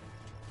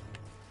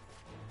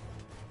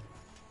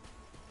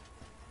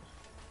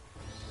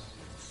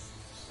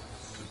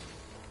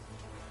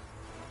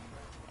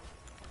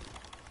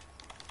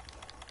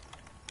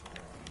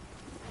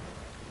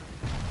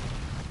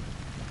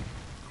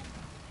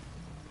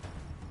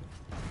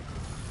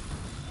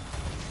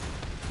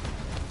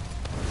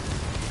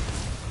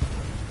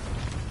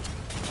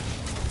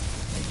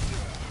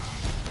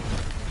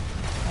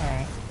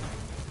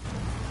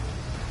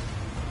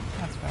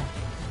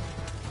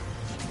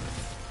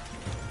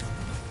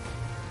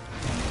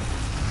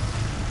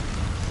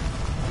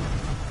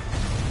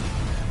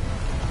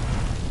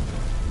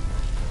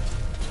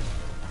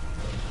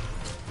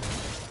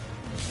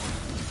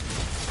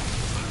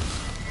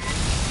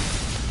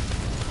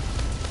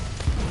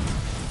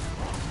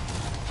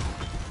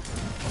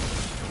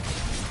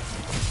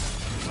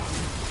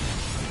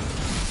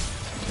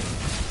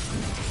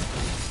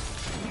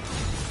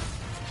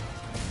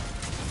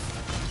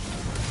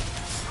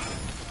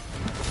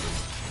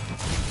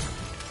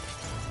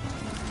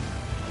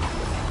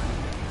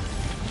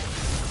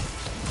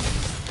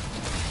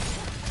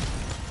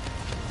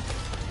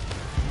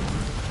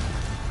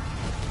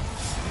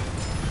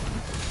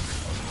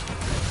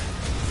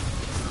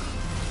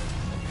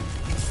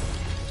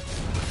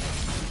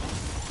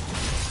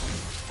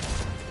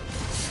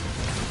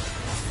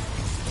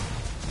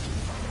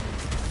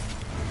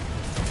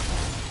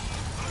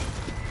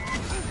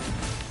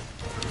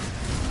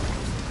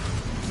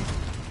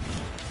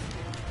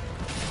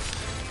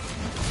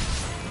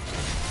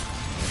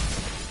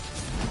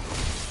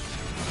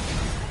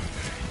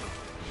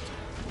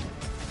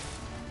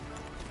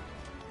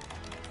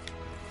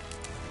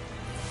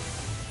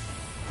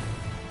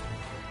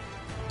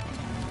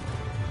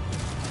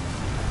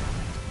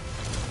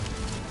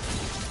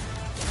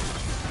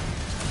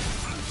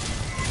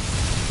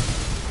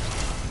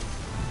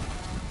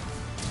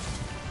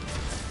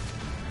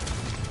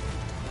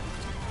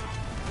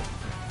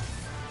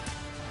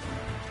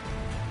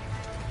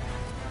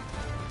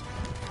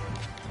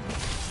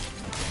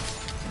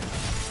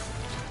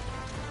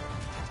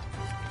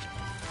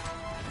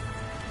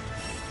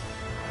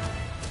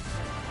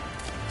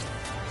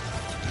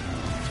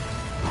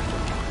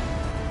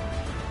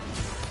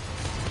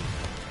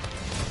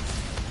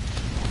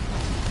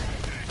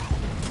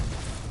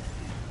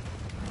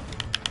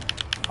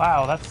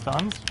 Wow, that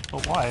stuns?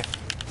 But why?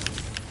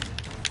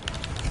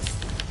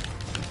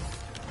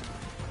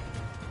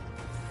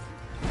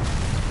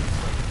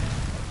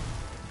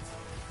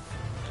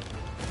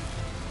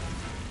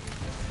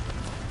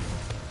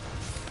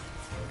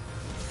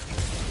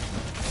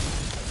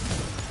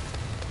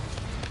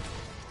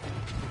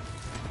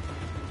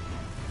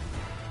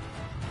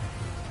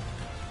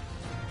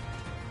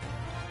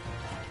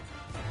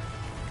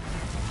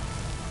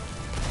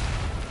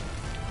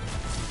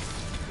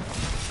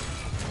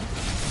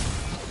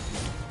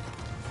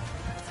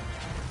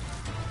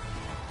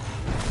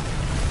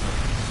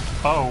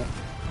 Oh.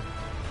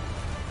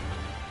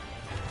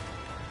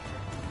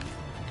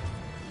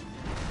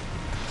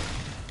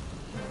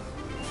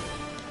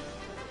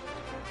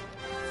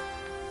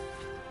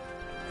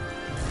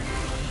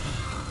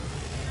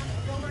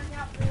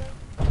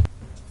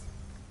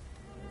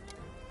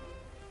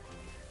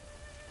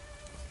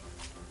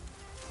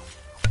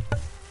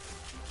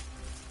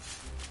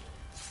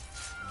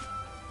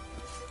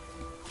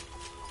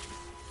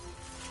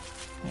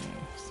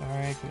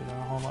 Sorry, I could have done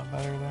a whole lot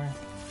better there.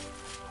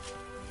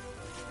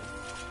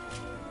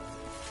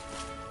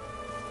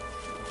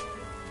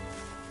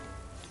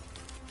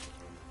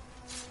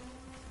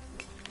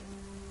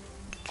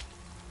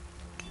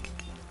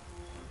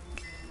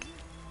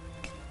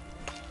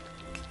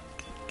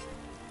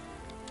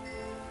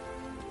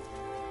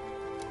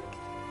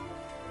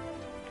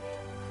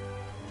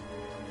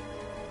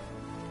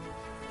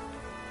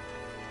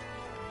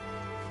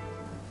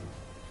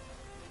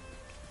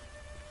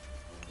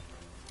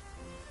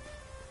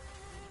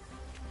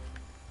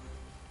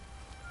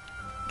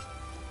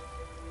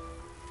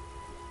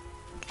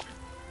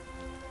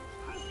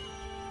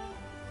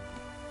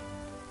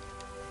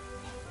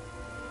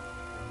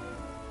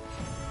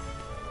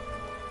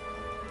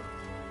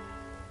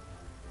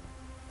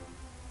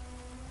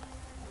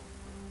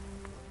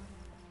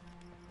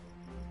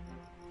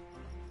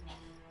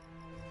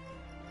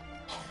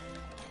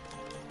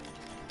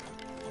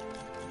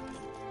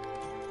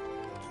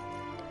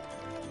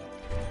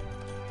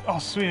 Oh,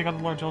 sweet, I got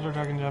the large Elder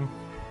Dragon gem.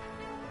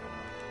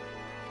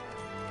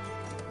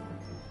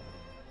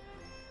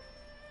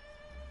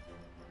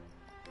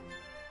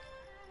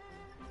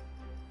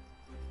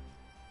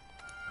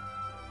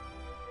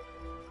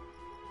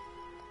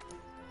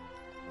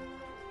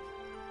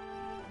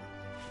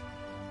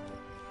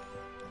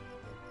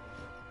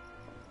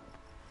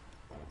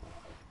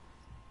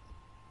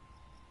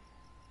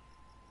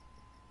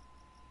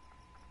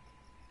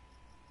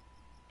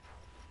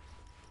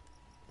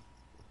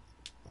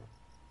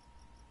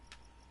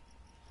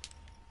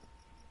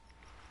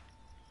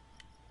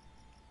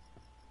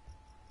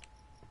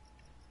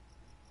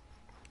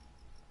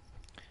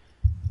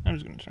 I'm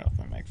just gonna turn off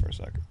my mic for a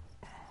second.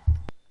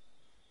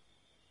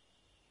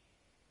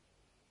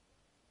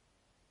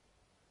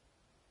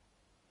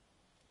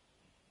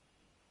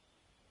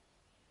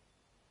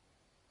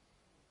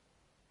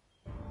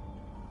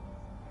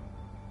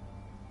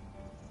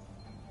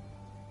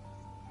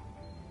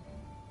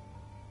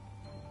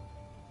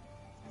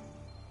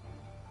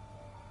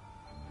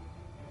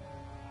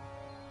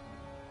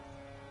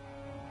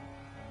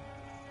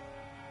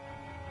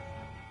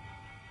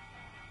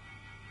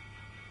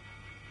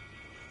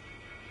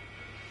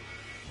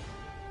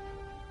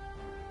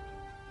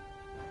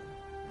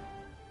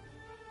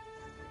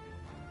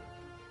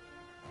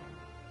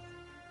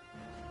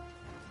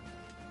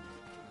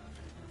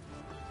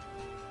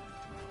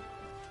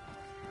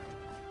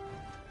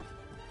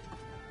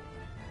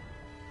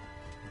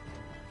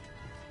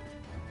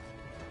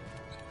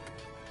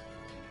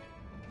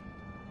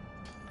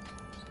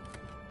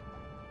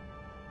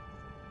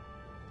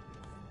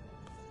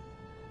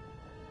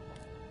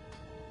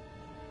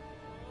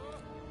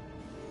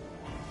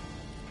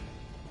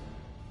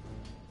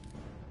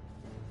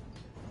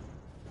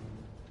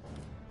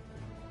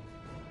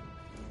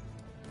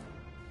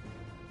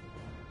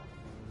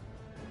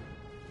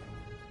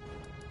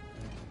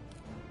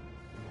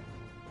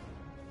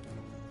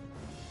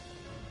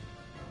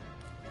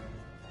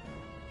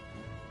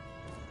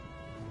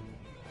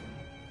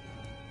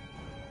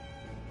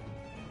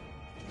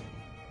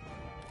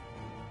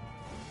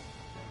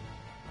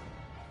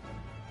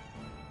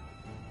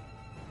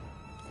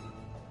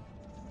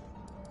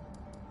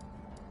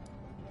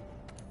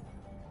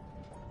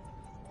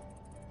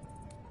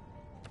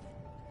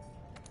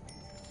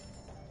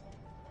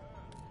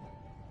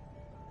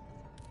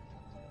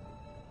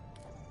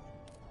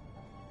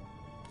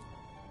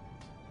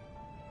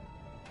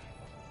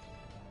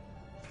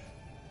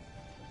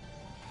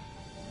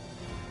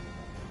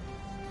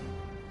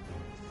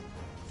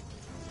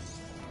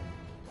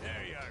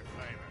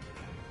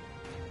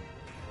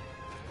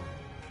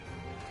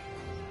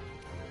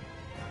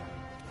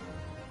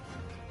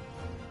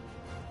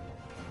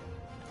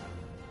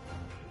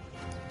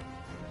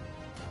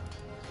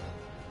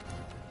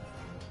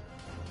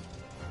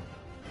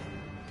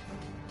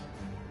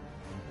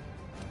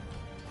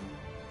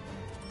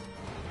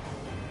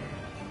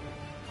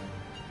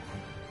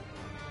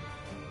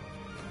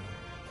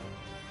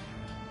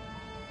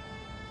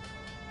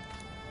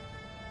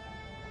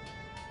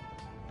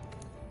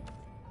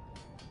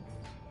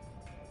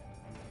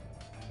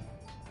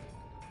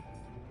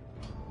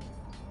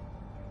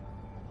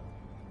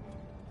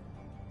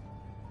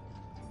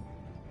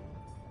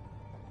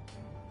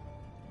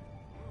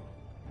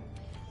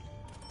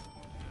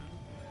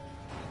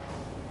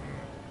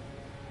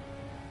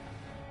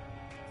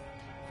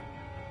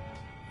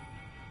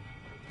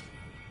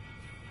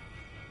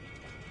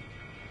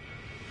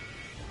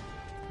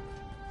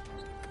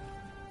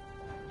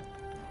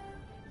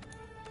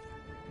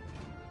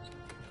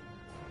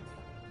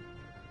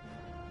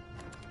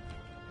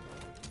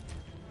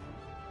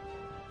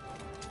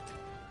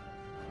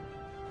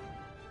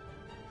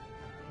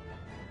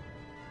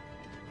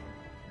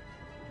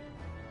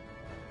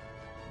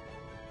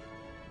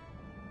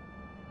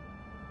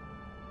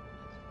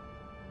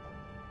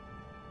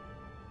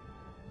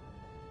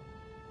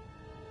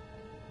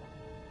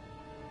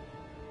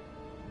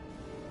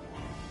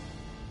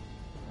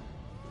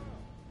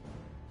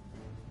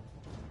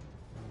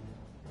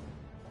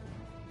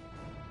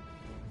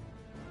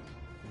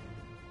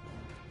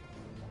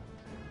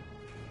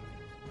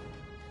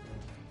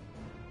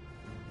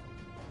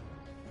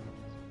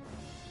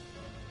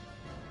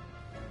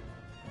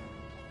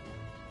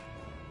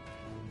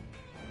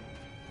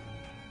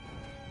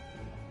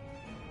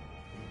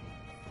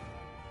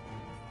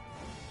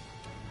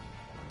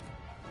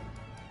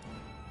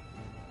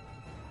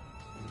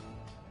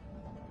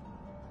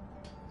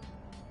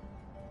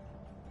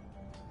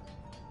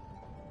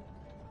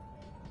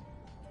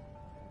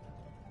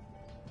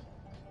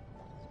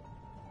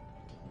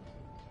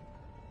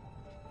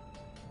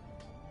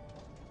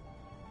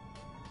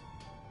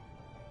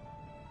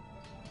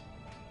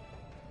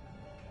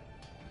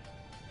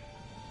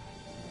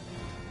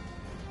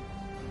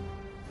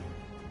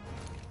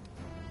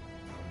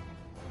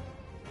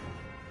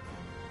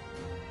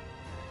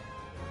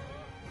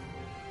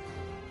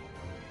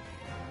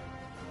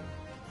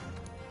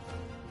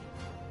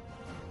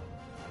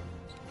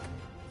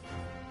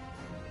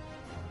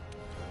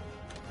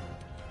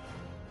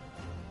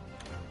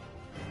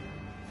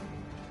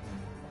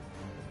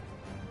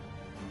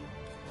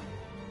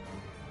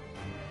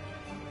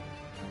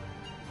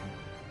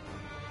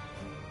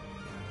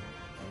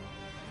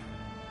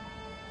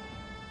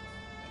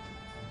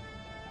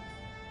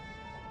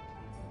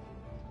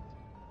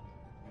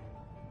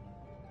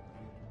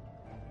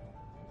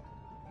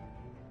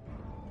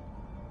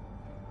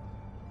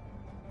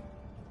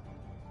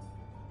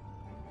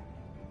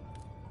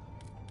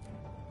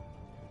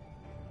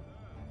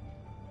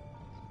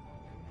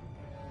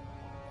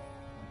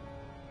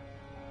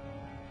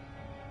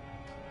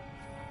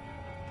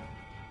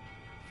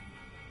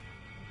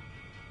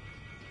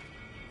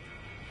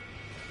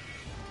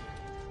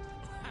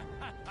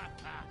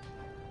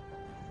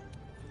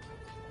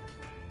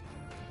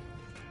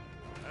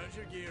 How's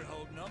your gear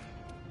holding up?